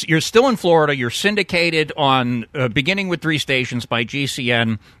still in Florida, you're syndicated on beginning with 3 stations by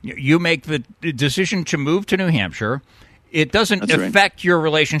GCN. You make the decision to move to New Hampshire. It doesn't affect your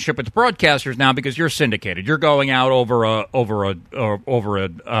relationship with the broadcasters now because you're syndicated. You're going out over a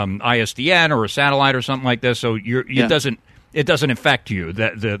ISDN or a satellite or something like this. So it doesn't affect you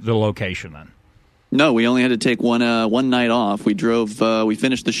the location then. No, we only had to take one night off. We we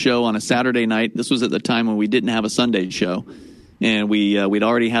finished the show on a Saturday night. This was at the time when we didn't have a Sunday show. And we'd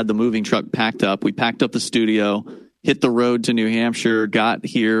already had the moving truck packed up. We packed up the studio, hit the road to New Hampshire, got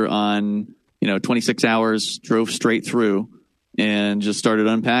here on, 26 hours, drove straight through and just started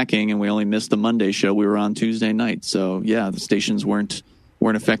unpacking. And we only missed the Monday show. We were on Tuesday night. So yeah, the stations weren't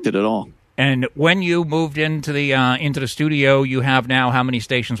affected at all. And when you moved into the studio, you have now how many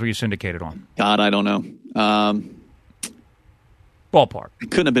stations were you syndicated on? God, I don't know. Ballpark. It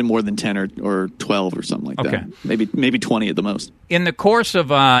couldn't have been more than 10 or 12 or something like that. Maybe 20 at the most. In the course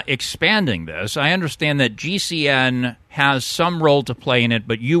of expanding this, I understand that GCN has some role to play in it,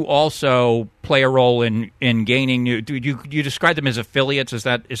 but you also play a role in gaining new. Do you describe them as affiliates? Is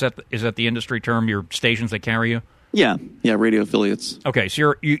that the industry term? Your stations that carry you? Yeah, radio affiliates. Okay,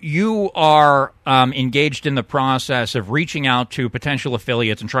 so you are engaged in the process of reaching out to potential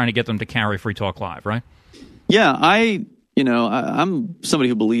affiliates and trying to get them to carry Free Talk Live, right? Yeah, I'm somebody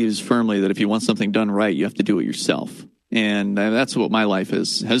who believes firmly that if you want something done right, you have to do it yourself, and that's what my life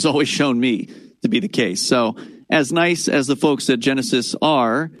has always shown me to be the case. So, as nice as the folks at Genesis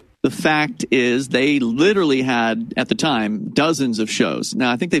are, the fact is they literally had at the time dozens of shows.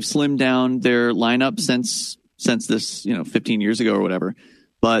 Now, I think they've slimmed down their lineup since this, 15 years ago or whatever,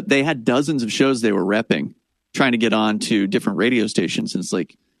 but they had dozens of shows they were repping, trying to get on to different radio stations. And it's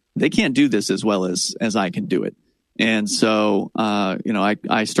like, they can't do this as well as I can do it. And so,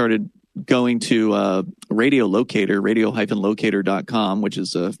 I started going to Radio Locator, radio-locator.com, which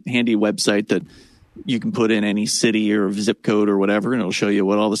is a handy website that you can put in any city or zip code or whatever, and it'll show you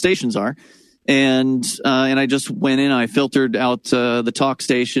what all the stations are. And I just went in, I filtered out the talk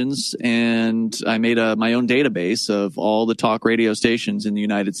stations, and I made my own database of all the talk radio stations in the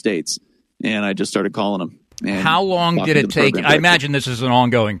United States. And I just started calling them. How long did it take? I imagine this is an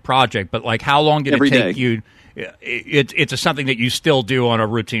ongoing project, but like how long did it take you? It's something that you still do on a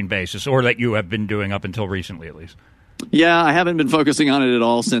routine basis, or that you have been doing up until recently, at least. Yeah, I haven't been focusing on it at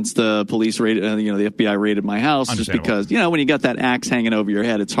all since the police raided, the FBI raided my house. Just because, when you got that axe hanging over your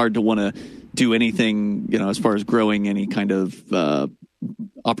head, it's hard to want to do anything, as far as growing any kind of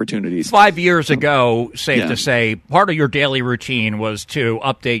opportunities. 5 years ago, safe to say, part of your daily routine was to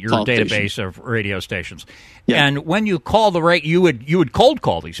update your database of radio stations. Yeah. And when you call you would cold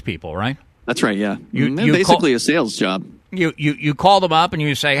call these people, right? That's right. Yeah, you basically a sales job. You call them up and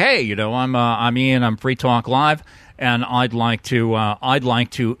you say, hey, I'm Ian, I'm Free Talk Live, and I'd like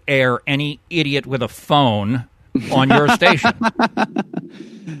to air any idiot with a phone on your station.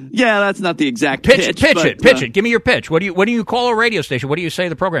 Yeah, that's not the exact pitch. Pitch it. Give me your pitch. What do you call a radio station? What do you say to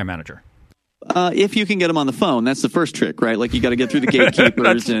the program manager? If you can get them on the phone, that's the first trick, right? Like you got to get through the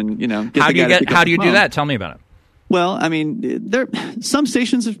gatekeepers and How do you do that? Tell me about it. Well, I mean, some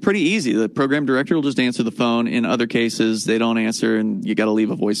stations are pretty easy. The program director will just answer the phone. In other cases, they don't answer, and you got to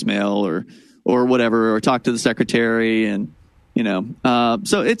leave a voicemail or whatever, or talk to the secretary, and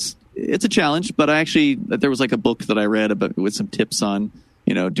so it's a challenge. But there was like a book that I read with some tips on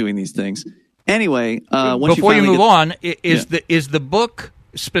doing these things. Anyway, before you move on, is the book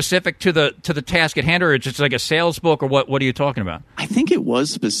specific to the task at hand, or it's just like a sales book, or what are you talking about? I think it was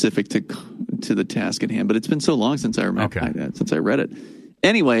specific to the task at hand, but it's been so long since I read it.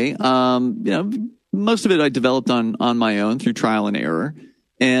 Anyway, most of it I developed on my own through trial and error,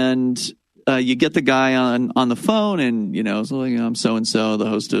 and you get the guy on the phone, and I'm so and so, the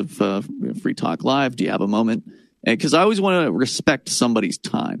host of Free Talk Live. Do you have a moment? Because I always want to respect somebody's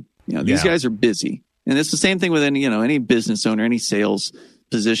time. These guys are busy, and it's the same thing with any business owner, any sales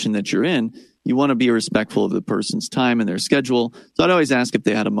position that you're in. You want to be respectful of the person's time and their schedule. So I'd always ask if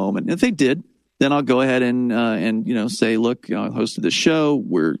they had a moment. And if they did, then I'll go ahead and say, look, I hosted this show.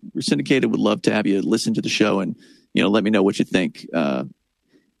 We're syndicated. Would love to have you listen to the show and let me know what you think.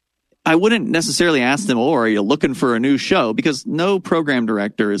 I wouldn't necessarily ask them, are you looking for a new show? Because no program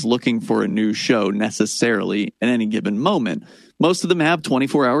director is looking for a new show necessarily at any given moment. Most of them have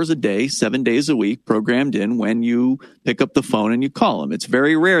 24 hours a day, 7 days a week programmed in when you pick up the phone and you call them. It's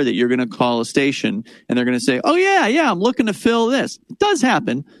very rare that you're going to call a station and they're going to say, oh, yeah, I'm looking to fill this. It does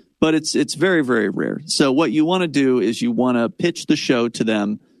happen, but it's very, very rare. So what you want to do is you want to pitch the show to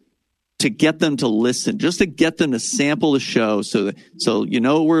them to get them to listen, just to get them to sample the show so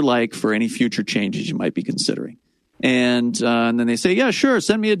what we're like for any future changes you might be considering. And then they say, yeah, sure,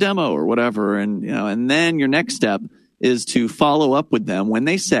 send me a demo or whatever. And then your next step is to follow up with them when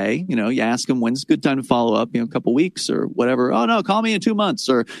they say, you ask them when's a good time to follow up, a couple weeks or whatever. Oh, no, call me in 2 months,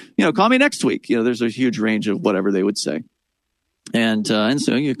 or, call me next week. There's a huge range of whatever they would say. And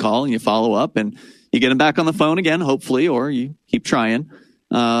so you call and you follow up and you get them back on the phone again, hopefully, or you keep trying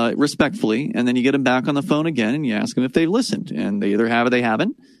respectfully. And then you get them back on the phone again and you ask them if they've listened, and they either have or they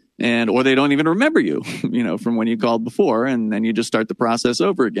haven't. Or they don't even remember you, from when you called before. And then you just start the process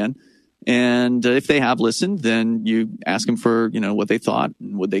over again. And if they have listened, then you ask them for, what they thought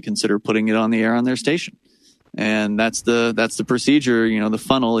and would they consider putting it on the air on their station. And that's the procedure, the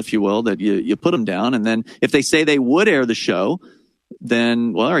funnel, if you will, that you put them down. And then if they say they would air the show,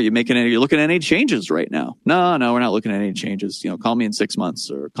 then, well, are you looking at any changes right now? No, we're not looking at any changes. Call me in 6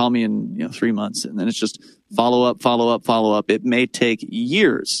 months or call me in 3 months. And then it's just follow up. It may take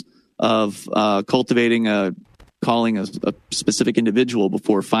years of calling a specific individual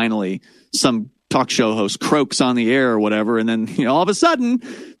before finally some talk show host croaks on the air or whatever. And then, all of a sudden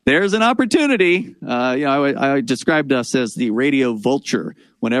there's an opportunity. I described us as the radio vulture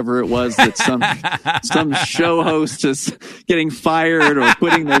whenever it was that some show host is getting fired or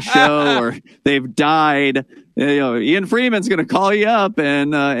quitting their show or they've died. Ian Freeman's going to call you up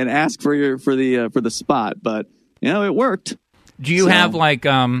and ask for the spot. But, it worked. Do you have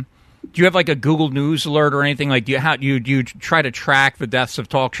a Google News alert or anything? Like, do you try to track the deaths of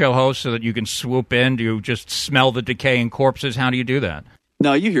talk show hosts so that you can swoop in? Do you just smell the decaying corpses? How do you do that?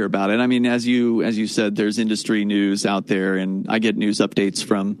 No, you hear about it. I mean, as you said, there's industry news out there, and I get news updates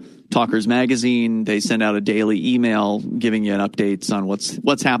from Talkers Magazine. They send out a daily email giving you updates on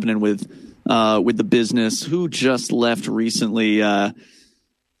what's happening with the business. Who just left recently? Oh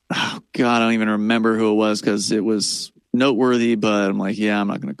God, I don't even remember who it was because it was noteworthy, but I'm like, yeah, I'm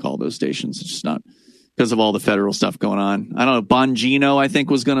not going to call those stations. It's just not because of all the federal stuff going on. I don't know. Bongino, I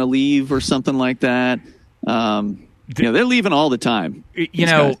think, was going to leave or something like that. they're leaving all the time.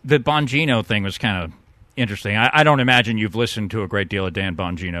 The Bongino thing was kind of interesting. I don't imagine you've listened to a great deal of Dan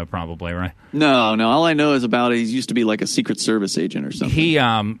Bongino, probably, right? No. All I know is about he used to be like a Secret Service agent or something. He,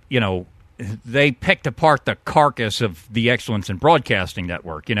 they picked apart the carcass of the Excellence in Broadcasting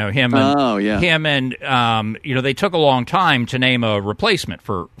Network. Him and they took a long time to name a replacement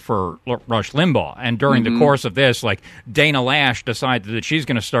for Rush Limbaugh. And during the course of this, like, Dana Lash decided that she's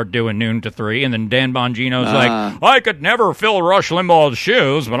going to start doing noon to 3, and then Dan Bongino's like, I could never fill Rush Limbaugh's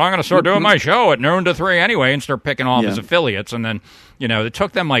shoes, but I'm going to start doing my show at noon to 3 anyway, and start picking off his affiliates. And then, it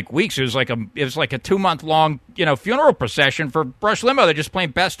took them like weeks. It was like a 2-month long, funeral procession for Rush Limbaugh. They're just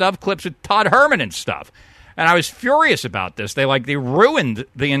playing best of clips with Todd Herman and stuff. And I was furious about this. They ruined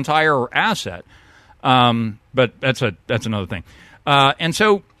the entire asset. But that's another thing. And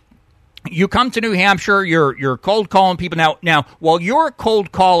so you come to New Hampshire. You're cold calling people now. While you're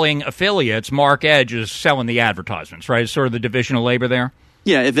cold calling affiliates, Mark Edge is selling the advertisements, right? It's sort of the division of labor there.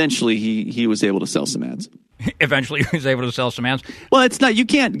 Yeah. Eventually, he was able to sell some ads. Eventually, he was able to sell some ads. Well, it's not. You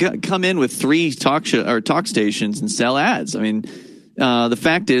can't come in with 3 talk stations and sell ads. I mean, the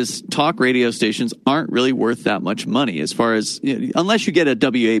fact is, talk radio stations aren't really worth that much money, as far as unless you get a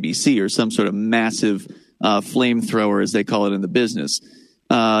WABC or some sort of massive flamethrower, as they call it in the business.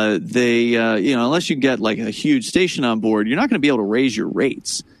 Unless you get like a huge station on board, you're not going to be able to raise your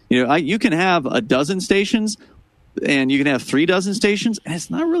rates. You can have a dozen stations, and you can have 3 dozen stations, and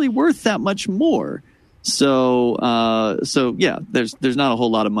it's not really worth that much more. So yeah, there's not a whole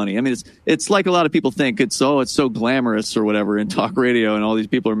lot of money. I mean, it's like a lot of people think it's so glamorous or whatever in talk radio, and all these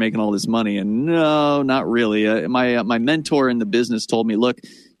people are making all this money. And no, not really. My mentor in the business told me, look,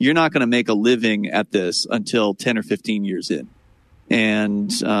 you're not going to make a living at this until 10 or 15 years in,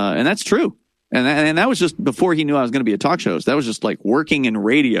 and that's true. And that was just before he knew I was going to be a talk show host. That was just like working in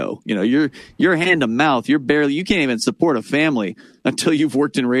radio. You're hand to mouth. You can't even support a family until you've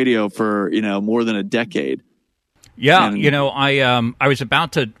worked in radio for, more than a decade. Yeah. I was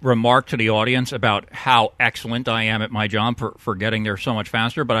about to remark to the audience about how excellent I am at my job for getting there so much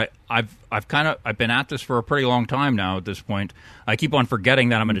faster. But I've been at this for a pretty long time now at this point. I keep on forgetting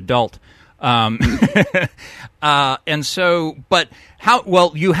that I'm an adult. And so, but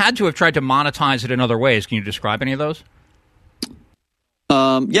you had to have tried to monetize it in other ways. Can you describe any of those?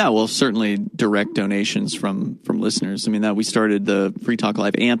 Yeah, well, certainly direct donations from listeners. I mean, that we started the Free Talk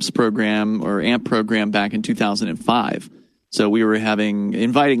Live AMP program back in 2005. So we were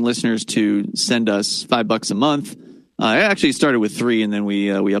inviting listeners to send us $5 a month. I actually started with 3, and then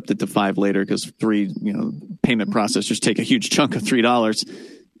we upped it to 5 later, because 3, payment processors take a huge chunk of $3.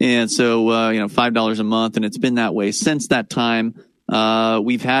 And so, $5 a month, and it's been that way since that time.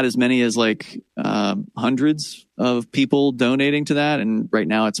 We've had as many as hundreds of people donating to that, and right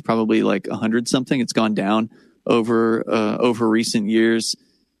now it's probably like 100 something. It's gone down over recent years.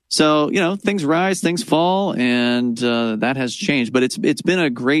 So things rise, things fall, and that has changed. But it's been a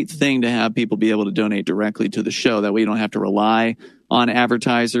great thing to have people be able to donate directly to the show. That way, you don't have to rely on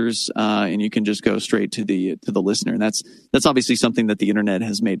advertisers, and you can just go straight to the listener. And that's obviously something that the internet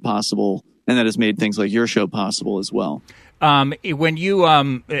has made possible, and that has made things like your show possible as well. When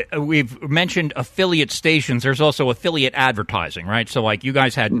you we've mentioned affiliate stations, there's also affiliate advertising, right? So like you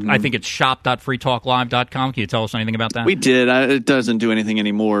guys had, I think it's shop.freetalklive.com. Can you tell us anything about that? We did. It doesn't do anything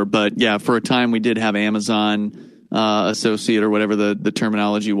anymore, but yeah, for a time we did have Amazon associate or whatever the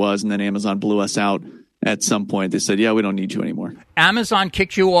terminology was, and then Amazon blew us out. At some point, they said, yeah, we don't need you anymore. Amazon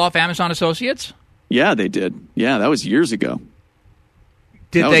kicked you off Amazon Associates? Yeah, they did. Yeah, that was years ago.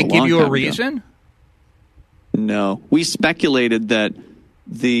 Did they give you a reason? No. We speculated that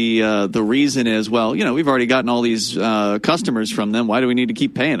the reason is, we've already gotten all these customers from them. Why do we need to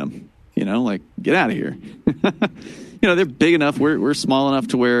keep paying them? Get out of here. They're big enough. We're small enough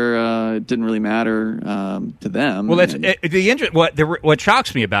to where it didn't really matter to them. Well, that's what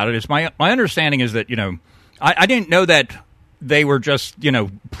shocks me about it is my understanding is that I didn't know that they were just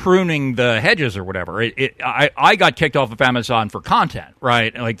pruning the hedges or whatever. I got kicked off of Amazon for content,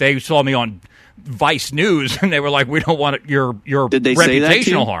 right? Like they saw me on Vice News, and they were like, "We don't want your Did they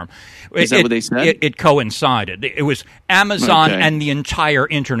reputational harm." Is that what they said? It coincided. It was Amazon and the entire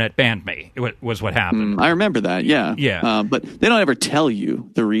internet banned me. It was what happened. I remember that. Yeah, yeah. But they don't ever tell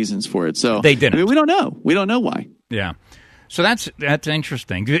you the reasons for it. So they didn't. We don't know. We don't know why. Yeah. So that's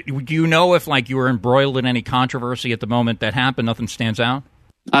interesting. Do you know if you were embroiled in any controversy at the moment that happened? Nothing stands out.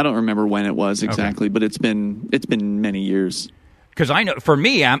 I don't remember when it was exactly, but it's been many years. Because I know, for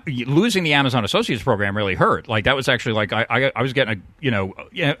me, losing the Amazon Associates program really hurt. Like that was actually I was getting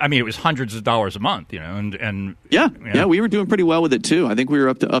it was hundreds of dollars a month, and yeah, we were doing pretty well with it too. I think we were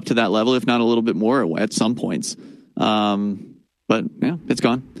up to that level, if not a little bit more at some points. But yeah, it's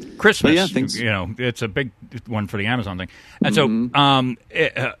gone. Christmas, yeah, things, it's a big one for the Amazon thing. And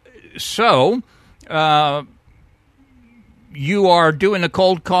so, you are doing the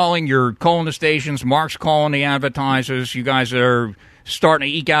cold calling. You're calling the stations. Mark's calling the advertisers. You guys are starting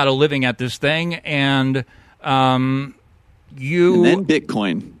to eke out a living at this thing, and and then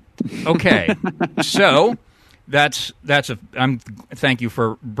Bitcoin. Okay, so thank you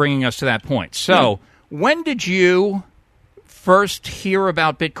for bringing us to that point. So, when did you first hear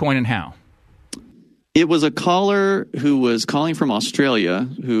about Bitcoin and how? It was a caller who was calling from Australia,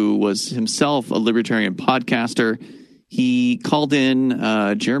 who was himself a libertarian podcaster. He called in,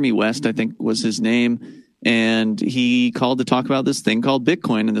 Jeremy West, I think was his name, and he called to talk about this thing called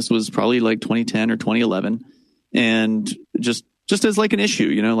Bitcoin, and this was probably like 2010 or 2011, and just as like an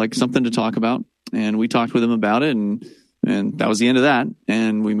issue, like something to talk about. And we talked with him about it, and that was the end of that,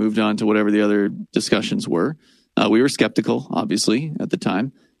 and we moved on to whatever the other discussions were. We were skeptical, obviously, at the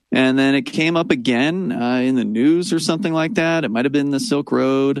time. And then it came up again in the news or something like that. It might have been the Silk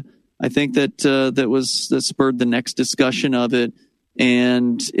Road. I think that spurred the next discussion of it.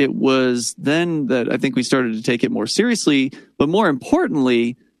 And it was then that I think we started to take it more seriously. But more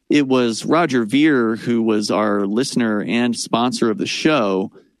importantly, it was Roger Ver, who was our listener and sponsor of the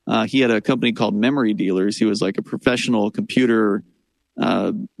show. He had a company called Memory Dealers. He was like a professional computer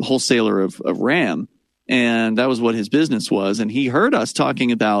wholesaler of RAM. And that was what his business was. And he heard us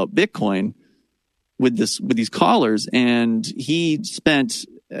talking about Bitcoin with these callers. And he spent,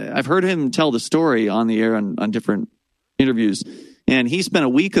 I've heard him tell the story on the air on different interviews. And he spent a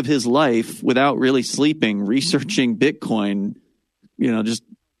week of his life without really sleeping, researching Bitcoin, just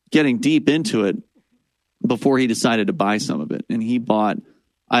getting deep into it before he decided to buy some of it. And he bought,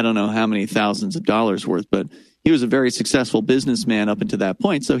 I don't know how many thousands of dollars worth, but he was a very successful businessman up until that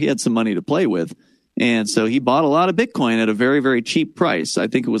point. So he had some money to play with. And so he bought a lot of Bitcoin at a very, very cheap price. I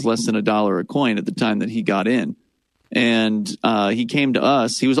think it was less than $1 a coin at the time that he got in. And he came to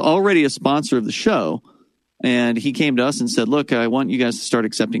us. He was already a sponsor of the show. And he came to us and said, look, I want you guys to start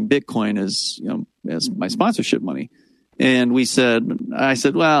accepting Bitcoin as my sponsorship money. And I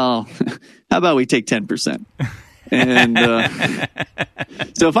said, well, how about we take 10%? And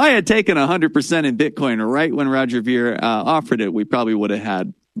so if I had taken 100% in Bitcoin right when Roger Ver offered it, we probably would have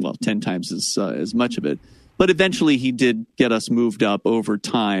had 10 times as much of it. But eventually he did get us moved up over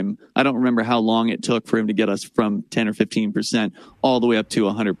time. I don't remember how long it took for him to get us from 10 or 15% all the way up to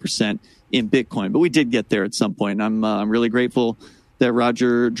 100% in Bitcoin. But we did get there at some point. And I'm really grateful that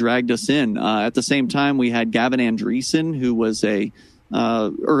Roger dragged us in. At the same time, we had Gavin Andreessen, who was a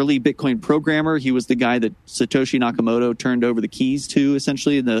early Bitcoin programmer. He was the guy that Satoshi Nakamoto turned over the keys to,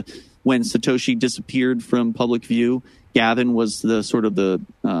 essentially, when Satoshi disappeared from public view. Gavin was the sort of the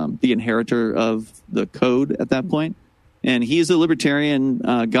inheritor of the code at that point. And he is a libertarian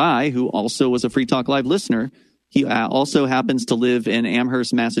guy who also was a Free Talk Live listener. He also happens to live in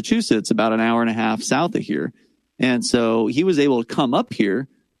Amherst, Massachusetts, about an hour and a half south of here. And so he was able to come up here.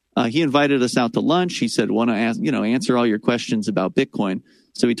 He invited us out to lunch. He said, want to answer all your questions about Bitcoin.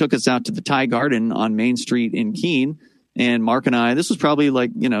 So he took us out to the Thai Garden on Main Street in Keene. And Mark and I, this was probably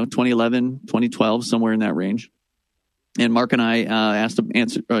 2011, 2012, somewhere in that range. And Mark and I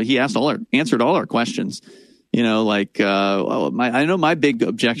answered all our questions. I know my big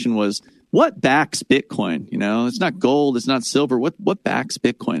objection was, what backs Bitcoin? It's not gold, it's not silver. What backs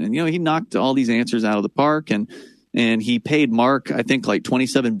Bitcoin? And he knocked all these answers out of the park, and he paid Mark, I think, like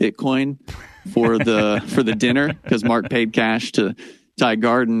 27 Bitcoin for the dinner, because Mark paid cash to Thai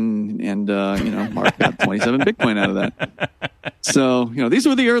Garden, and Mark got 27 Bitcoin out of that. So these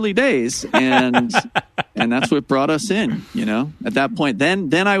were the early days, and that's what brought us in. At that point,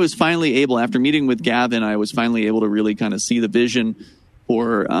 then I was finally able, after meeting with Gavin, I was finally able to really kind of see the vision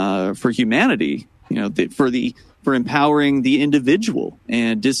for humanity. For empowering the individual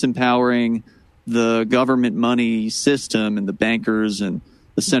and disempowering the government money system and the bankers and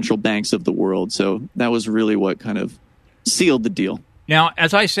the central banks of the world. So that was really what kind of sealed the deal. Now,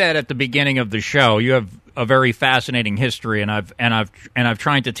 as I said at the beginning of the show, you have a very fascinating history, and I've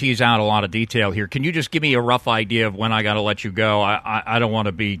tried to tease out a lot of detail here. Can you just give me a rough idea of when I got to let you go? I don't want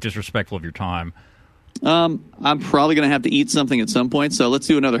to be disrespectful of your time. I'm probably going to have to eat something at some point, so let's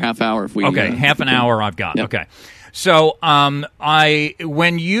do another half hour if we. Okay, half an hour I've got. Yep. Okay, so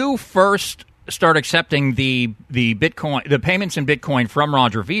when you first start accepting the Bitcoin, the payments in Bitcoin from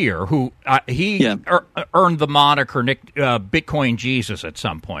Roger Ver, who earned the moniker Bitcoin Jesus at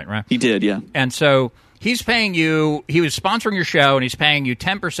some point, right? He did, yeah. And so he's paying you. He was sponsoring your show, and he's paying you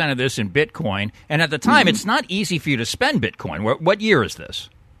 10% of this in Bitcoin. And at the time, it's not easy for you to spend Bitcoin. What year is this?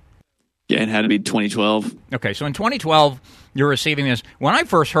 Yeah, it had to be 2012. Okay, so in 2012, you're receiving this. When I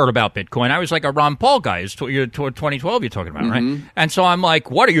first heard about Bitcoin, I was like a Ron Paul guy. It's 2012 you're talking about, right? And so I'm like,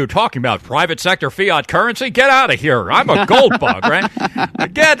 what are you talking about? Private sector fiat currency? Get out of here. I'm a gold bug, right?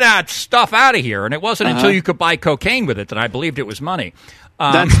 Get that stuff out of here. And it wasn't until you could buy cocaine with it that I believed it was money.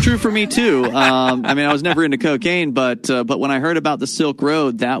 That's true for me, too. I mean, I was never into cocaine, but when I heard about the Silk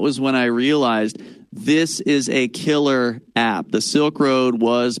Road, that was when I realized this is a killer app. The Silk Road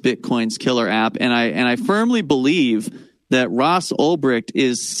was Bitcoin's killer app, and I firmly believe that Ross Ulbricht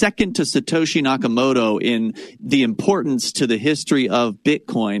is second to Satoshi Nakamoto in the importance to the history of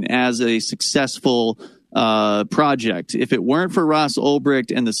Bitcoin as a successful project. If it weren't for Ross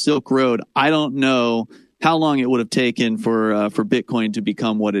Ulbricht and the Silk Road, I don't know how long it would have taken for Bitcoin to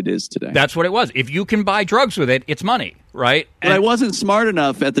become what it is today. That's what it was. If you can buy drugs with it, it's money, right? But I wasn't smart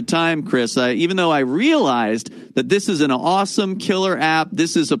enough at the time, Chris. Even though I realized that this is an awesome killer app,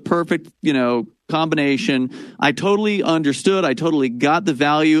 this is a perfect, combination. I totally understood. I totally got the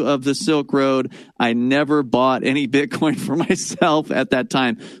value of the Silk Road. I never bought any Bitcoin for myself at that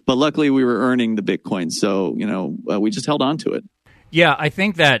time, but luckily we were earning the Bitcoin, so we just held on to it. Yeah, I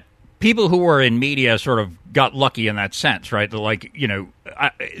think that people who were in media sort of got lucky in that sense, right?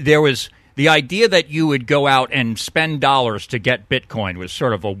 There was the idea that you would go out and spend dollars to get Bitcoin was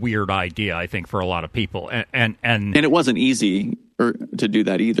sort of a weird idea, I think, for a lot of people, and it wasn't easy to do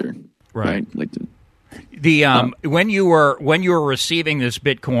that either, right? When you were receiving this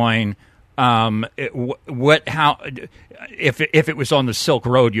Bitcoin, if it was on the Silk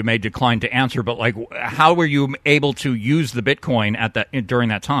Road, you may decline to answer, but how were you able to use the Bitcoin during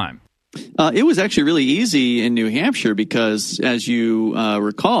that time? It was actually really easy in New Hampshire because, as you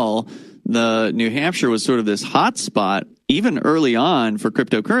recall, the New Hampshire was sort of this hot spot even early on for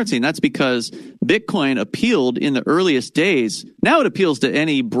cryptocurrency, and that's because Bitcoin appealed in the earliest days. Now it appeals to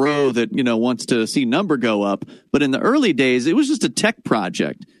any bro that wants to see number go up, but in the early days, it was just a tech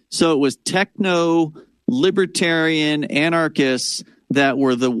project. So it was techno libertarian anarchists that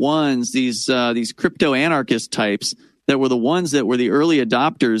were the ones, these crypto anarchist types, that were the ones that were the early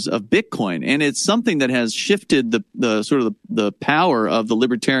adopters of Bitcoin. And it's something that has shifted the power of the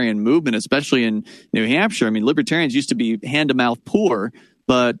libertarian movement, especially in New Hampshire. I mean, libertarians used to be hand-to-mouth poor,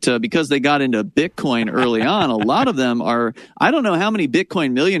 but because they got into Bitcoin early on, a lot of them are, I don't know how many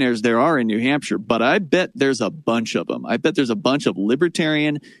Bitcoin millionaires there are in New Hampshire, but I bet there's a bunch of them. I bet there's a bunch of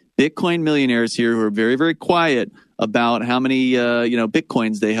libertarian Bitcoin millionaires here who are very, very quiet about how many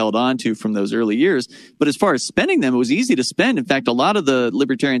Bitcoins they held on to from those early years. But as far as spending them, it was easy to spend. In fact, a lot of the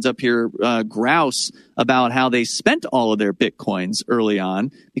libertarians up here grouse about how they spent all of their Bitcoins early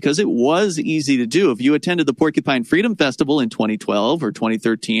on because it was easy to do. If you attended the Porcupine Freedom Festival in 2012 or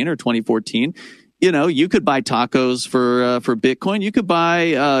 2013 or 2014, you could buy tacos for Bitcoin. You could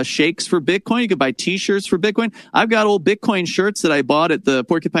buy shakes for Bitcoin. You could buy T-shirts for Bitcoin. I've got old Bitcoin shirts that I bought at the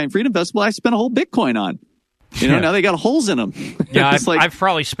Porcupine Freedom Festival. I spent a whole Bitcoin on. Now they got holes in them. Yeah, I've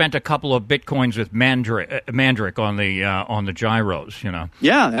probably spent a couple of Bitcoins with Mandrick on the gyros.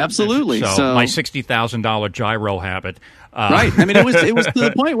 Yeah, absolutely. So my $60,000 gyro habit. Right. I mean, it was to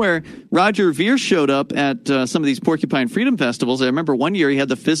the point where Roger Ver showed up at some of these Porcupine Freedom Festivals. I remember one year he had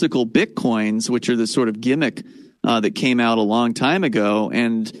the physical Bitcoins, which are this sort of gimmick that came out a long time ago,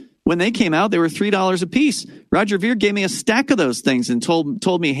 and when they came out, they were $3 a piece. Roger Ver gave me a stack of those things and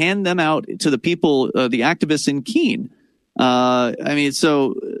told me hand them out to the people, the activists in Keene. They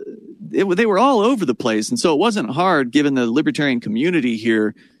were all over the place, and so it wasn't hard given the libertarian community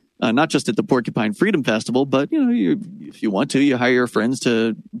here, not just at the Porcupine Freedom Festival, but if you want to, you hire your friends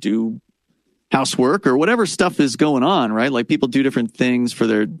to do housework or whatever stuff is going on, right? Like people do different things for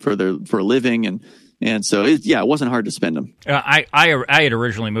a living, and so it wasn't hard to spend them. I had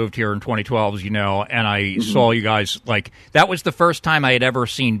originally moved here in 2012, as you know, and I saw you guys that was the first time I had ever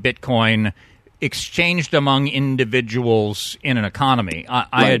seen Bitcoin exchanged among individuals in an economy.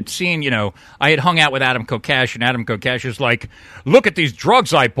 I had seen, I had hung out with Adam Kokesh, and Adam Kokesh is like, look at these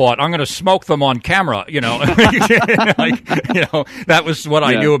drugs I bought. I'm going to smoke them on camera, that was what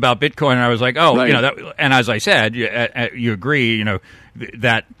I knew about Bitcoin. And I was like, and as I said, you agree,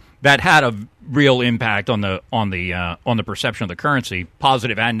 that had a real impact on the perception of the currency,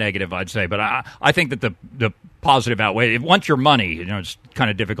 positive and negative, I'd say. But I think that the positive outweigh. Once your money, it's kind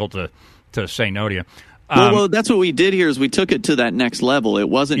of difficult to say no to you. Well, that's what we did here is we took it to that next level. It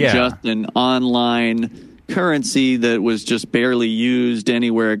wasn't just an online currency that was just barely used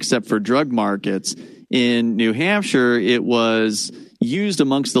anywhere except for drug markets. In New Hampshire, it was used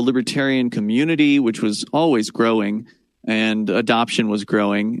amongst the libertarian community, which was always growing, and adoption was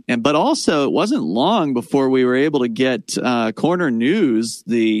growing. But also, it wasn't long before we were able to get Corner News,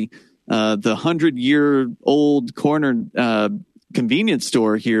 the the 100-year-old corner convenience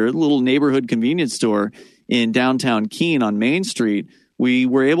store here, a little neighborhood convenience store in downtown Keene on Main Street. We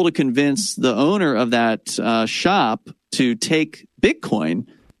were able to convince the owner of that shop to take Bitcoin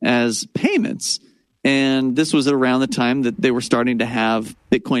as payments. And this was around the time that they were starting to have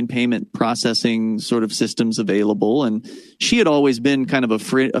Bitcoin payment processing sort of systems available. And she had always been kind of a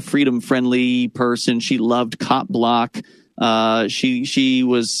freedom-friendly person. She loved cop block. She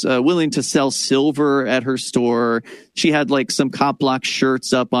was willing to sell silver at her store. She had like some cop block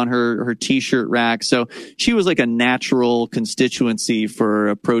shirts up on her t-shirt rack. So she was like a natural constituency for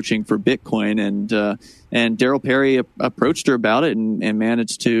approaching for Bitcoin. And Daryl Perry approached her about it and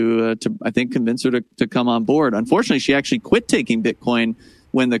managed to I think convince her to come on board. Unfortunately, she actually quit taking Bitcoin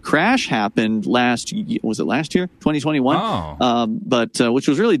when the crash happened last year, 2021? Oh. But which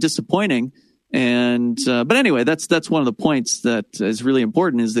was really disappointing. And but anyway, that's one of the points that is really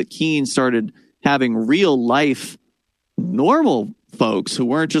important, is that Keene started having real life normal folks who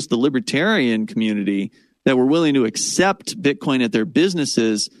weren't just the libertarian community that were willing to accept Bitcoin at their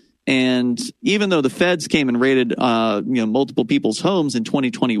businesses. And even though the feds came and raided multiple people's homes in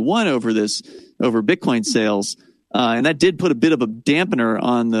 2021 over Bitcoin sales, and that did put a bit of a dampener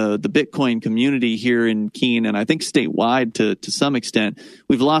on the Bitcoin community here in Keene, and I think statewide to some extent.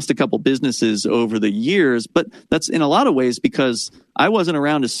 We've lost a couple businesses over the years, but that's in a lot of ways because I wasn't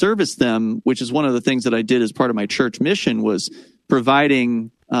around to service them, which is one of the things that I did as part of my church mission, was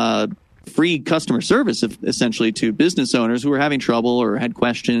providing free customer service essentially to business owners who were having trouble or had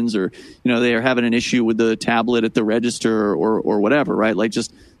questions, or they are having an issue with the tablet at the register or whatever, right? Like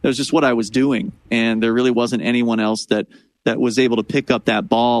that was just what I was doing, and there really wasn't anyone else that was able to pick up that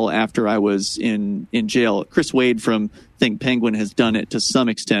ball after I was in jail. Chris Wade from Think Penguin has done it to some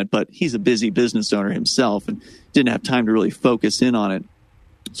extent, but he's a busy business owner himself and didn't have time to really focus in on it.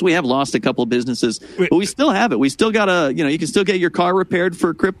 So we have lost a couple of businesses, but we still have it. We still got you can still get your car repaired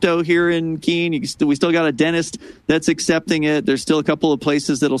for crypto here in Keene. We still got a dentist that's accepting it. There's still a couple of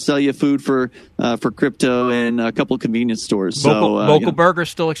places that'll sell you food for crypto, and a couple of convenience stores. Local burgers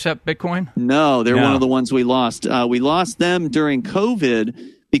still accept Bitcoin? No, they're one of the ones we lost. We lost them during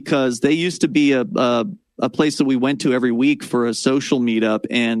COVID because they used to be a place that we went to every week for a social meetup,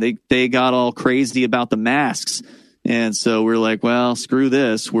 and they got all crazy about the masks. And so we're like, well, screw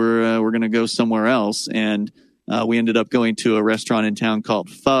this. We're going to go somewhere else. And we ended up going to a restaurant in town called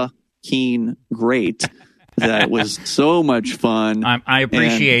Fucking Great. That was so much fun. I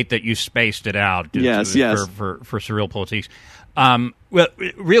appreciate that you spaced it out. Yes. For Surreal Politiks. Well,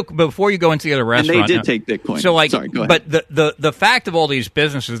 before you go into the other restaurant, and they did take Bitcoin. So, sorry, go ahead. But the fact of all these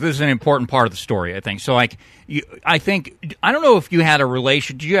businesses, this is an important part of the story, I think. So, I don't know if you had a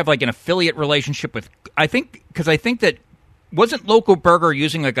relation. Do you have like an affiliate relationship with? I think that wasn't Local Burger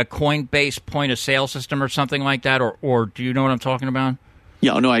using like a coin-based point of sale system or something like that, or do you know what I'm talking about?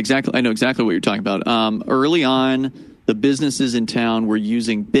 Yeah, no, I know exactly what you're talking about. Early on, the businesses in town were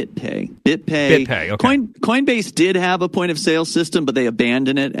using BitPay. Okay. Coinbase did have a point of sale system, but they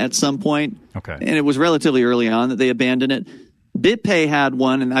abandoned it at some point. Okay. And it was relatively early on that they abandoned it. BitPay had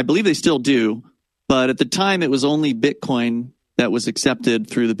one, and I believe they still do, but at the time it was only Bitcoin that was accepted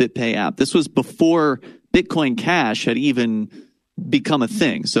through the BitPay app. This was before Bitcoin Cash had even become a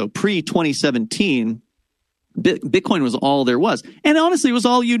thing. So pre-2017, Bitcoin was all there was, and honestly, it was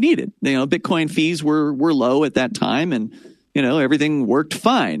all you needed. Bitcoin fees were low at that time, and everything worked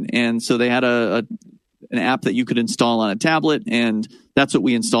fine. And so they had an app that you could install on a tablet, and that's what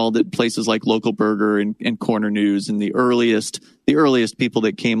we installed at places like Local Burger and Corner News, and the earliest people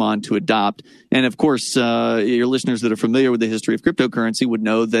that came on to adopt. And of course, your listeners that are familiar with the history of cryptocurrency would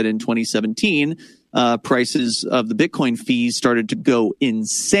know that in 2017, prices of the Bitcoin fees started to go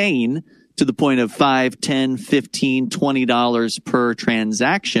insane, to the point of $5, $10, $15, $20 per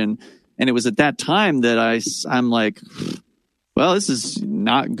transaction. And it was at that time that I'm like, well, this is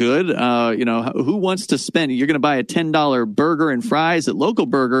not good. Who wants to spend? You're going to buy a $10 burger and fries at Local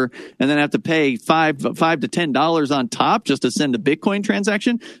Burger and then have to pay $5 to $10 on top just to send a Bitcoin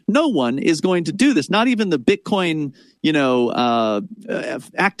transaction? No one is going to do this. Not even the Bitcoin,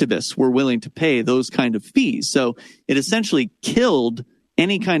 activists were willing to pay those kind of fees. So it essentially killed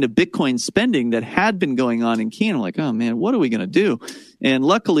any kind of Bitcoin spending that had been going on in Keene. I'm like, oh man, what are we going to do? And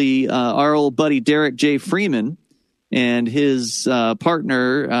luckily, our old buddy Derek J. Freeman and his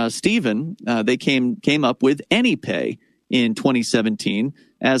partner Stephen, they came up with AnyPay in 2017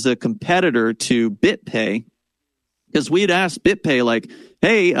 as a competitor to BitPay, because we had asked BitPay, like,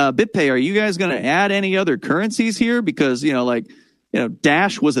 hey, BitPay, are you guys going to add any other currencies here? Because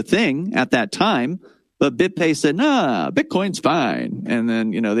Dash was a thing at that time. But BitPay said, nah, Bitcoin's fine. And then,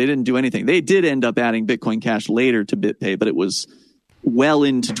 they didn't do anything. They did end up adding Bitcoin Cash later to BitPay, but it was well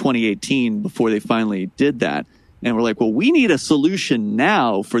into 2018 before they finally did that. And we're like, well, we need a solution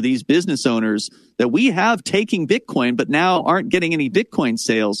now for these business owners that we have taking Bitcoin, but now aren't getting any Bitcoin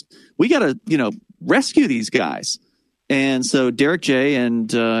sales. We got to, rescue these guys. And so Derek J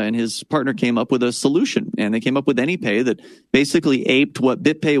and his partner came up with a solution, and they came up with AnyPay that basically aped what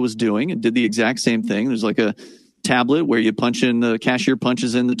BitPay was doing and did the exact same thing. There's like a tablet where you punch in, the cashier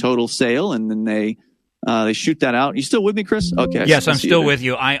punches in the total sale, and then they shoot that out. You still with me, Chris? Okay. Yes, I'm still with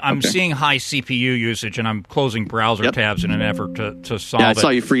you. I'm seeing high CPU usage, and I'm closing browser tabs in an effort to solve it. I saw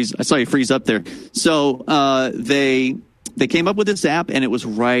you freeze up there. So they came up with this app, and it was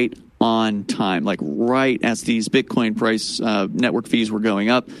right on time, like right as these Bitcoin price network fees were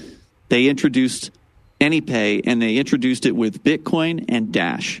going up. They introduced AnyPay, and they introduced it with Bitcoin and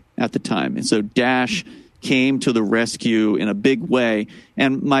Dash at the time. And so Dash came to the rescue in a big way.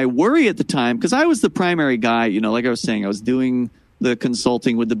 And my worry at the time, because I was the primary guy, like I was saying, I was doing the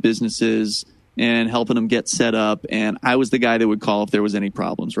consulting with the businesses and helping them get set up. And I was the guy that would call if there was any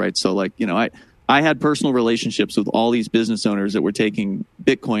problems, right? So I had personal relationships with all these business owners that were taking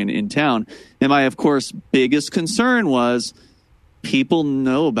Bitcoin in town. And my, of course, biggest concern was people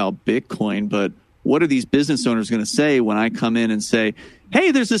know about Bitcoin, but what are these business owners going to say when I come in and say,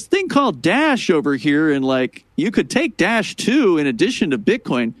 hey, there's this thing called Dash over here, and you could take Dash too in addition to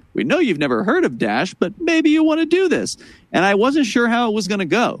Bitcoin. We know you've never heard of Dash, but maybe you want to do this. And I wasn't sure how it was going to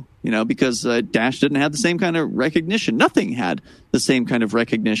go, because Dash didn't have the same kind of recognition. Nothing had the same kind of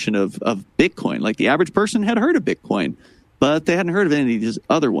recognition of Bitcoin. Like the average person had heard of Bitcoin, but they hadn't heard of any of these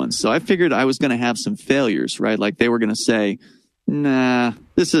other ones. So I figured I was going to have some failures, right? Like they were going to say, nah,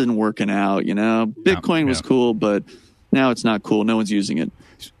 this isn't working out. Bitcoin was cool, but now it's not cool. No one's using it.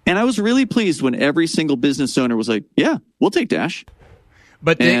 And I was really pleased when every single business owner was like, yeah, we'll take Dash.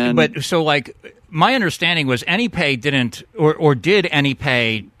 But my understanding was AnyPay didn't, or did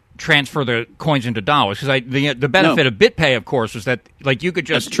AnyPay transfer the coins into dollars? Because the benefit of BitPay, of course, was that you could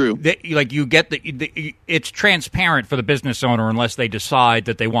just, that's true. You get it's transparent for the business owner unless they decide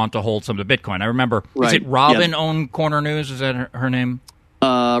that they want to hold some of the Bitcoin. I remember, is it Robin owned Corner News? Is that her name?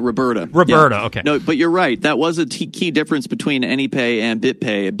 Roberta. Yeah. Okay. No, but you're right. That was a key difference between AnyPay and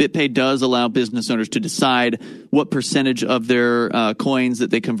BitPay. BitPay does allow business owners to decide what percentage of their coins that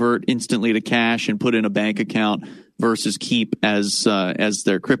they convert instantly to cash and put in a bank account versus keep as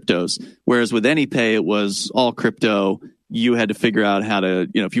their cryptos. Whereas with AnyPay, it was all crypto. You had to figure out how to,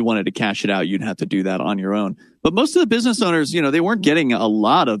 if you wanted to cash it out, you'd have to do that on your own. But most of the business owners, they weren't getting a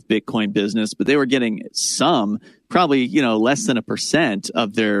lot of Bitcoin business, but they were getting some. Probably, less than 1%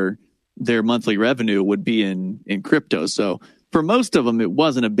 of their monthly revenue would be in crypto. So for most of them, it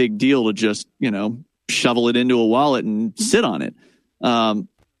wasn't a big deal to just, shovel it into a wallet and sit on it.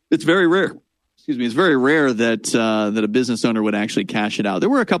 It's very rare. It's very rare that a business owner would actually cash it out. There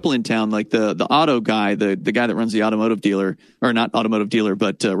were a couple in town, like the auto guy, the guy that runs the automotive dealer, or not automotive dealer,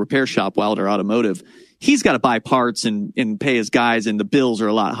 but repair shop, Wilder Automotive. He's got to buy parts and pay his guys, and the bills are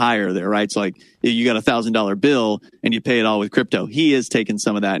a lot higher there, right? It's like you got $1,000 bill and you pay it all with crypto. He is taking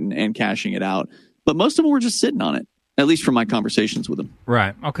some of that and cashing it out. But most of them were just sitting on it, at least from my conversations with them.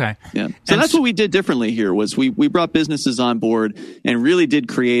 Right. Okay. Yeah. So that's what we did differently here was we brought businesses on board and really did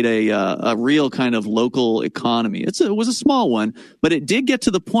create a real kind of local economy. It was a small one, but it did get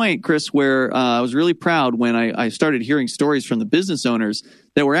to the point, Chris, where I was really proud when I started hearing stories from the business owners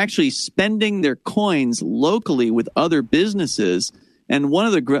that were actually spending their coins locally with other businesses. And one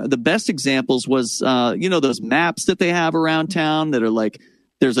of the best examples was, those maps that they have around town that are like,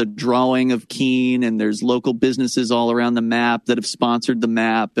 there's a drawing of Keene and there's local businesses all around the map that have sponsored the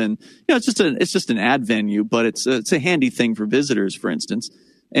map. And, it's just an ad venue, but it's a handy thing for visitors, for instance.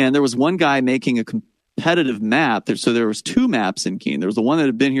 And there was one guy making a competitive map. So there was two maps in Keene. There was the one that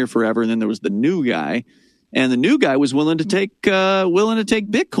had been here forever, and then there was the new guy. And the new guy was willing to take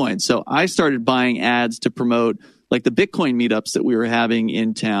Bitcoin. So I started buying ads to promote like the Bitcoin meetups that we were having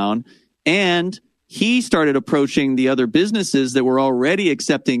in town. And he started approaching the other businesses that were already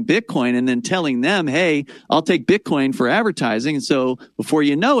accepting Bitcoin and then telling them, hey, I'll take Bitcoin for advertising. And so before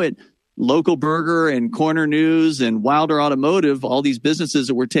you know it, Local Burger and Corner News and Wilder Automotive, all these businesses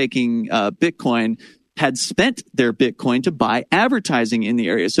that were taking Bitcoin had spent their Bitcoin to buy advertising in the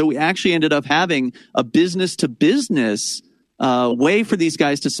area. So we actually ended up having a business-to-business way for these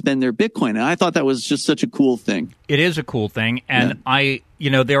guys to spend their Bitcoin. And I thought that was just such a cool thing. It is a cool thing. And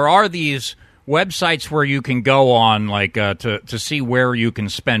there are these websites where you can go on to see where you can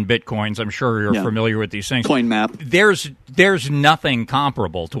spend Bitcoins. I'm sure you're familiar with these things. Coin map. There's nothing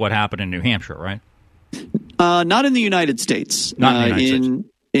comparable to what happened in New Hampshire, right? Not in the United States. Not in the United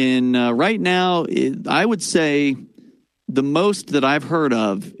States. Right now, I would say the most that I've heard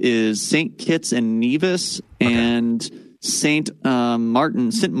of is St. Kitts and Nevis and St.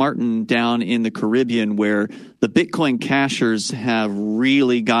 Martin down in the Caribbean, where the Bitcoin cashers have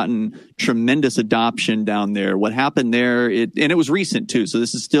really gotten tremendous adoption down there. What happened there, and it was recent too, so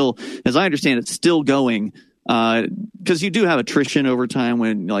this is still, as I understand it, still going. Because you do have attrition over time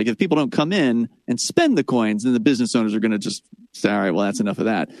when, like, if people don't come in and spend the coins, then the business owners are going to just say, all right, well, that's enough of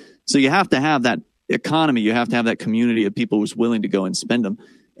that. So you have to have that economy. You have to have that community of people who's willing to go and spend them.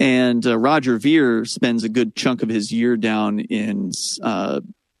 And Roger Ver spends a good chunk of his year down in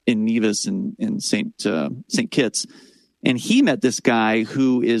Nevis and St. Kitts. And he met this guy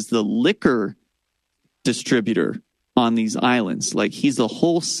who is the liquor distributor on these islands. Like, he's a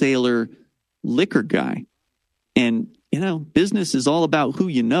wholesaler liquor guy. And, business is all about who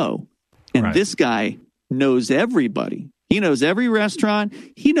you know. And This guy knows everybody. He knows every restaurant.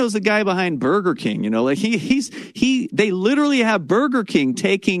 He knows the guy behind Burger King. They literally have Burger King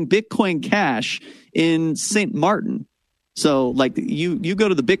taking Bitcoin Cash in St. Martin. So, like, you go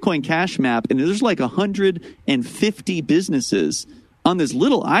to the Bitcoin Cash map, and there's like 150 businesses on this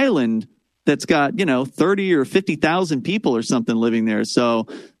little island that's got 30 or 50,000 people or something living there. So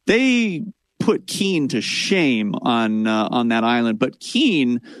they put Keene to shame on that island, but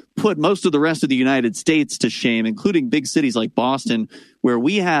Keene put most of the rest of the United States to shame, including big cities like Boston, where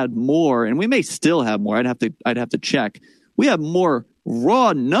we had more, and we may still have more. I'd have to check. We have more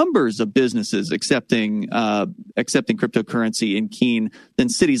raw numbers of businesses accepting cryptocurrency in Keene than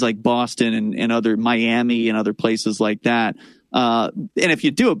cities like Boston and other Miami and other places like that. And if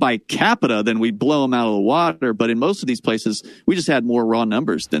you do it by capita, then we blow them out of the water. But in most of these places, we just had more raw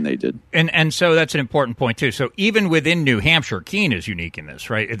numbers than they did. And so that's an important point, too. So even within New Hampshire, Keene is unique in this,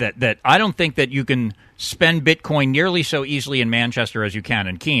 right? That I don't think that you can spend Bitcoin nearly so easily in Manchester as you can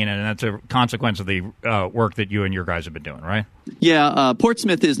in Keene. And that's a consequence of the work that you and your guys have been doing, right? Yeah.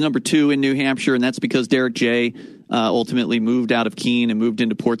 Portsmouth is number 2 in New Hampshire, and that's because Derek J. Ultimately moved out of Keene and moved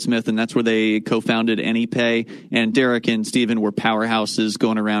into Portsmouth, and that's where they co-founded AnyPay. And Derek and Stephen were powerhouses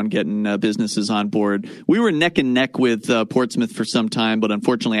going around getting businesses on board. We were neck and neck with Portsmouth for some time, but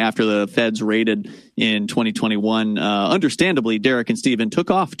unfortunately after the feds raided in 2021, understandably, Derek and Stephen took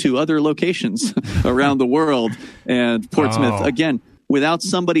off to other locations around the world. And Portsmouth, again, without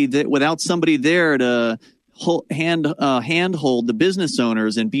somebody there to handhold the business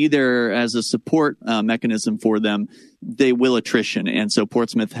owners and be there as a support mechanism for them, they will attrition. And so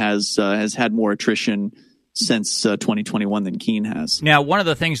Portsmouth has had more attrition since 2021 than Keene has. Now, one of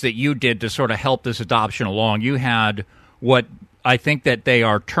the things that you did to sort of help this adoption along, you had what I think that they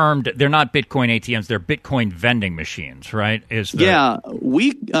are termed, they're not Bitcoin ATMs, they're Bitcoin vending machines, right? Yeah,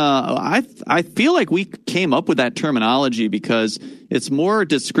 I feel like we came up with that terminology because it's more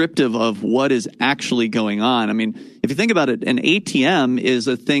descriptive of what is actually going on. I mean, if you think about it, an ATM is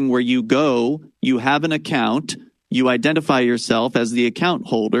a thing where you go, you have an account, you identify yourself as the account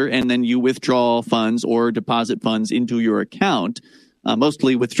holder, and then you withdraw funds or deposit funds into your account,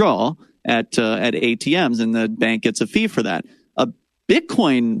 mostly withdrawal at ATMs, and the bank gets a fee for that.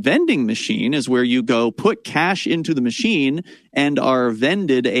 Bitcoin vending machine is where you go put cash into the machine and are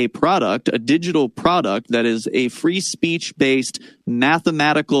vended a product, a digital product that is a free speech based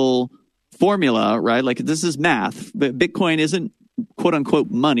mathematical formula, right? Like, this is math, but Bitcoin isn't quote unquote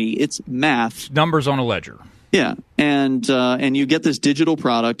money. It's math. Numbers on a ledger. Yeah, and you get this digital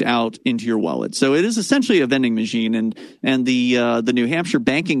product out into your wallet. So it is essentially a vending machine, and the New Hampshire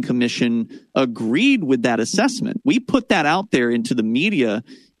Banking Commission agreed with that assessment. We put that out there into the media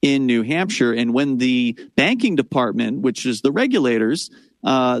in New Hampshire, and when the banking department, which is the regulators,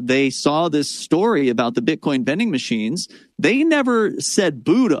 they saw this story about the Bitcoin vending machines, they never said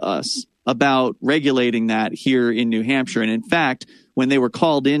boo to us about regulating that here in New Hampshire. And in fact, when they were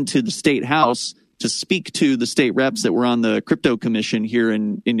called into the state house to speak to the state reps that were on the crypto commission here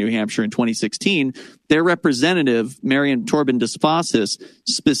in New Hampshire in 2016, their representative, Marion Torben Desfasis,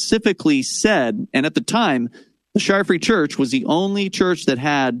 specifically said, and at the time, the Shire Free Church was the only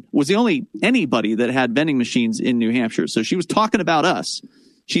anybody that had vending machines in New Hampshire. So she was talking about us.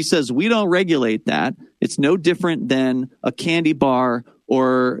 She says, we don't regulate that. It's no different than a candy bar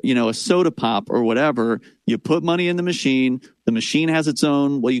or, a soda pop or whatever. You put money in the machine has its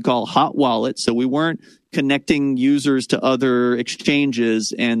own, what you call hot wallet. So we weren't connecting users to other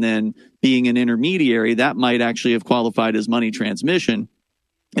exchanges and then being an intermediary. That might actually have qualified as money transmission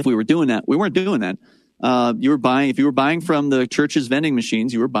if we were doing that. We weren't doing that. If you were buying from the church's vending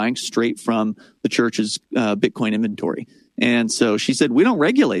machines, you were buying straight from the church's Bitcoin inventory. And so she said, we don't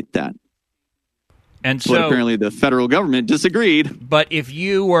regulate that. And but apparently the federal government disagreed. But if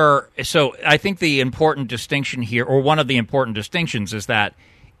you were, so I think the important distinction here, or one of the important distinctions, is that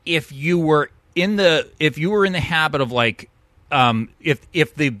if you were in the habit of like,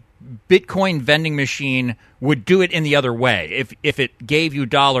 if the Bitcoin vending machine would do it in the other way, if it gave you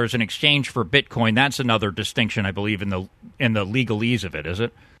dollars in exchange for Bitcoin, that's another distinction, I believe, in the legalese of it, is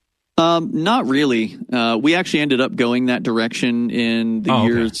it? Not really. We actually ended up going that direction in the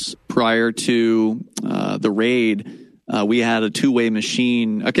years prior to the raid. We had a two-way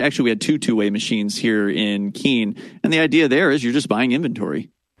machine. Actually, we had two-way machines here in Keene. And the idea there is you're just buying inventory.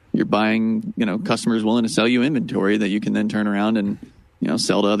 You're buying, customers willing to sell you inventory that you can then turn around and,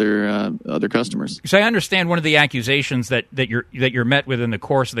 sell to other customers. Because I understand one of the accusations that you're met with in the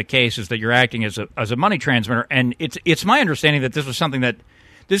course of the case is that you're acting as a money transmitter. And it's my understanding that this was something that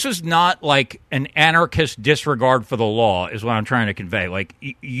this is not like an anarchist disregard for the law, is what I'm trying to convey. Like,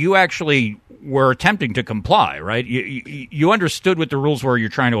 you actually were attempting to comply, right? You understood what the rules were. You're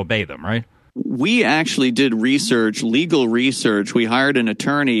trying to obey them, right? We actually did legal research. We hired an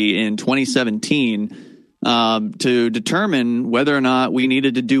attorney in 2017 to determine whether or not we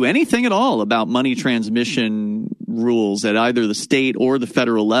needed to do anything at all about money transmission rules at either the state or the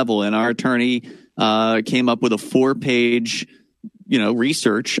federal level. And our attorney came up with a 4-page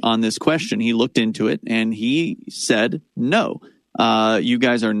research on this question. He looked into it and he said, no, you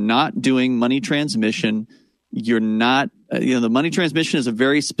guys are not doing money transmission. You're not, the money transmission is a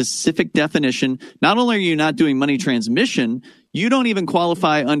very specific definition. Not only are you not doing money transmission, you don't even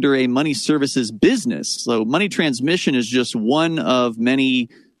qualify under a money services business. So money transmission is just one of many.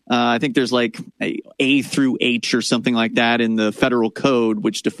 I think there's like A through H or something like that in the federal code,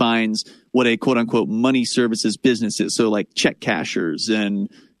 which defines what a quote unquote money services business is. So like check cashers and,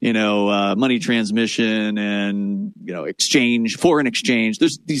 money transmission and, exchange, foreign exchange.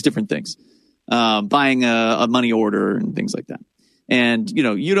 There's these different things, buying a money order and things like that. And,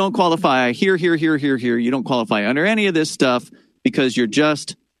 you don't qualify here. You don't qualify under any of this stuff because you're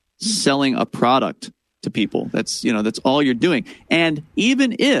just selling a product to people. That's all you're doing. And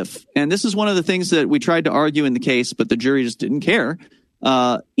even if, and this is one of the things that we tried to argue in the case, but the jury just didn't care.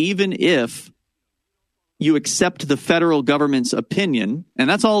 Even if you accept the federal government's opinion, and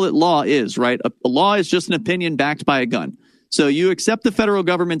that's all that law is, right? A law is just an opinion backed by a gun. So you accept the federal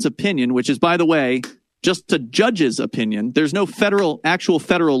government's opinion, which is, by the way, just a judge's opinion. There's no actual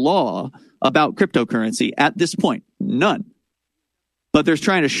federal law about cryptocurrency at this point. None. But they're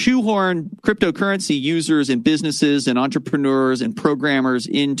trying to shoehorn cryptocurrency users and businesses and entrepreneurs and programmers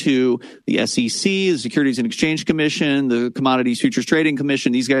into the SEC, the Securities and Exchange Commission, the Commodities Futures Trading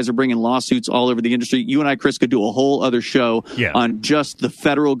Commission. These guys are bringing lawsuits all over the industry. You and I, Chris, could do a whole other show on just the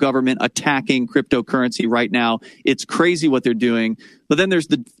federal government attacking cryptocurrency right now. It's crazy what they're doing. But then there's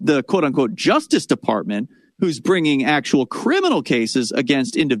the quote-unquote Justice Department, who's bringing actual criminal cases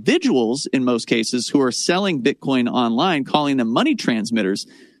against individuals, in most cases, who are selling Bitcoin online, calling them money transmitters.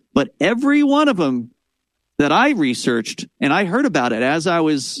 But every one of them that I researched, and I heard about it as I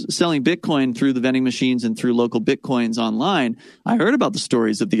was selling Bitcoin through the vending machines and through local Bitcoins online, I heard about the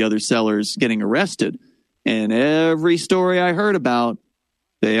stories of the other sellers getting arrested. And every story I heard about,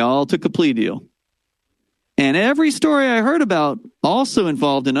 they all took a plea deal. And every story I heard about also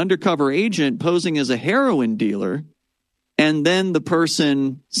involved an undercover agent posing as a heroin dealer and then the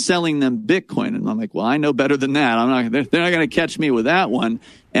person selling them Bitcoin. And I'm like, well, I know better than that. They're not going to catch me with that one.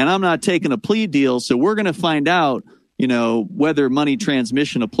 And I'm not taking a plea deal. So we're going to find out, whether money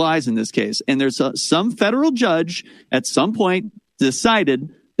transmission applies in this case. And there's some federal judge at some point decided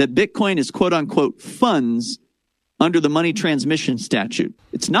that Bitcoin is quote unquote funds under the money transmission statute.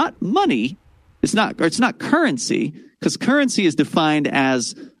 It's not money. It's not currency, because currency is defined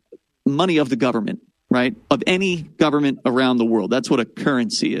as money of the government, right? Of any government around the world. That's what a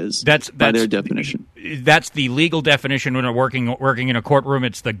currency is. That's by their definition. That's the legal definition when working in a courtroom.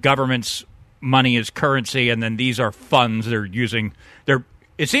 It's the government's money is currency, and then these are funds they're using.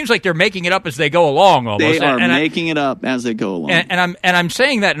 It seems like they're making it up as they go along. Almost. They are making it up as they go along. And I'm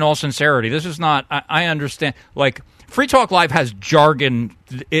saying that in all sincerity. This is not. I understand. Like, Free Talk Live has jargon.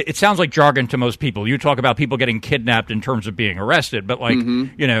 It sounds like jargon to most people. You talk about people getting kidnapped in terms of being arrested, but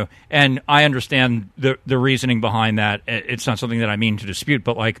and I understand the reasoning behind that. It's not something that I mean to dispute,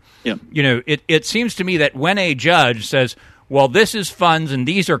 but it seems to me that when a judge says, well, this is funds and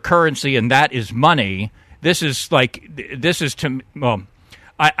these are currency and that is money, this is to, well,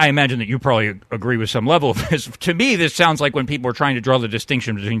 I imagine that you probably agree with some level of this. To me, this sounds like when people are trying to draw the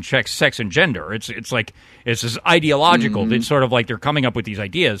distinction between sex and gender. It's like it's ideological. Mm-hmm. It's sort of like they're coming up with these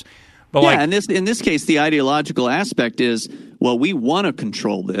ideas. But in this case, the ideological aspect is, well, we want to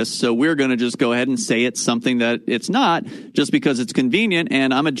control this, so we're going to just go ahead and say it's something that it's not, just because it's convenient.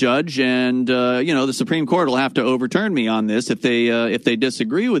 And I'm a judge, and the Supreme Court will have to overturn me on this if they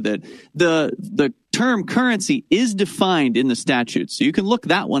disagree with it. The term currency is defined in the statute, so you can look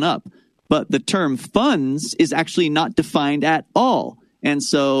that one up. But the term funds is actually not defined at all, and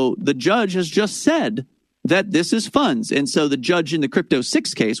so the judge has just said that this is funds. And so the judge in the Crypto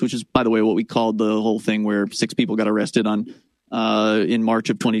 6 case, which is, by the way, what we called the whole thing where 6 people got arrested on in March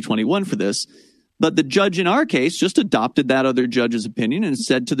of 2021 for this. But the judge in our case just adopted that other judge's opinion and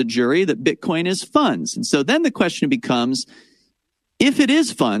said to the jury that Bitcoin is funds. And so then the question becomes, if it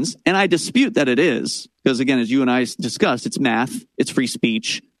is funds, and I dispute that it is, because again, as you and I discussed, it's math, it's free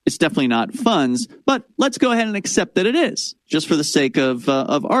speech, it's definitely not funds, but let's go ahead and accept that it is, just for the sake of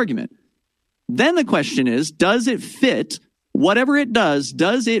argument. Then the question is, does it fit, whatever it does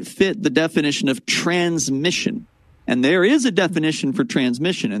it fit the definition of transmission? And there is a definition for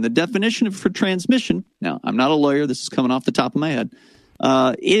transmission. And the definition for transmission, now, I'm not a lawyer, this is coming off the top of my head,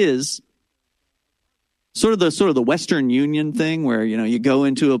 is sort of the Western Union thing where, you go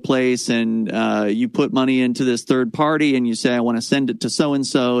into a place and you put money into this third party and you say, I want to send it to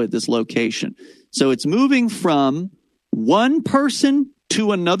so-and-so at this location. So it's moving from one person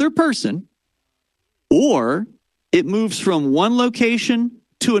to another person, or it moves from one location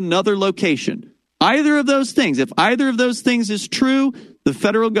to another location. Either of those things, if either of those things is true, the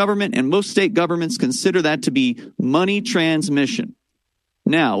federal government and most state governments consider that to be money transmission.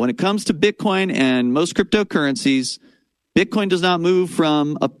 Now, when it comes to Bitcoin and most cryptocurrencies, Bitcoin does not move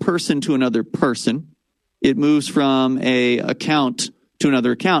from a person to another person. It moves from an account to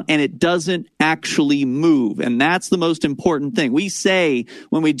another account, and it doesn't actually move. And that's the most important thing. We say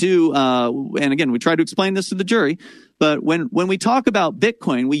when we do, and again, we try to explain this to the jury, but when we talk about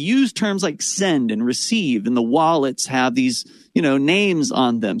Bitcoin, we use terms like send and receive, and the wallets have these, names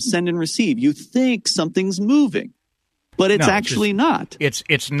on them, send and receive. You think something's moving, but it's actually not.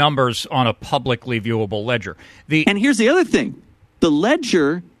 It's numbers on a publicly viewable ledger. And here's the other thing. The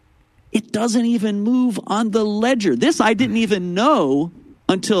ledger, it doesn't even move on the ledger. This I didn't even know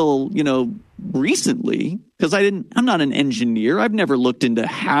until, recently, because I'm not an engineer. I've never looked into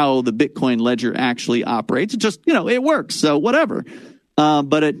how the Bitcoin ledger actually operates. It just, it works. So whatever.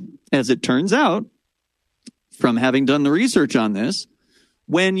 But as it turns out, from having done the research on this,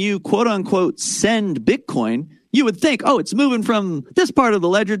 when you quote unquote send Bitcoin, you would think, oh, it's moving from this part of the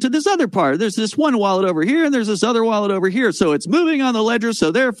ledger to this other part. There's this one wallet over here, and there's this other wallet over here. So it's moving on the ledger,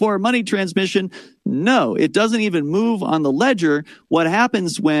 so therefore money transmission. No, it doesn't even move on the ledger. What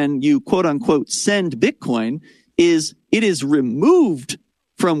happens when you quote-unquote send Bitcoin is it is removed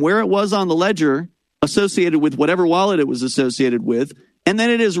from where it was on the ledger associated with whatever wallet it was associated with, and then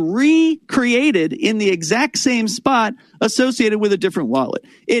it is recreated in the exact same spot associated with a different wallet.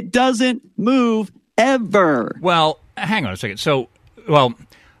 It doesn't move ever. Well, hang on a second. So,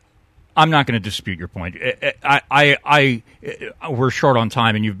 I'm not going to dispute your point. We're short on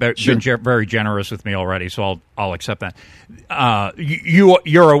time, and you've been very generous with me already, so I'll accept that.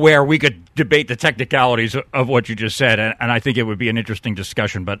 You're aware we could debate the technicalities of what you just said, and I think it would be an interesting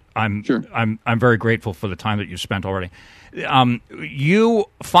discussion. But I'm very grateful for the time that you've spent already. You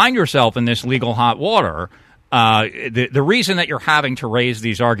find yourself in this legal hot water. The reason that you're having to raise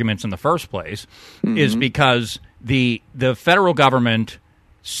these arguments in the first place is because the federal government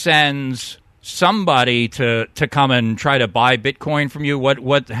sends somebody to come and try to buy Bitcoin from you.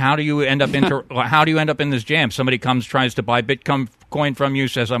 How do you end up in this jam? Somebody tries to buy Bitcoin from you,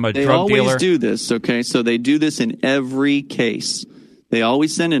 says I'm a drug dealer. They always do this, okay? So they do this in every case. They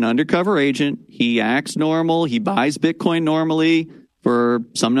always send an undercover agent. He acts normal. He buys Bitcoin normally for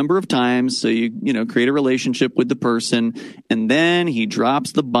some number of times. So you create a relationship with the person, and then he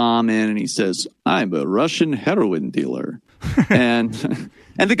drops the bomb in and he says, I'm a Russian heroin dealer. and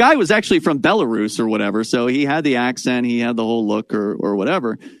the guy was actually from Belarus or whatever. So he had the accent, he had the whole look or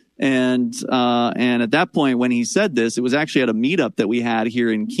whatever. And at that point, when he said this, it was actually at a meetup that we had here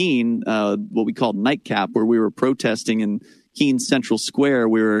in Keene, what we called Nightcap, where we were protesting in Keene Central Square.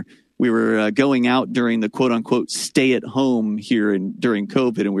 We were going out during the quote unquote stay at home here during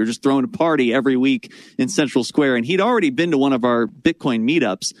COVID. And we were just throwing a party every week in Central Square. And he'd already been to one of our Bitcoin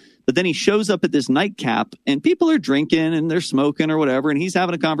meetups, but then he shows up at this Nightcap and people are drinking and they're smoking or whatever. And he's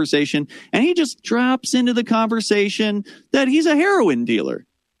having a conversation and he just drops into the conversation that he's a heroin dealer.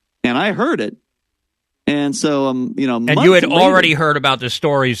 And I heard it. And so, and you had already heard about the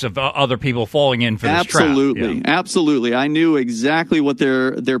stories of other people falling in for this trap. Absolutely. I knew exactly what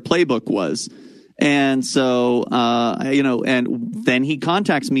their playbook was. And so, and then he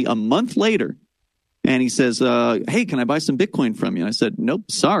contacts me a month later and he says, hey, can I buy some Bitcoin from you? And I said,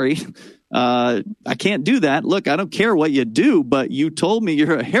 nope, sorry. I can't do that. Look, I don't care what you do, but you told me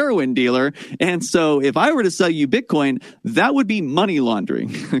you're a heroin dealer. And so if I were to sell you Bitcoin, that would be money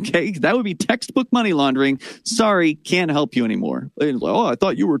laundering. Okay. That would be textbook money laundering. Sorry, can't help you anymore. Oh, I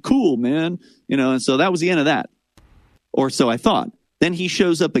thought you were cool, man. And so that was the end of that. Or so I thought. Then he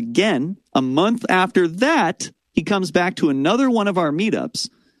shows up again a month after that. He comes back to another one of our meetups.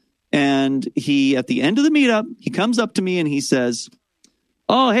 And at the end of the meetup, he comes up to me and he says,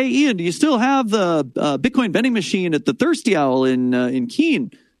 oh, hey, Ian, do you still have the Bitcoin vending machine at the Thirsty Owl in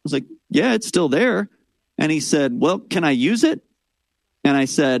Keene? I was like, yeah, it's still there. And he said, well, can I use it? And I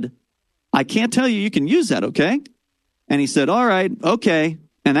said, I can't tell you can use that, okay? And he said, all right, okay.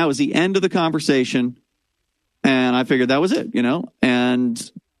 And that was the end of the conversation. And I figured that was it,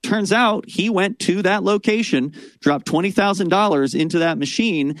 And turns out he went to that location, dropped $20,000 into that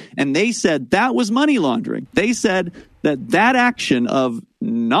machine, and they said that was money laundering. They said that action of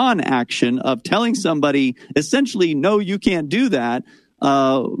non-action of telling somebody essentially, no, you can't do that,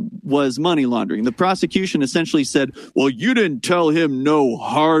 was money laundering. The prosecution essentially said, well, you didn't tell him no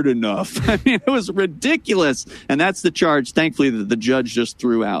hard enough. I mean, it was ridiculous. And that's the charge, thankfully, that the judge just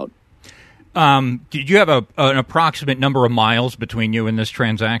threw out. Did you have an approximate number of miles between you and this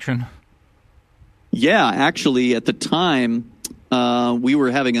transaction? Yeah, actually, at the time, we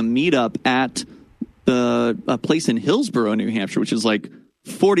were having a meetup at a place in Hillsborough, New Hampshire, which is like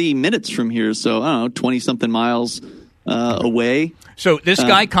 40 minutes from here. So, I don't know, 20-something miles away. So this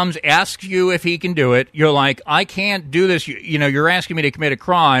guy comes, asks you if he can do it. You're like, I can't do this. You're asking me to commit a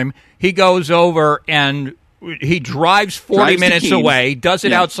crime. He goes over and he drives 40 minutes away, does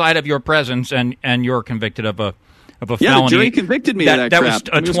it outside of your presence, and you're convicted of a felony. Yeah, the jury convicted me of that crap.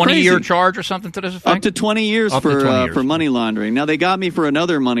 That was a 20-year charge or something to this effect? Up to 20 years for money laundering. Now, they got me for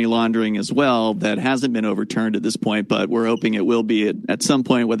another money laundering as well that hasn't been overturned at this point, but we're hoping it will be at some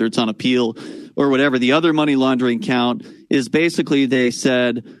point, whether it's on appeal or whatever. The other money laundering count is basically they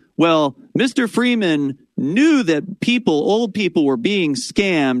said, well, Mr. Freeman knew that old people were being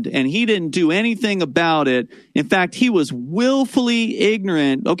scammed, and he didn't do anything about it. In fact, he was willfully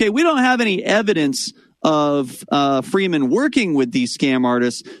ignorant. Okay, we don't have any evidence of Freeman working with these scam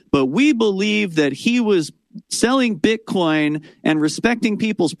artists, but we believe that he was selling Bitcoin and respecting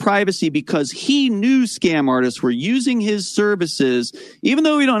people's privacy because he knew scam artists were using his services. Even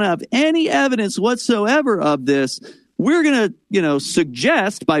though we don't have any evidence whatsoever of this, we're going to,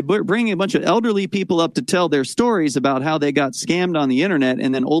 suggest by bringing a bunch of elderly people up to tell their stories about how they got scammed on the internet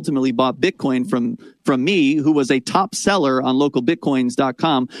and then ultimately bought Bitcoin from me, who was a top seller on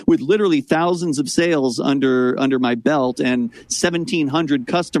localbitcoins.com with literally thousands of sales under my belt and 1,700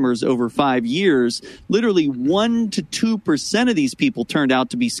 customers over 5 years. Literally 1 to 2% of these people turned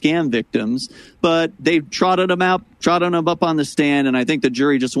out to be scam victims, but they trotted them up on the stand. And I think the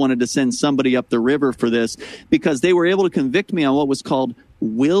jury just wanted to send somebody up the river for this because they were able to convict me on what was called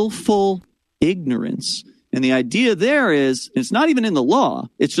willful ignorance. And the idea there is, it's not even in the law,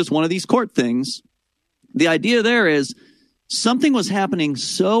 it's just one of these court things. The idea there is something was happening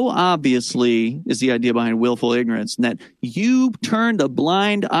so obviously, is the idea behind willful ignorance, that you turned a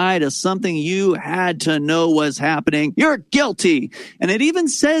blind eye to something you had to know was happening. You're guilty. And it even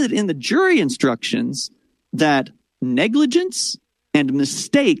said in the jury instructions that negligence and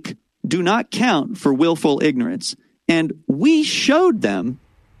mistake do not count for willful ignorance. And we showed them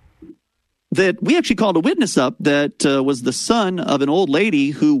that we actually called a witness up that was the son of an old lady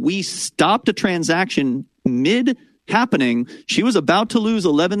who we stopped a transaction mid-happening. She was about to lose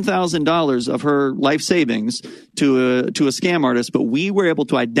 $11,000 of her life savings to a scam artist, but we were able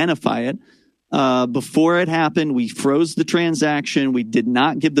to identify it. Before it happened, we froze the transaction. We did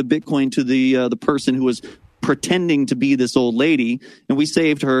not give the Bitcoin to the person who was pretending to be this old lady, and we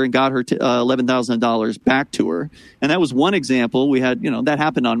saved her and got her $11,000 back to her. And that was one example. We had, that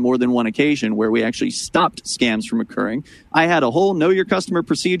happened on more than one occasion where we actually stopped scams from occurring. I had a whole know your customer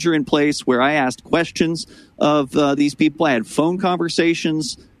procedure in place where I asked questions of these people. I had phone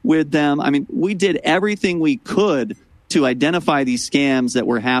conversations with them. I mean, we did everything we could to identify these scams that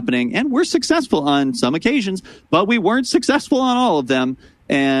were happening, and we're successful on some occasions, but we weren't successful on all of them.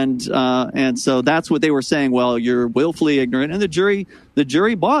 And so that's what they were saying. Well, you're willfully ignorant, and the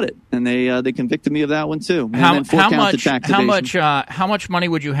jury bought it, and they convicted me of that one too. How much money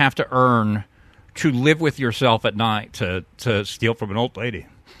would you have to earn to live with yourself at night to steal from an old lady?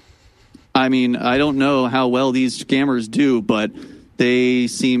 I mean, I don't know how well these scammers do, but They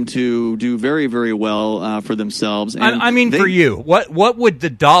seem to do very, very well for themselves. And for you, what would the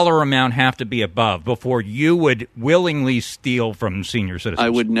dollar amount have to be above before you would willingly steal from senior citizens? I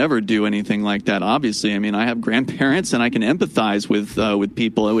would never do anything like that, obviously. I mean, I have grandparents, and I can empathize with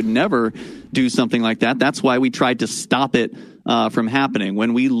people. I would never do something like that. That's why we tried to stop it from happening.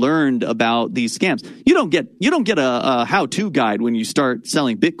 When we learned about these scams, you don't get a how-to guide when you start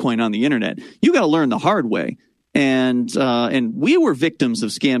selling Bitcoin on the internet. You got to learn the hard way. And we were victims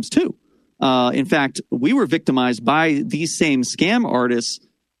of scams too. In fact, we were victimized by these same scam artists.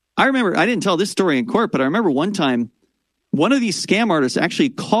 I remember, I didn't tell this story in court, but I remember one time, one of these scam artists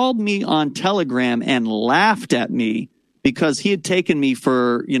actually called me on Telegram and laughed at me because he had taken me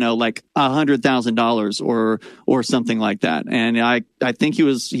for, like $100,000 or something like that. And I think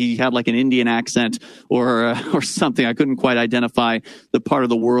he had like an Indian accent or something. I couldn't quite identify the part of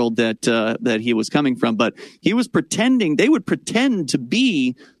the world that he was coming from, but he was pretending, they would pretend to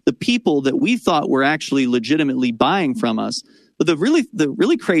be the people that we thought were actually legitimately buying from us. But the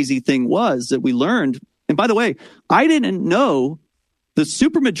really crazy thing was that we learned, and by the way, I didn't know the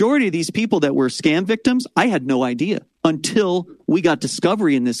supermajority of these people that were scam victims. I had no idea until we got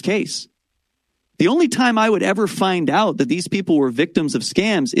discovery in this case. The only time I would ever find out that these people were victims of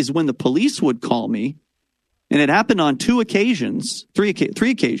scams is when the police would call me. And it happened on three occasions.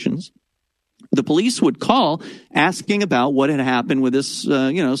 The police would call asking about what had happened with this,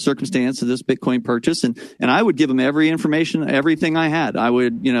 circumstance of this Bitcoin purchase. And I would give them every information, everything I had. I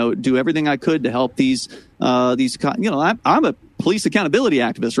would, do everything I could to help these, I'm a police accountability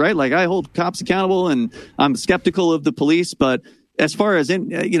activist, right? Like I hold cops accountable and I'm skeptical of the police, but as far as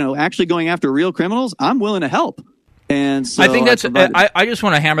actually going after real criminals, I'm willing to help. And so I think I just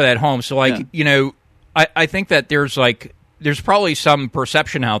want to hammer that home. So I think that there's probably some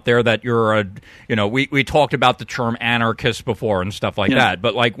perception out there that you're we talked about the term anarchist before and stuff like that.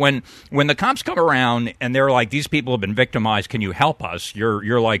 But like when the cops come around and they're like, these people have been victimized, can you help us?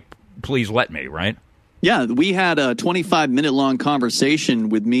 You're like, please let me, right? Yeah, we had a 25-minute long conversation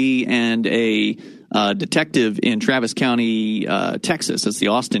with me and a detective in Travis County, Texas. That's the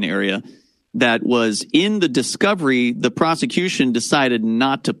Austin area. That was in the discovery. The prosecution decided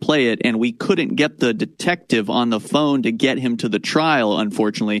not to play it, and we couldn't get the detective on the phone to get him to the trial,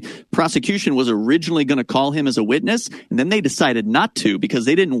 unfortunately. Prosecution was originally going to call him as a witness, and then they decided not to because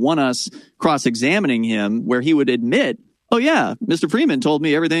they didn't want us cross-examining him where he would admit, oh, yeah, Mr. Freeman told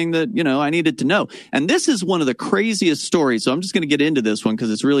me everything that, I needed to know. And this is one of the craziest stories, so I'm just going to get into this one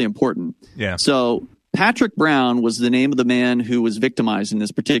because it's really important. Yeah. So Patrick Brown was the name of the man who was victimized in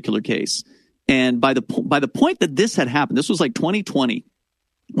this particular case. And by the point that this had happened, this was like 2020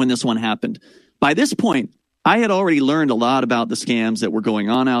 when this one happened. By this point, I had already learned a lot about the scams that were going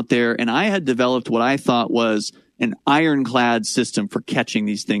on out there, and I had developed what I thought was an ironclad system for catching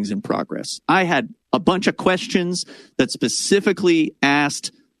these things in progress. I had a bunch of questions that specifically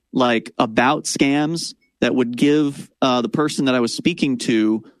asked about scams that would give the person that I was speaking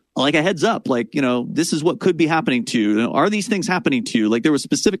to like a heads up, this is what could be happening to you. Are these things happening to you? Like there were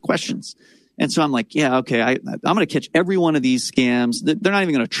specific questions. And so I'm like, yeah, okay, I'm going to catch every one of these scams. They're not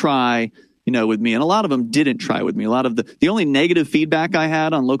even going to try, with me. And a lot of them didn't try with me. A lot of the only negative feedback I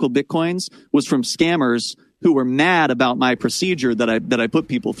had on local Bitcoins was from scammers who were mad about my procedure that I put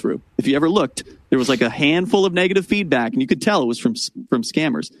people through. If you ever looked, there was like a handful of negative feedback, and you could tell it was from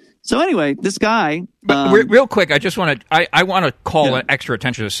scammers. So anyway, this guy. Real quick, I just want to call extra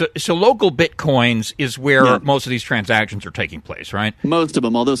attention to this. So local Bitcoins is where most of these transactions are taking place, right? Most of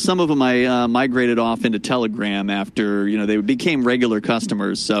them, although some of them I migrated off into Telegram after they became regular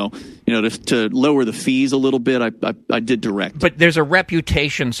customers. So to lower the fees a little bit, I did direct. But there's a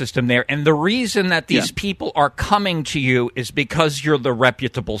reputation system there, and the reason that these people are coming to you is because you're the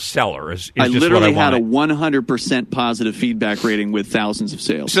reputable seller. I literally had a 100% positive feedback rating with thousands of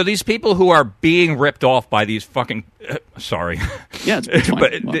sales. So these people who are being ripped off by these fucking sorry, yeah, it's fine.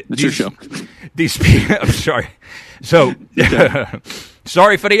 But it's your show. These people, I'm sorry. So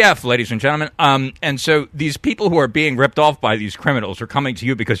sorry for the F, ladies and gentlemen. And so these people who are being ripped off by these criminals are coming to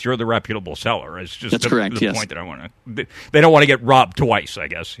you because you're the reputable seller. It's just that's correct. The point that I want to. They don't want to get robbed twice, I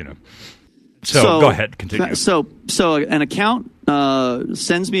guess. So go ahead, continue. So an account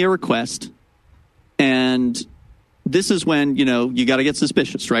sends me a request, and this is when you got to get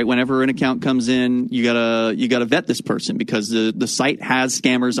suspicious, right? Whenever an account comes in, you gotta vet this person because the site has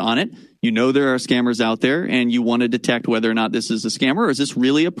scammers on it. There are scammers out there, and you want to detect whether or not this is a scammer or is this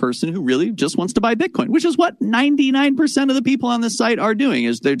really a person who really just wants to buy Bitcoin, which is what 99% of the people on this site are doing.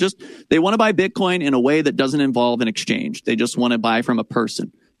 Is they want to buy Bitcoin in a way that doesn't involve an exchange. They just want to buy from a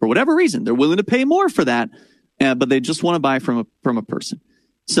person for whatever reason. They're willing to pay more for that. but they just want to buy from a person.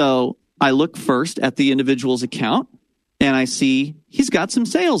 So I look first at the individual's account, and I see he's got some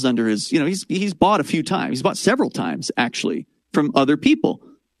sales under his, he's bought a few times. He's bought several times, actually, from other people.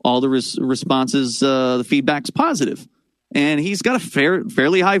 All the responses, the feedback's positive. And he's got a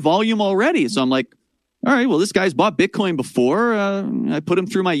fairly high volume already. So I'm like, all right, well, this guy's bought Bitcoin before. I put him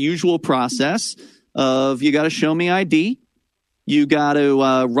through my usual process of you got to show me ID. You got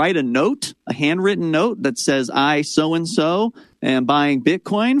to write a note, a handwritten note that says I so-and-so am buying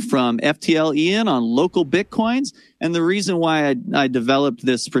Bitcoin from FTL Ian on local Bitcoins. And the reason why I developed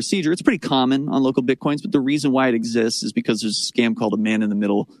this procedure, it's pretty common on local Bitcoins, but the reason why it exists is because there's a scam called a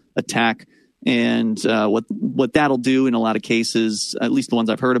man-in-the-middle attack. And what that'll do in a lot of cases, at least the ones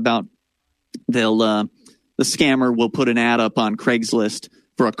I've heard about, the scammer will put an ad up on Craigslist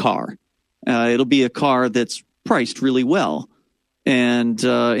for a car. It'll be a car that's priced really well. And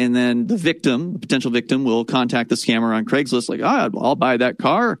then the potential victim will contact the scammer on Craigslist like, I'll buy that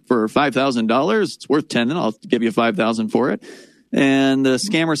car for $5,000. It's worth $10,000. And I'll give you $5,000 for it. And the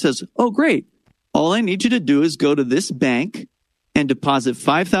scammer says, oh, great. All I need you to do is go to this bank and deposit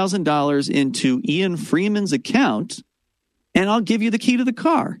 $5,000 into Ian Freeman's account, and I'll give you the key to the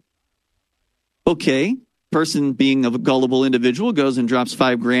car. Okay. Person, being a gullible individual, goes and drops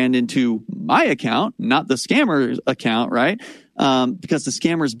 $5,000 into my account, not the scammer's account, right? Because the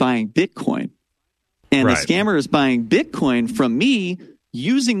scammer is buying Bitcoin. And the scammer is buying Bitcoin from me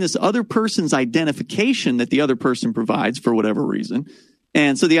using this other person's identification that the other person provides for whatever reason.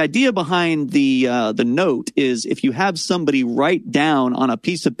 And so the idea behind the note is if you have somebody write down on a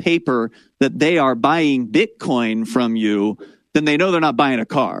piece of paper that they are buying Bitcoin from you, then they know they're not buying a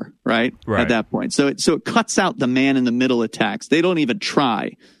car, right? At that point. So it cuts out the man-in-the-middle attacks. They don't even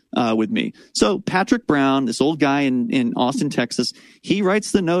try with me. So Patrick Brown, this old guy in Austin, Texas, he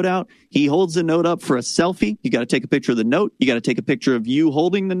writes the note out. He holds the note up for a selfie. You got to take a picture of the note. You got to take a picture of you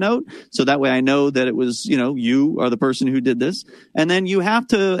holding the note. So that way I know that it was, you are the person who did this. And then you have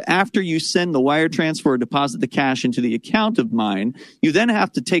to, after you send the wire transfer or deposit the cash into the account of mine, you then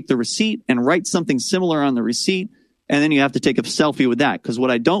have to take the receipt and write something similar on the receipt. And then you have to take a selfie with that, because what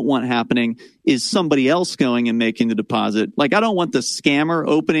I don't want happening is somebody else going and making the deposit. Like, I don't want the scammer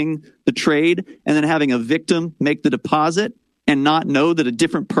opening the trade and then having a victim make the deposit and not know that a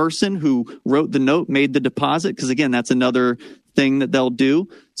different person who wrote the note made the deposit, because, again, that's another thing that they'll do.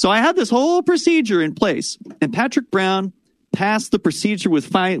 So I had this whole procedure in place, and Patrick Brown passed the procedure with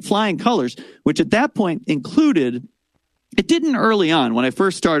flying colors, which at that point included... It didn't early on. When I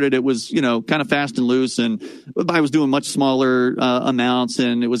first started, it was, kind of fast and loose, and I was doing much smaller amounts,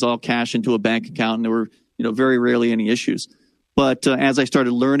 and it was all cash into a bank account, and there were, very rarely any issues. But as I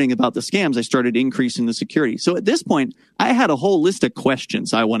started learning about the scams, I started increasing the security. So at this point, I had a whole list of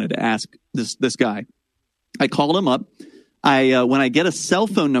questions I wanted to ask this guy. I called him up. When I get a cell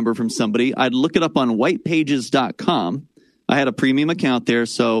phone number from somebody, I'd look it up on whitepages.com. I had a premium account there.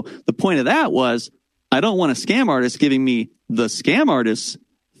 So the point of that was, I don't want a scam artist giving me the scam artist's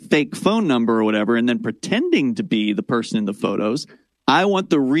fake phone number or whatever and then pretending to be the person in the photos. I want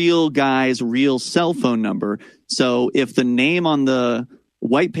the real guy's real cell phone number. So if the name on the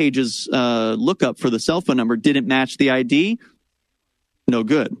White Pages lookup for the cell phone number didn't match the ID, no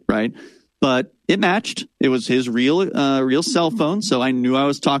good, right? But it matched. It was his real cell phone, so I knew I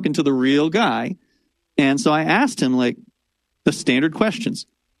was talking to the real guy. And so I asked him, the standard questions.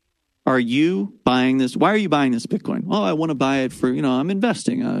 Are you buying this? Why are you buying this Bitcoin? Oh, I want to buy it for, I'm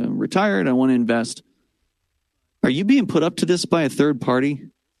investing. I'm retired. I want to invest. Are you being put up to this by a third party?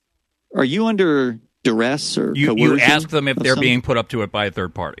 Are you under duress or coercion? You ask them if they're being put up to it by a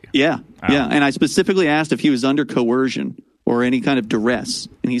third party. Yeah. Oh. Yeah. And I specifically asked if he was under coercion or any kind of duress.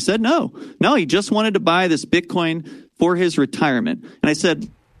 And he said no. No, he just wanted to buy this Bitcoin for his retirement. And I said,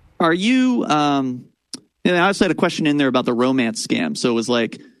 are you, and I also had a question in there about the romance scam. So it was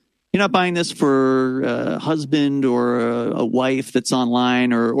like, you're not buying this for a husband or a wife that's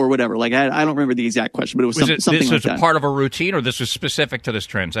online or whatever. I don't remember the exact question, but it was something like that. This was part of a routine, or this was specific to this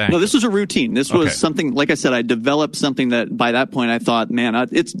transaction? No, this was a routine. This was something, like I said, I developed something that by that point I thought, man,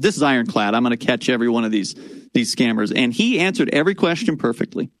 this is ironclad. I'm going to catch every one of these scammers. And he answered every question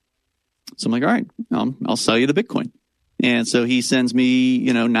perfectly. So I'm like, all right, I'll sell you the Bitcoin. And so he sends me,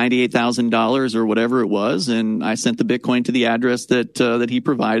 $98,000 or whatever it was, and I sent the Bitcoin to the address that he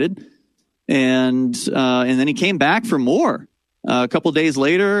provided, and then he came back for more a couple of days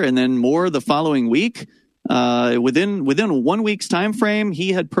later, and then more the following week. Within 1 week's time frame,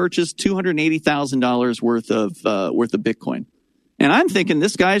 he had purchased $280,000 worth of Bitcoin, and I'm thinking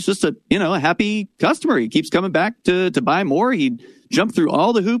this guy's just a happy customer. He keeps coming back to buy more. He jumped through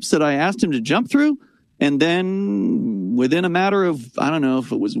all the hoops that I asked him to jump through. And then within a matter of, I don't know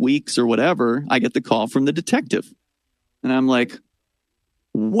if it was weeks or whatever, I get the call from the detective. And I'm like,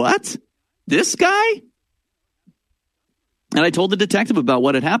 what? This guy? And I told the detective about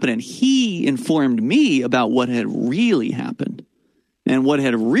what had happened, and he informed me about what had really happened. And what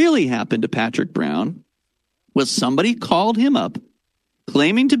had really happened to Patrick Brown was somebody called him up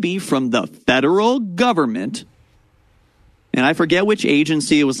claiming to be from the federal government. And I forget which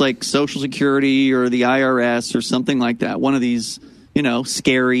agency. It was like Social Security or the IRS or something like that. One of these,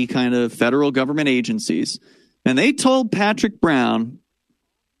 scary kind of federal government agencies. And they told Patrick Brown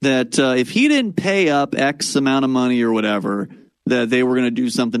that if he didn't pay up X amount of money or whatever, that they were going to do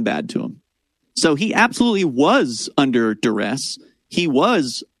something bad to him. So he absolutely was under duress. He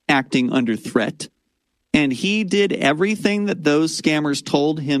was acting under threat. And he did everything that those scammers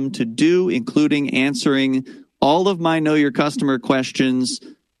told him to do, including answering all of my Know Your Customer questions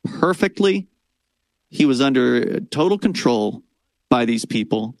perfectly. He was under total control by these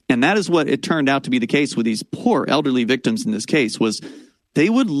people. And that is what it turned out to be the case with these poor elderly victims in this case, was they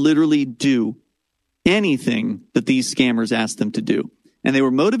would literally do anything that these scammers asked them to do. And they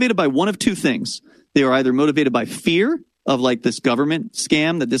were motivated by one of two things. They were either motivated by fear of like this government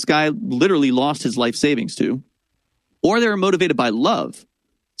scam that this guy literally lost his life savings to, or they were motivated by love.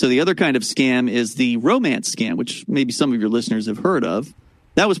 So the other kind of scam is the romance scam, which maybe some of your listeners have heard of.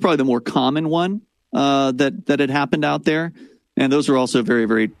 That was probably the more common one that had happened out there. And those are also very,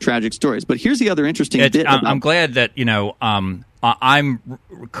 very tragic stories. But here's the other interesting bit. I'm glad that, I'm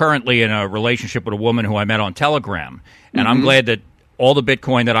currently in a relationship with a woman who I met on Telegram. And I'm glad that all the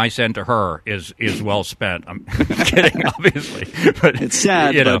Bitcoin that I send to her is well spent. I'm kidding, obviously. But it's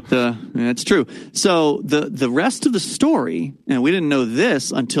sad, but it's true. So the rest of the story, and we didn't know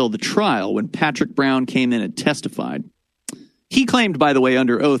this until the trial when Patrick Brown came in and testified. He claimed, by the way,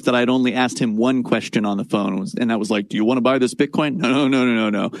 under oath that I'd only asked him one question on the phone, and that was like, do you want to buy this Bitcoin?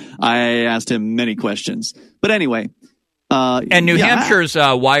 No. I asked him many questions. But anyway. And New Hampshire's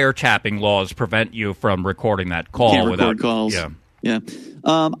wiretapping laws prevent you from recording that call. Can't record calls. Yeah.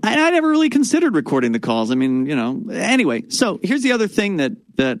 I never really considered recording the calls. I mean, anyway. So here's the other thing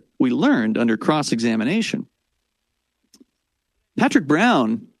that we learned under cross-examination. Patrick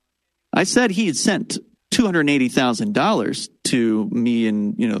Brown, I said he had sent $280,000 to me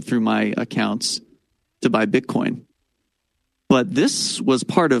and, through my accounts to buy Bitcoin. But this was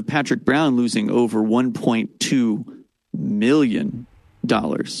part of Patrick Brown losing over $1.2 million.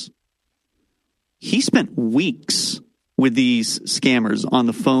 He spent weeks with these scammers on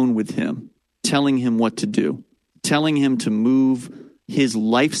the phone with him, telling him what to do, telling him to move his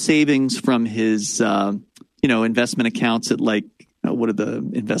life savings from his, investment accounts at what are the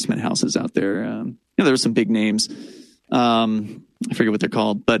investment houses out there? There were some big names. I forget what they're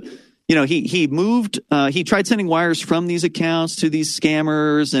called, but he moved. He tried sending wires from these accounts to these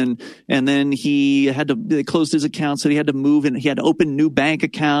scammers, and then they closed his account, so he had to move and he had to open new bank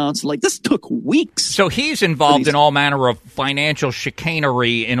accounts. Like, this took weeks. So he's involved in all manner of financial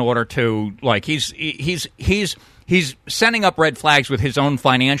chicanery in order to he's sending up red flags with his own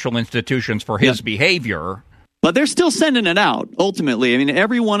financial institutions for his behavior. But they're still sending it out, ultimately. I mean,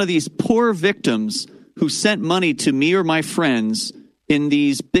 every one of these poor victims who sent money to me or my friends in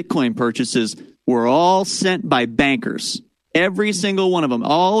these Bitcoin purchases were all sent by bankers. Every single one of them.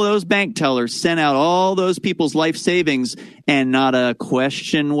 All those bank tellers sent out all those people's life savings, and not a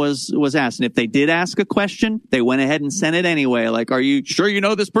question was asked. And if they did ask a question, they went ahead and sent it anyway. Like, are you sure you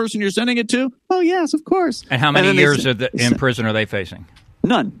know this person you're sending it to? Oh, yes, of course. And how many years in prison are they facing?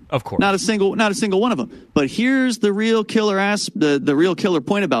 None. Of course. Not a single one of them. But here's the real killer the real killer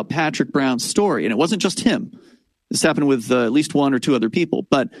point about Patrick Brown's story. And it wasn't just him. This happened with at least one or two other people,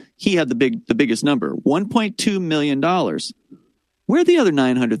 but he had the biggest number, $1.2 million. Where'd the other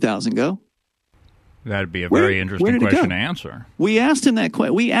 $900,000 go? That'd be a very interesting question to answer. We asked him that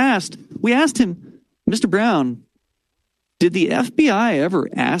question. We asked him, Mr. Brown, did the FBI ever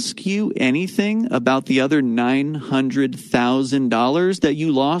ask you anything about the other $900,000 that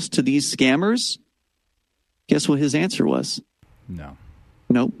you lost to these scammers? Guess what his answer was? No.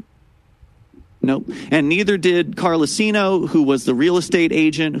 Nope. And neither did Carlosino, who was the real estate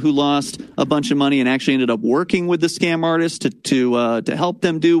agent who lost a bunch of money and actually ended up working with the scam artist to help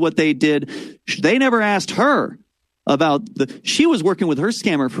them do what they did. They never asked her about she was working with her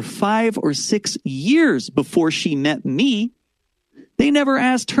scammer for 5 or 6 years before she met me. They never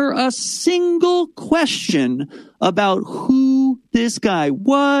asked her a single question about who this guy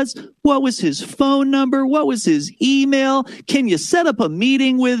was, what was his phone number, what was his email, can you set up a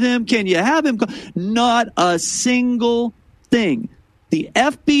meeting with him, can you have him Not a single thing. The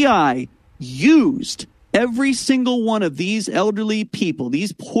FBI used every single one of these elderly people,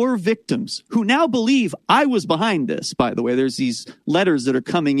 these poor victims, who now believe I was behind this, by the way. There's these letters that are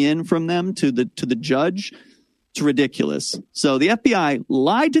coming in from them to the judge. It's ridiculous. So the FBI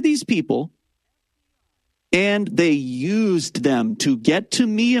lied to these people, and they used them to get to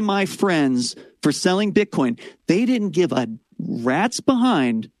me and my friends for selling Bitcoin. They didn't give a rat's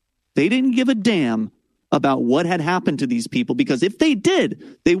behind. They didn't give a damn about what had happened to these people, because if they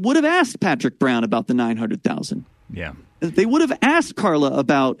did, they would have asked Patrick Brown about the 900,000. Yeah. They would have asked Carla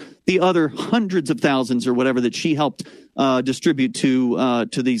about the other hundreds of thousands or whatever that she helped distribute to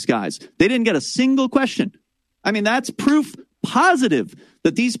these guys. They didn't get a single question. I mean, that's proof positive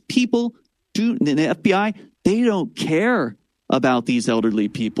that these people in the FBI, they don't care about these elderly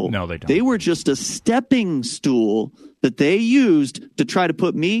people. No, they don't. They were just a stepping stool that they used to try to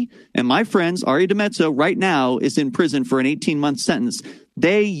put me and my friends, Ari DiMezzo, right now is in prison for an 18-month sentence.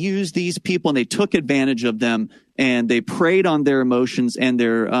 They used these people and they took advantage of them, and they preyed on their emotions and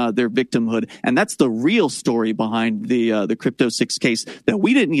their victimhood. And that's the real story behind the Crypto 6 case that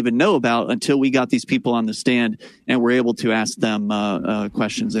we didn't even know about until we got these people on the stand and were able to ask them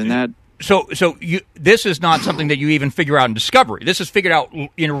questions. And that. So this is not something that you even figure out in discovery. This is figured out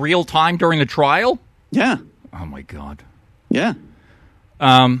in real time during the trial? Yeah. Oh, my God. Yeah.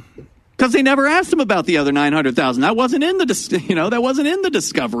 Because they never asked him about the other 900,000. That wasn't in the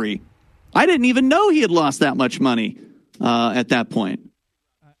discovery. I didn't even know he had lost that much money at that point.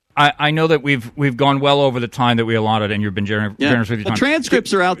 I know that we've gone well over the time that we allotted, and you've been generous with your time. The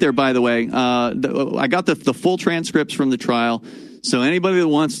transcripts are out there, by the way. I got the full transcripts from the trial. So anybody that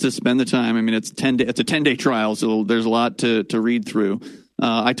wants to spend the time, I mean, it's a 10-day trial, so there's a lot to read through.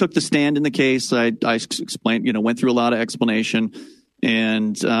 I took the stand in the case. I explained, went through a lot of explanation,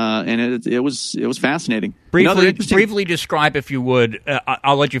 and it was fascinating. Briefly describe, if you would.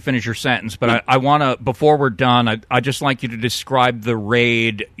 I'll let you finish your sentence, but I want to, before we're done, I just like you to describe the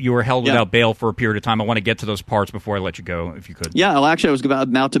raid. You were held without bail for a period of time. I want to get to those parts before I let you go, if you could. Yeah, well, actually, I was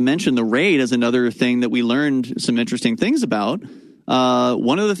about to mention the raid as another thing that we learned some interesting things about.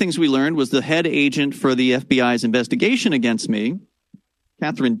 One of the things we learned was the head agent for the FBI's investigation against me,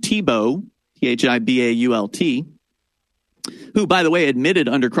 Catherine Thibault, Thibault, who, by the way, admitted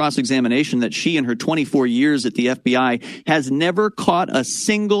under cross-examination that she, in her 24 years at the FBI, has never caught a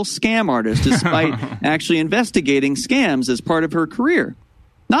single scam artist, despite actually investigating scams as part of her career.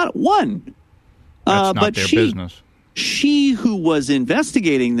 Not one. That's not their business. She, who was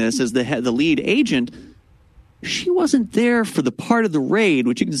investigating this as the lead agent, she wasn't there for the part of the raid,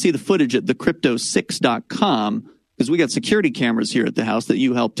 which you can see the footage at thecrypto6.com, because we got security cameras here at the house that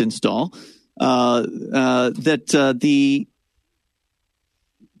you helped install.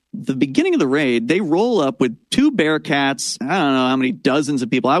 The beginning of the raid, they roll up with 2 Bearcats. I don't know how many dozens of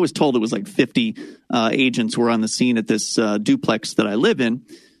people. I was told it was like 50 agents were on the scene at this duplex that I live in.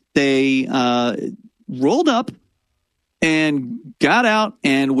 They rolled up and got out,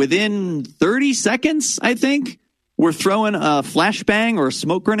 and within 30 seconds, I think, we're throwing a flashbang or a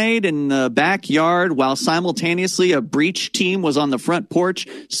smoke grenade in the backyard while simultaneously a breach team was on the front porch,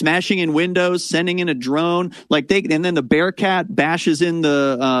 smashing in windows, sending in a drone. And then the Bearcat bashes in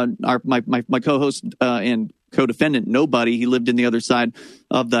my co-host and co-defendant, Nobody. He lived in the other side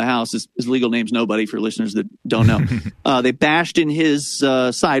of the house. His legal name's Nobody, for listeners that don't know. They bashed in his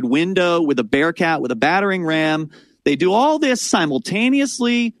side window with a Bearcat with a battering ram. They do all this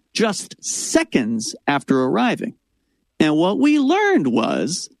simultaneously, just seconds after arriving. And what we learned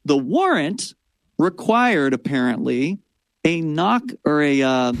was the warrant required, apparently, a knock or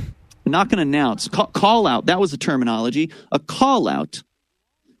a knock and announce, call out. That was the terminology, a call out,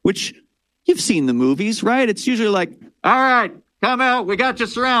 which you've seen the movies, right? It's usually like, all right, come out. We got you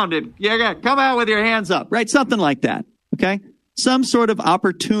surrounded. Yeah, come out with your hands up, right? Something like that. Okay. Some sort of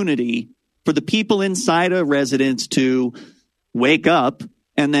opportunity for the people inside a residence to wake up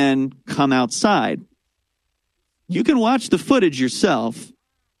and then come outside. You can watch the footage yourself.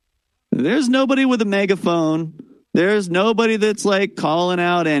 There's nobody with a megaphone. There's nobody that's like calling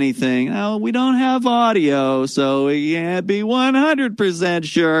out anything. No, we don't have audio, so we can't be 100%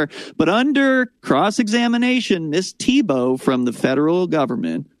 sure. But under cross-examination, Miss Thibault from the federal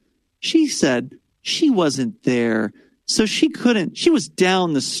government, she said she wasn't there. So she was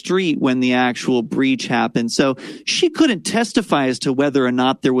down the street when the actual breach happened. So she couldn't testify as to whether or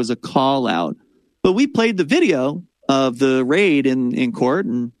not there was a call out. But we played the video of the raid in court,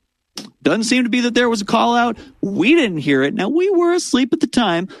 and doesn't seem to be that there was a call out. We didn't hear it. Now, we were asleep at the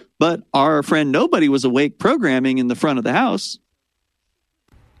time, but our friend Nobody was awake programming in the front of the house.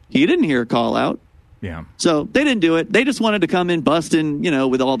 He didn't hear a call out. Yeah. So they didn't do it. They just wanted to come in busting,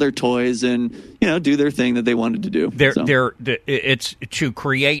 with all their toys and, do their thing that they wanted to do. It's to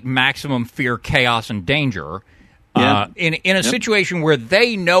create maximum fear, chaos, and danger. Yeah. In a situation where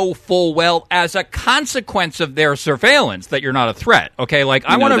they know full well, as a consequence of their surveillance, that you're not a threat. Okay, like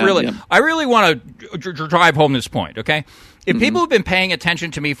I really want to drive home this point. Okay, if people have been paying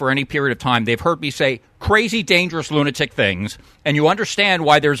attention to me for any period of time, they've heard me say crazy, dangerous, lunatic things, and you understand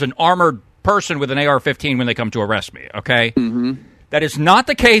why there's an armored person with an AR-15 when they come to arrest me. Okay, That is not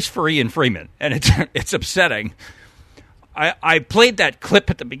the case for Ian Freeman, and it's upsetting. I played that clip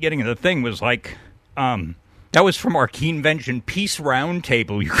at the beginning of the thing. Was like. That was from our Keenvention Peace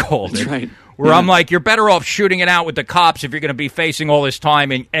Roundtable, you called it. That's right. Where I'm like, you're better off shooting it out with the cops if you're going to be facing all this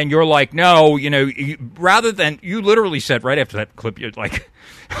time. And you're like, no, rather than, you literally said right after that clip, you're like,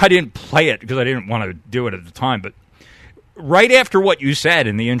 I didn't play it because I didn't want to do it at the time. But right after what you said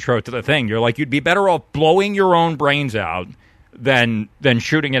in the intro to the thing, you're like, you'd be better off blowing your own brains out than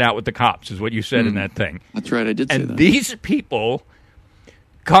shooting it out with the cops, is what you said in that thing. That's right, I did say that. And these people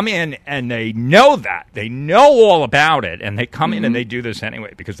come in and they know that. They know all about it, and they come in and they do this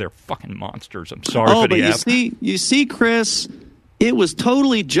anyway because they're fucking monsters. I'm sorry for the F. You see, Chris, it was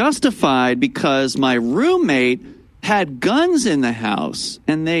totally justified because my roommate had guns in the house,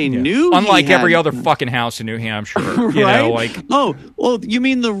 and they knew. Unlike every other fucking house in New Hampshire, right? You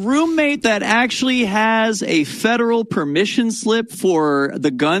mean the roommate that actually has a federal permission slip for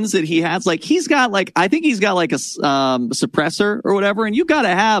the guns that he has? Like I think he's got like a suppressor or whatever, and you got to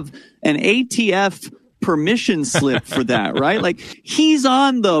have an ATF permission slip for that, right? Like he's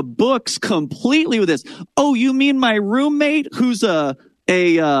on the books completely with this. Oh, you mean my roommate who's a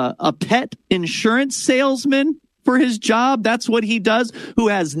pet insurance salesman? For his job, that's what he does, who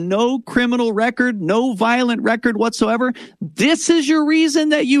has no criminal record, no violent record whatsoever. This is your reason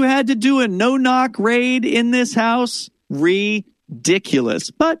that you had to do a no-knock raid in this house? Ridiculous.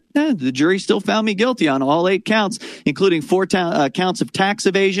 But the jury still found me guilty on all 8 counts, including 4 counts of tax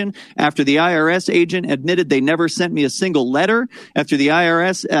evasion, after the IRS agent admitted they never sent me a single letter, after the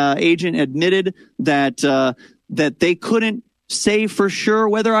IRS agent admitted that they couldn't say for sure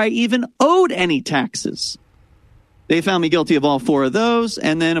whether I even owed any taxes. They found me guilty of all 4 of those.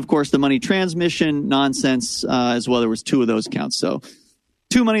 And then, of course, the money transmission nonsense as well. There was 2 of those counts. So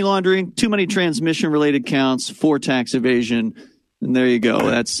 2 money laundering, 2 money transmission related counts, 4 tax evasion. And there you go.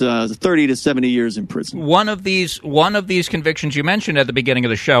 That's 30 to 70 years in prison. One of these convictions you mentioned at the beginning of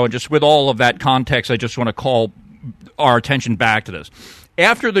the show, and just with all of that context, I just want to call our attention back to this.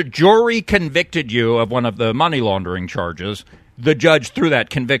 After the jury convicted you of one of the money laundering charges, the judge threw that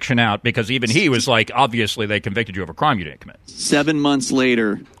conviction out because even he was like, obviously they convicted you of a crime you didn't commit. 7 months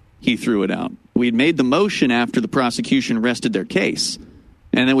later, he threw it out. We'd made the motion after the prosecution rested their case.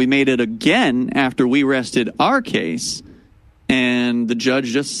 And then we made it again after we rested our case. And the judge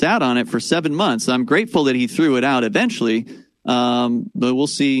just sat on it for 7 months. I'm grateful that he threw it out eventually. But we'll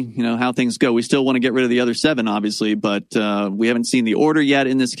see, how things go. We still want to get rid of the other 7, obviously, but we haven't seen the order yet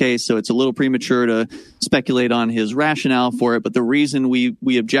in this case, so it's a little premature to speculate on his rationale for it. But the reason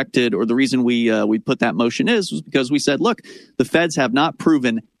we objected, or the reason we put that motion was because we said, look, the feds have not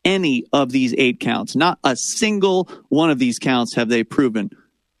proven any of these 8 counts. Not a single one of these counts have they proven.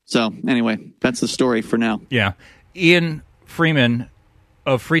 So anyway, that's the story for now. Yeah. Ian Freeman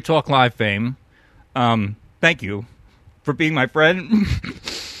of Free Talk Live fame, thank you for being my friend,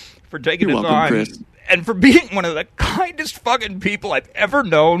 for taking the time, Chris, and for being one of the kindest fucking people I've ever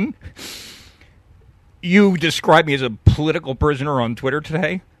known. You described me as a political prisoner on Twitter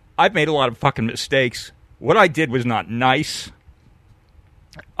today. I've made a lot of fucking mistakes. What I did was not nice.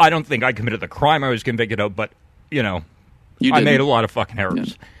 I don't think I committed the crime I was convicted of, but, I made a lot of fucking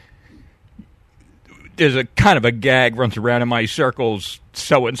errors. Yeah. There's a kind of a gag runs around in my circles,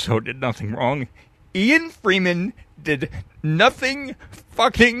 so-and-so did nothing wrong. Ian Freeman did nothing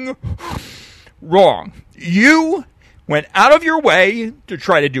fucking wrong. You went out of your way to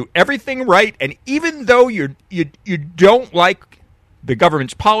try to do everything right, and even though you don't like the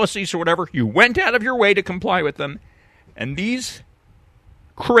government's policies or whatever, you went out of your way to comply with them. And these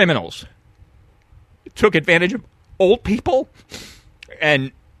criminals took advantage of old people,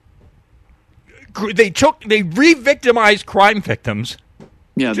 and they re-victimized crime victims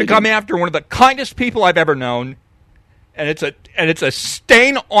to come after one of the kindest people I've ever known. And it's a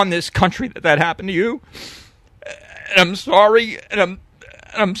stain on this country that happened to you. And I'm sorry, and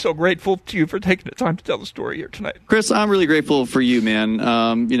I'm so grateful to you for taking the time to tell the story here tonight. Chris, I'm really grateful for you, man.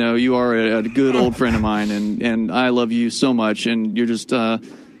 You are a good old friend of mine, and I love you so much. And you're just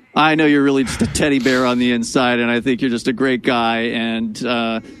I know you're really just a teddy bear on the inside, and I think you're just a great guy. And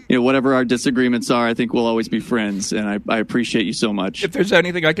whatever our disagreements are, I think we'll always be friends. And I appreciate you so much. If there's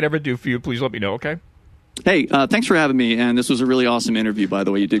anything I could ever do for you, please let me know. Okay. Hey, thanks for having me. And this was a really awesome interview, by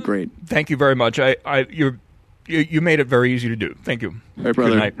the way. You did great. Thank you very much. You made it very easy to do. Thank you. All right,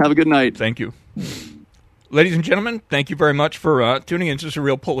 brother. Have a good night. Thank you. Ladies and gentlemen, thank you very much for tuning into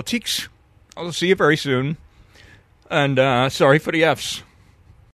Surreal Politiks. I'll see you very soon. And sorry for the Fs.